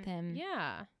 Mess with him.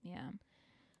 Yeah. Yeah.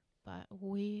 But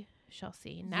we shall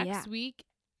see. Next week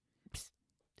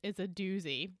is a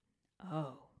doozy.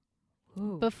 Oh.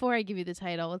 Ooh. Before I give you the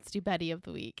title, let's do Betty of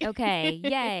the Week. Okay.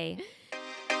 Yay.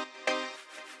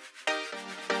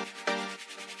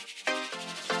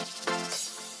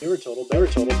 You're a total Betty. You're a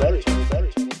total Betty.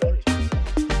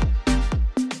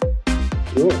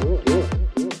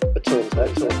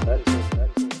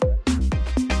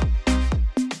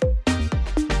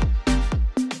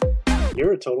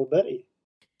 You're a total Betty.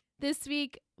 This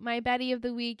week, my Betty of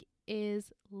the Week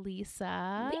is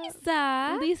Lisa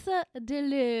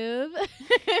DeLuve.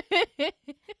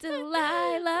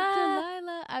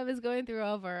 Delilah. I was going through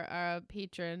all of our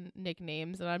patron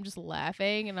nicknames, and I'm just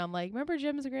laughing, and I'm like, remember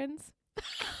Jim's Grins?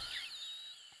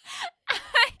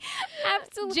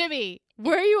 Absolutely. Jimmy,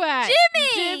 where are you at?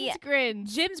 Jimmy!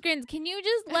 Jim's Grins. Can you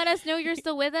just let us know you're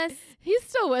still with us? He's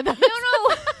still with us.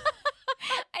 No.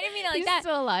 I didn't mean it like He's that.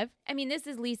 Still alive. I mean, this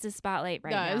is Lisa's spotlight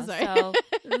right now. Sorry. So,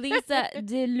 Lisa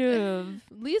DeLuve.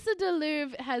 Lisa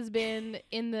DeLuve has been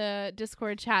in the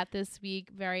Discord chat this week,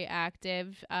 very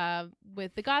active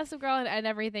with the Gossip Girl and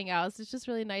everything else. It's just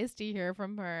really nice to hear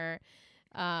from her.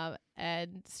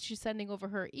 And she's sending over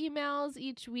her emails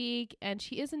each week, and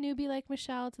she is a newbie like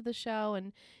Michelle to the show,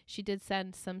 and she did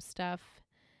send some stuff.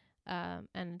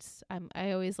 And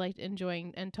I always liked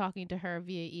enjoying and talking to her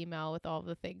via email with all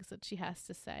the things that she has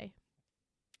to say.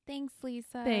 Thanks,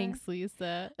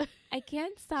 Lisa. I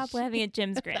can't stop laughing at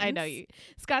Jim's Grins. I know you.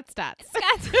 Scott Stats.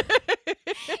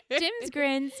 Jim's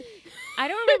Grins. I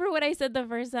don't remember what I said the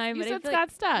first time. You but said Scott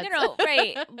Stats. No,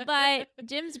 right. But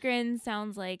Jim's Grins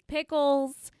sounds like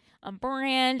pickles, a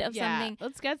brand of something.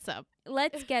 Let's get some.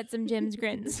 Let's get some Jim's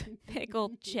Grins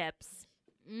pickled chips.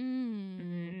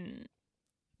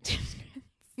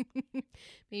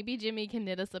 Maybe Jimmy can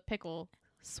knit us a pickle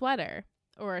sweater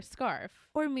or a scarf,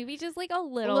 or maybe just like a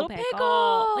little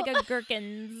pickle, like a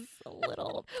gherkins, a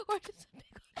little, or just a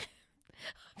pickle.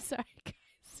 I'm sorry,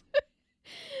 guys.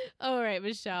 All right,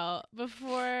 Michelle.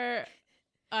 Before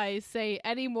I say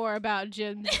any more about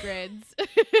Jim's Grins,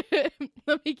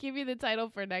 let me give you the title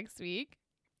for next week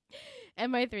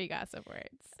and my 3 gossip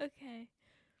words. Okay.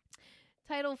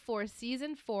 Title for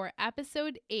season 4,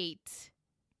 episode 8.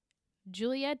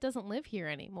 Juliet doesn't live here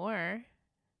anymore.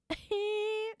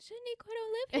 Shouldn't he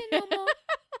live here no more?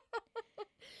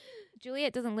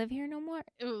 Juliet doesn't live here no more?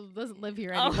 Doesn't live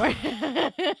here anymore.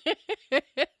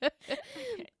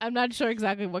 I'm not sure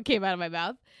exactly what came out of my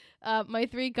mouth. My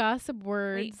 3 gossip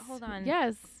words. Wait, hold on.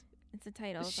 Yes. It's a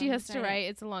title. She has to write.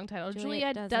 It's a long title.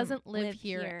 Juliet doesn't live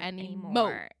here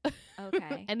anymore.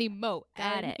 Okay. Anymore.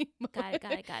 Got it.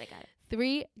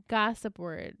 3 gossip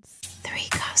words. 3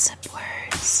 gossip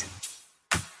words.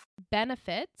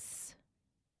 Benefits.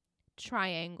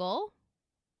 Triangle.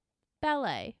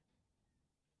 Ballet.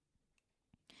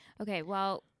 Okay,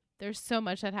 well, there's so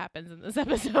much that happens in this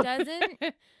episode. Doesn't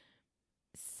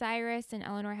Cyrus and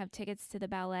Eleanor have tickets to the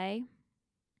ballet?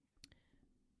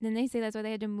 Didn't they say that's why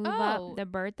they had to move up the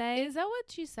birthday? Is that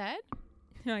what she said?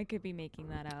 I could be making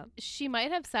that up. She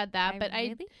might have said that, but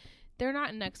they're not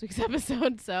in next week's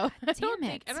episode, so I don't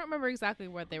remember exactly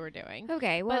what they were doing.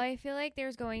 Okay, well, I feel like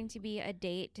there's going to be a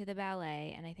date to the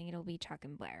ballet, and I think it'll be Chuck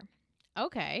and Blair.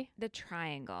 Okay. The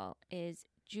triangle is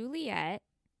Juliet.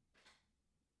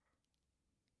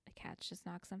 The cat just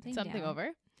knocked something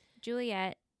over.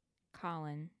 Juliet,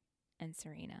 Colin, and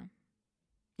Serena.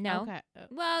 No. Okay.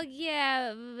 Well,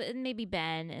 yeah, maybe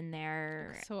Ben in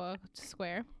there. So a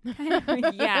square.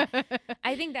 Yeah.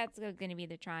 I think that's going to be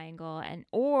the triangle, and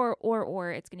or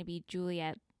it's going to be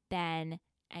Juliet, Ben,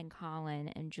 and Colin,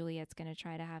 and Juliet's going to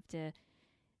try to have to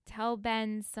tell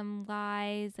Ben some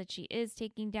lies that she is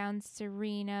taking down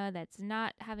Serena, that's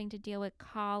not having to deal with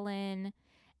Colin,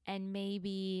 and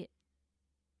maybe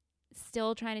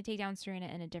still trying to take down Serena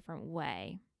in a different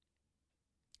way.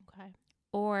 Okay.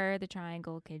 Or the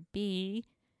triangle could be,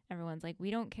 everyone's like,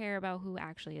 we don't care about who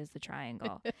actually is the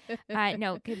triangle.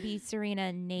 No, it could be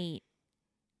Serena, Nate,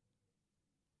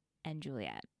 and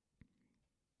Juliet.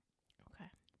 Okay.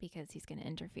 Because he's going to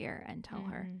interfere and tell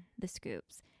her the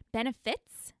scoops.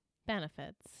 Benefits?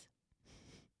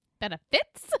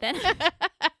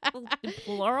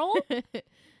 Plural?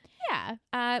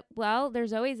 Yeah. Well,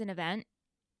 there's always an event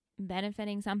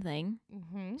benefiting something.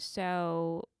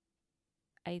 So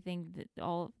I think that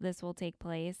all this will take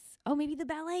place. Oh, maybe the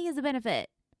ballet is a benefit.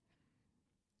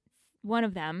 One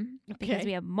of them, because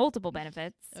we have multiple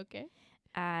benefits. Okay.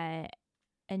 And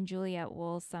Juliet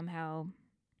will somehow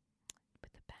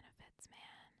put the benefits,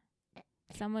 man.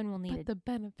 Someone will need the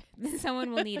benefits.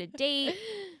 Someone will need a date.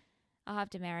 I'll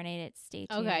have to marinate it. Stay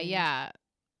tuned. Okay, yeah.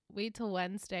 Wait till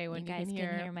Wednesday when you guys can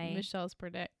hear Michelle's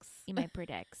predicts. My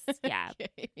predicts. Yeah.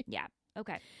 Okay. Yeah.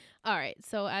 Okay. All right.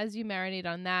 So as you marinate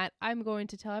on that, I'm going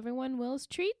to tell everyone Will's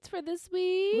treats for this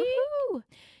week. Woohoo!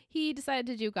 He decided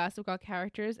to do Gossip Girl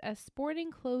characters as sporting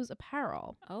clothes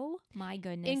apparel. Oh my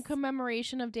goodness. In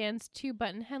commemoration of Dan's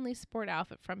 2-button Henley sport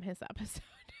outfit from his episode.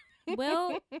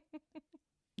 Will.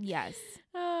 Yes.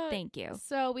 Thank you.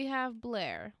 So we have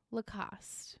Blair,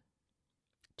 Lacoste.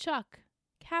 Chuck,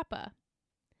 Kappa.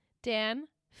 Dan,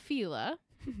 Fila.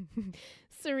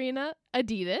 Serena,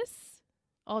 Adidas.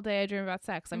 All day I dream about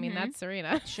sex. I mean, that's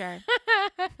Serena. Sure.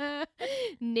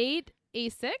 Nate,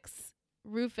 Asics.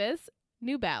 Rufus,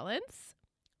 New Balance.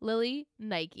 Lily,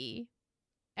 Nike.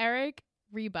 Eric,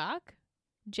 Reebok.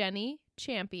 Jenny,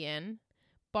 Champion.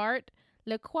 Bart,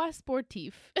 Le Croix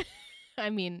Sportif. I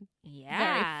mean,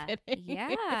 yeah. very fitting.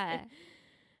 Yeah.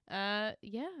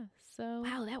 Yeah. So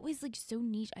wow, that was like so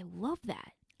niche. I love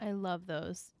that. I love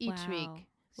those each week.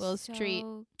 Will's treat.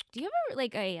 Do you have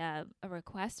like a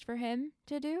request for him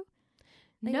to do?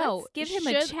 Like, no, let's give him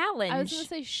a challenge. I was gonna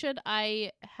say, should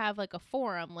I have like a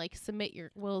forum, like submit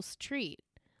your Will's treat?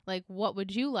 Like, what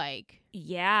would you like?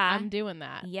 Yeah, I'm doing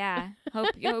that. Yeah,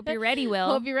 hope you're ready, Will.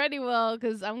 Hope you're ready, Will,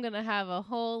 because I'm gonna have a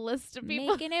whole list of people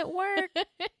making it work.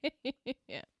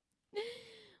 Yeah.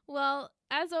 Well,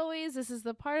 as always, this is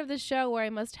the part of the show where I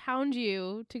must hound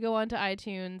you to go onto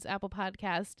iTunes, Apple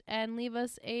Podcast, and leave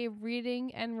us a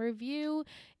reading and review.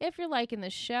 If you're liking the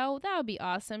show, that would be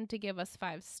awesome to give us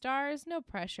 5 stars. No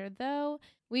pressure, though.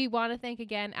 We want to thank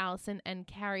again Allison and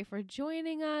Carrie for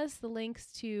joining us. The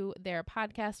links to their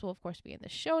podcast will, of course, be in the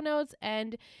show notes.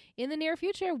 And in the near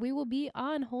future, we will be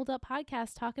on Hold Up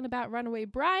Podcast talking about Runaway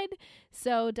Bride.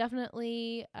 So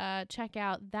definitely check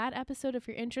out that episode if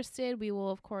you're interested. We will,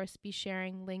 of course, be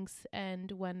sharing links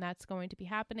and when that's going to be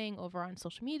happening over on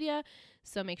social media.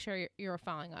 So make sure you're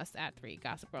following us at 3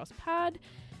 Gossip Girls Pod.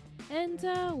 And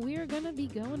we're going to be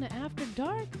going to After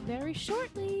Dark very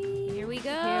shortly. Here we go.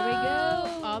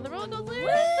 On the roller coaster.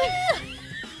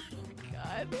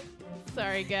 God.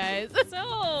 Sorry, guys.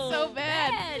 So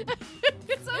bad.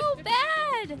 So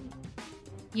bad.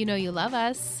 You know you love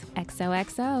us.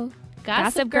 XOXO.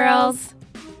 Gossip Girls.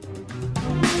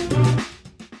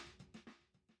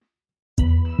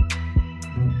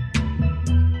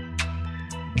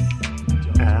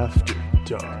 After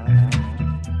Dark.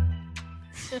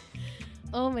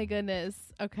 Oh my goodness.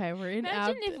 Okay, we're in.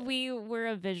 Imagine if we were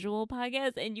a visual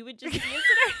podcast and you would just see us in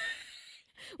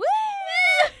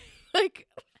our like,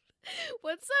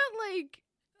 what's that like?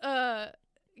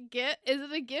 Is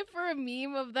it a GIF or a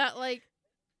meme of that? Like,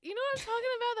 you know what I'm talking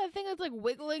about? That thing that's like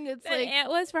wiggling. It's that like ant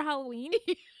was for Halloween.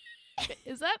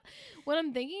 Is that what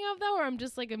I'm thinking of though? Or I'm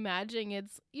just like imagining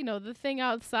it's, you know, the thing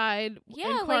outside in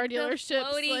car like dealerships,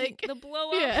 floating, like the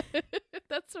blow up. Yeah,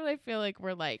 that's what I feel like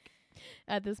we're like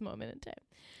at this moment in time.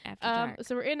 After Dark.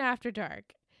 So we're in After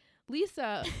Dark.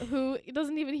 Lisa, who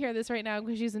doesn't even hear this right now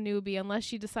because she's a newbie, unless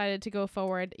she decided to go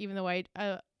forward, even though I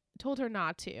told her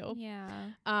not to.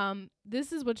 Yeah.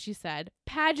 This is what she said.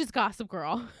 Padge is Gossip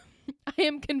Girl. I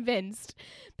am convinced.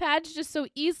 Padge just so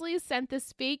easily sent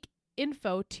this fake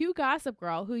info to Gossip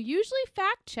Girl, who usually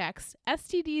fact checks,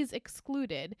 STDs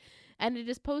excluded, and it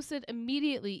is posted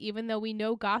immediately, even though we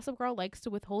know Gossip Girl likes to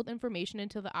withhold information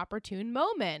until the opportune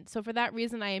moment. So for that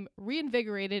reason, I am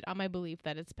reinvigorated on my belief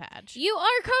that it's Padge. You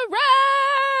are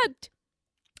correct!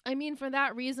 I mean, for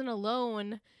that reason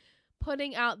alone,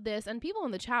 putting out this, and people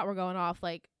in the chat were going off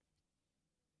like,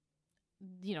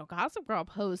 you know, Gossip Girl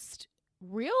posts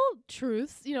real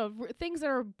truths, you know, things that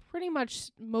are pretty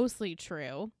much mostly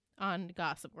true on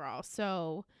Gossip Girl.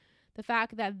 So the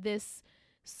fact that this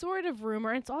sort of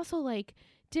rumor, it's also like,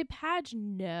 did Padge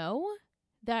know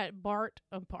that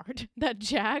that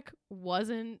Jack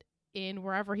wasn't in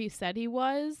wherever he said he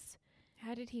was?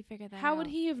 How did he figure that out? How would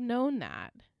he have known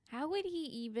that? How would he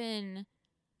even...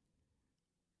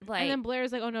 And then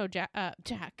Blair's like, oh no,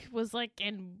 Jack was like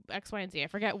in X, Y, and Z. I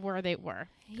forget where they were.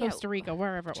 Costa Rica,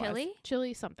 wherever it was.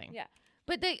 Chile, something. Yeah.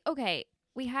 But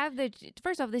we have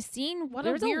first off, the scene,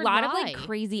 there was a lot of like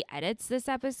crazy edits this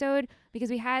episode because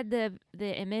we had the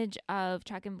image of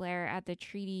Chuck and Blair at the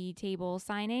treaty table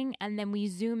signing, and then we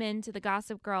zoom into the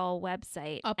Gossip Girl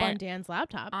website. Up on Dan's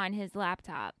laptop. On his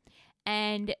laptop.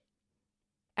 And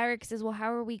Eric says, well,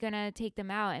 how are we going to take them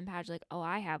out? And Padge's like, oh,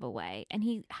 I have a way. And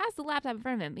he has the laptop in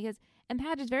front of him and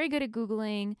Padge is very good at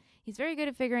Googling. He's very good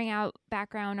at figuring out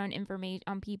background on information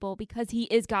on people because he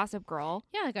is Gossip Girl.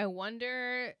 Yeah, like I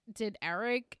wonder, did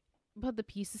Eric put the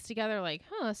pieces together like,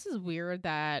 this is weird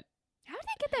that... How did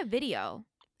they get that video?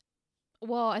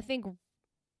 Well, I think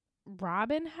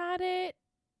Robin had it,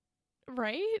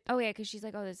 right? Oh, yeah, because she's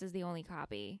like, oh, this is the only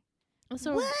copy.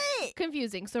 So what?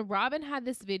 Confusing. So Robin had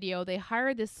this video. They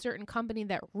hired this certain company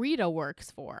that Rita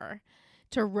works for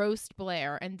to roast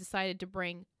Blair and decided to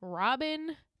bring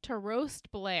Robin to roast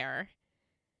Blair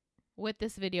with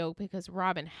this video because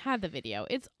Robin had the video.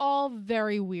 It's all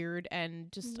very weird and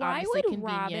just obviously convenient.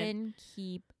 Why would Robin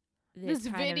keep this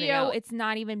video? It's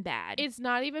not even bad. It's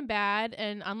not even bad.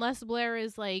 And unless Blair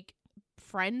is like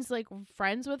friends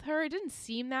with her, it didn't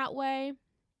seem that way.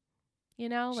 You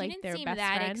know, she like they're best friends. She didn't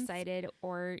seem that excited,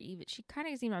 or even she kind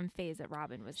of seemed unfazed that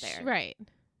Robin was there. Right.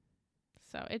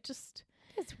 So it's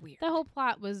weird. The whole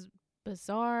plot was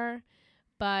bizarre.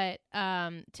 But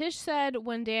Tish said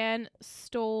when Dan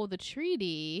stole the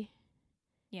treaty,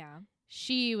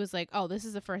 she was like, "Oh, this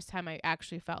is the first time I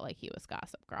actually felt like he was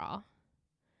Gossip Girl."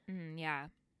 Yeah.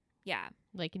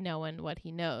 Like knowing what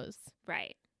he knows.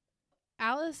 Right.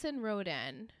 Allison wrote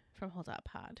in from Hold Up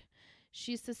Pod.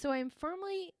 She says, so I'm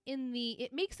firmly in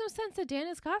it makes no sense that Dan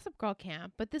is Gossip Girl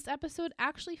camp, but this episode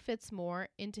actually fits more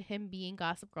into him being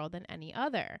Gossip Girl than any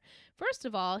other. First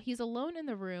of all, he's alone in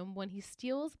the room when he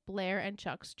steals Blair and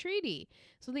Chuck's treaty.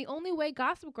 So the only way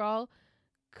Gossip Girl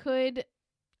could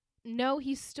know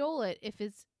he stole it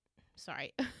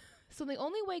So the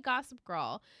only way Gossip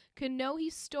Girl could know he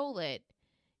stole it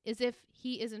is if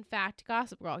he is in fact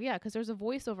Gossip Girl. Yeah, because there's a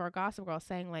voiceover of Gossip Girl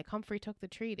saying like Humphrey took the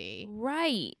treaty.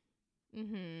 Right.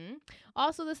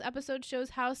 Also, this episode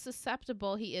shows how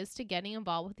susceptible he is to getting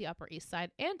involved with the Upper East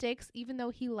Side antics, even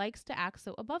though he likes to act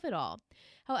so above it all.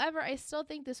 However, I still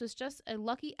think this was just a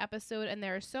lucky episode, and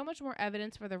there is so much more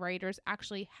evidence for the writers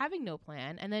actually having no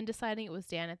plan and then deciding it was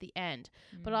Dan at the end.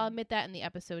 But I'll admit that in the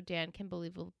episode, Dan can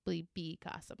believably be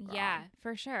Gossip Girl. Yeah,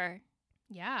 for sure.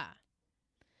 Yeah.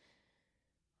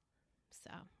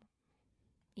 So...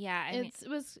 Yeah, it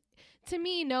was to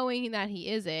me, knowing that he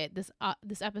is it.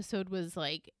 This episode was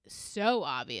like so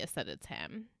obvious that it's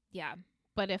him. Yeah,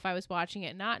 but if I was watching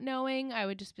it not knowing, I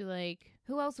would just be like,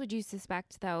 who else would you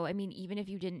suspect though? I mean, even if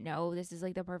you didn't know, this is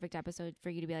like the perfect episode for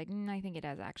you to be like, I think it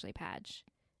is actually Padge.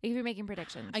 If you're making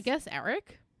predictions, I guess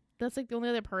Eric. That's like the only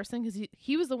other person because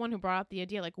he was the one who brought up the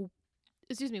idea. Like,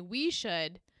 excuse me, we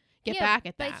should get back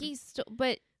at them.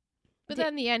 But then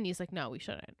in the end, he's like, no, we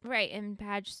shouldn't. Right. And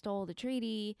Padge stole the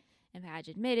treaty and Padge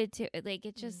admitted to it. Like,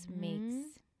 it just makes.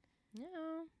 Yeah.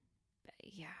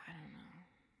 Yeah, I don't know.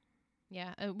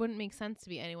 Yeah, it wouldn't make sense to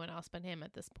be anyone else but him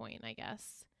at this point, I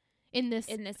guess. In this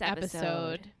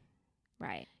episode.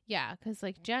 Right. Yeah, because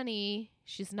like Jenny,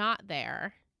 she's not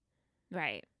there.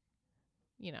 Right.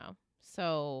 You know,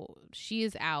 so she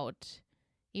is out,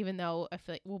 even though I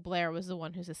feel like, Blair was the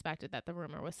one who suspected that the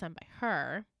rumor was sent by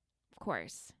her. Of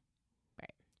course.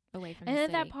 Away from and the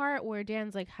then city. That part where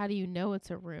Dan's like, how do you know it's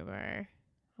a rumor?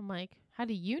 I'm like, how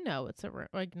do you know it's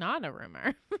not a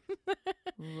rumor?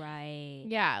 Right.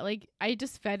 Yeah, like I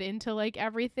just fed into like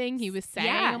everything he was saying.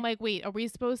 Yeah. I'm like, wait, are we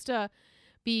supposed to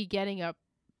be getting a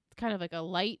kind of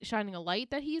like shining a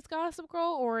light that he's Gossip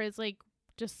Girl, or is like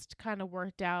just kind of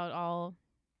worked out all?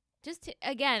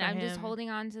 I'm just holding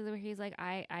on to where he's like,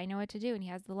 I know what to do, and he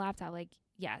has the laptop. Like,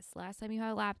 yes, last time you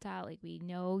had a laptop, like we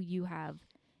know you have.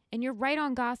 And you're right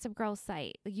on Gossip Girl's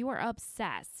site. Like, you are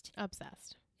obsessed.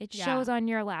 It shows on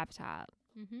your laptop.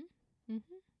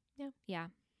 Yeah.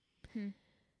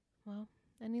 Well,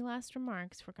 any last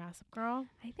remarks for Gossip Girl?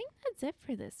 I think that's it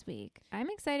for this week. I'm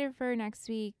excited for next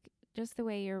week, just the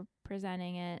way you're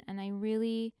presenting it. And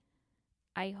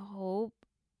I hope,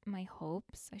 my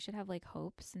hopes, I should have like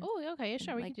hopes. And, okay. Yeah,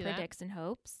 sure. We like can do predicts and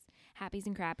hopes, happies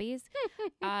and crappies.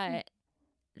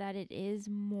 That it is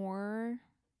more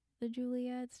the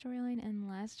Juliet storyline and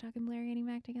less Chuck and Blair getting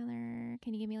back together.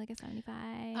 Can you give me like a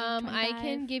 75? 25? I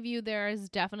can give you, there's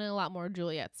definitely a lot more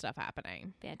Juliet stuff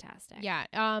happening. Fantastic. Yeah.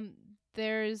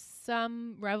 there's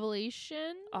some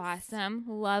revelation. Awesome.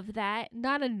 Love that.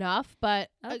 Not enough, but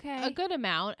okay. a good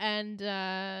amount. And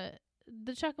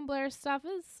the Chuck and Blair stuff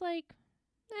is like,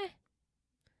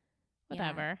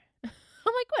 whatever. Yeah.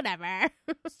 I'm like, whatever.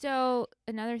 So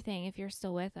another thing, if you're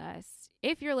still with us,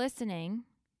 if you're listening,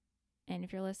 and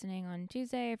if you're listening on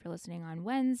Tuesday, if you're listening on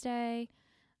Wednesday,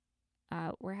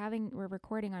 we're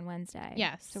recording on Wednesday.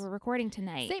 Yes. So we're recording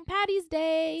tonight. St. Patty's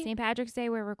Day. St. Patrick's Day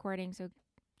we're recording, so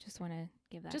just want to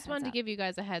give that. Just wanted to give you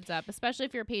guys a heads up, especially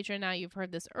if you're a patron now. You've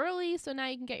heard this early, so now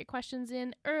you can get your questions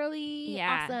in early.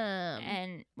 Yeah. Awesome.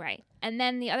 And right. And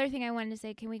then the other thing I wanted to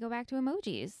say, can we go back to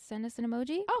emojis? Send us an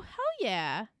emoji. Oh, hell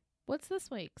yeah. What's this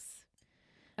week's?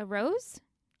 A rose?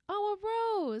 Oh, a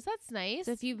rose. That's nice.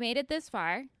 So if you've made it this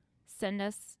far, send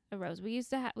us a rose. We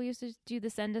used to do the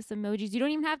send us emojis. You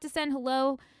don't even have to send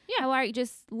hello. Yeah. How are you?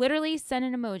 Just literally send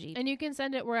an emoji. And you can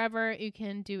send it wherever. You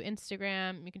can do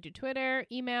Instagram. You can do Twitter,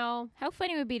 email. How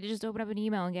funny would it be to just open up an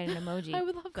email and get an emoji? I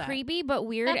would love that. Creepy, but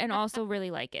weird, and also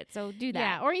really like it. So do that.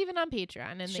 Yeah, or even on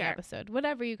Patreon in the episode.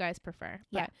 Whatever you guys prefer.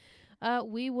 Yeah. But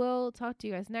we will talk to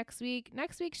you guys next week.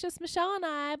 Next week's just Michelle and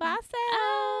I by ourselves.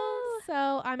 Oh.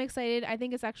 So I'm excited. I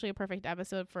think it's actually a perfect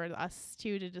episode for us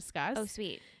two to discuss. Oh,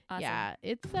 sweet. Awesome. Yeah,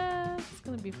 it's going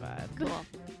to be fun. Cool.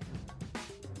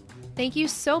 Thank you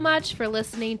so much for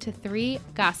listening to 3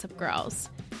 Gossip Girls.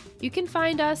 You can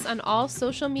find us on all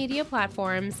social media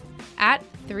platforms at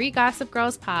 3 Gossip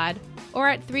Girls Pod or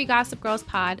at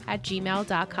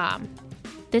 3gossipgirlspod@gmail.com.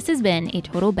 This has been a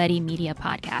Total Betty Media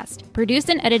podcast, produced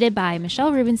and edited by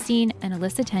Michelle Rubenstein and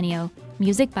Alyssa Tenio,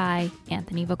 music by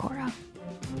Anthony Vicora.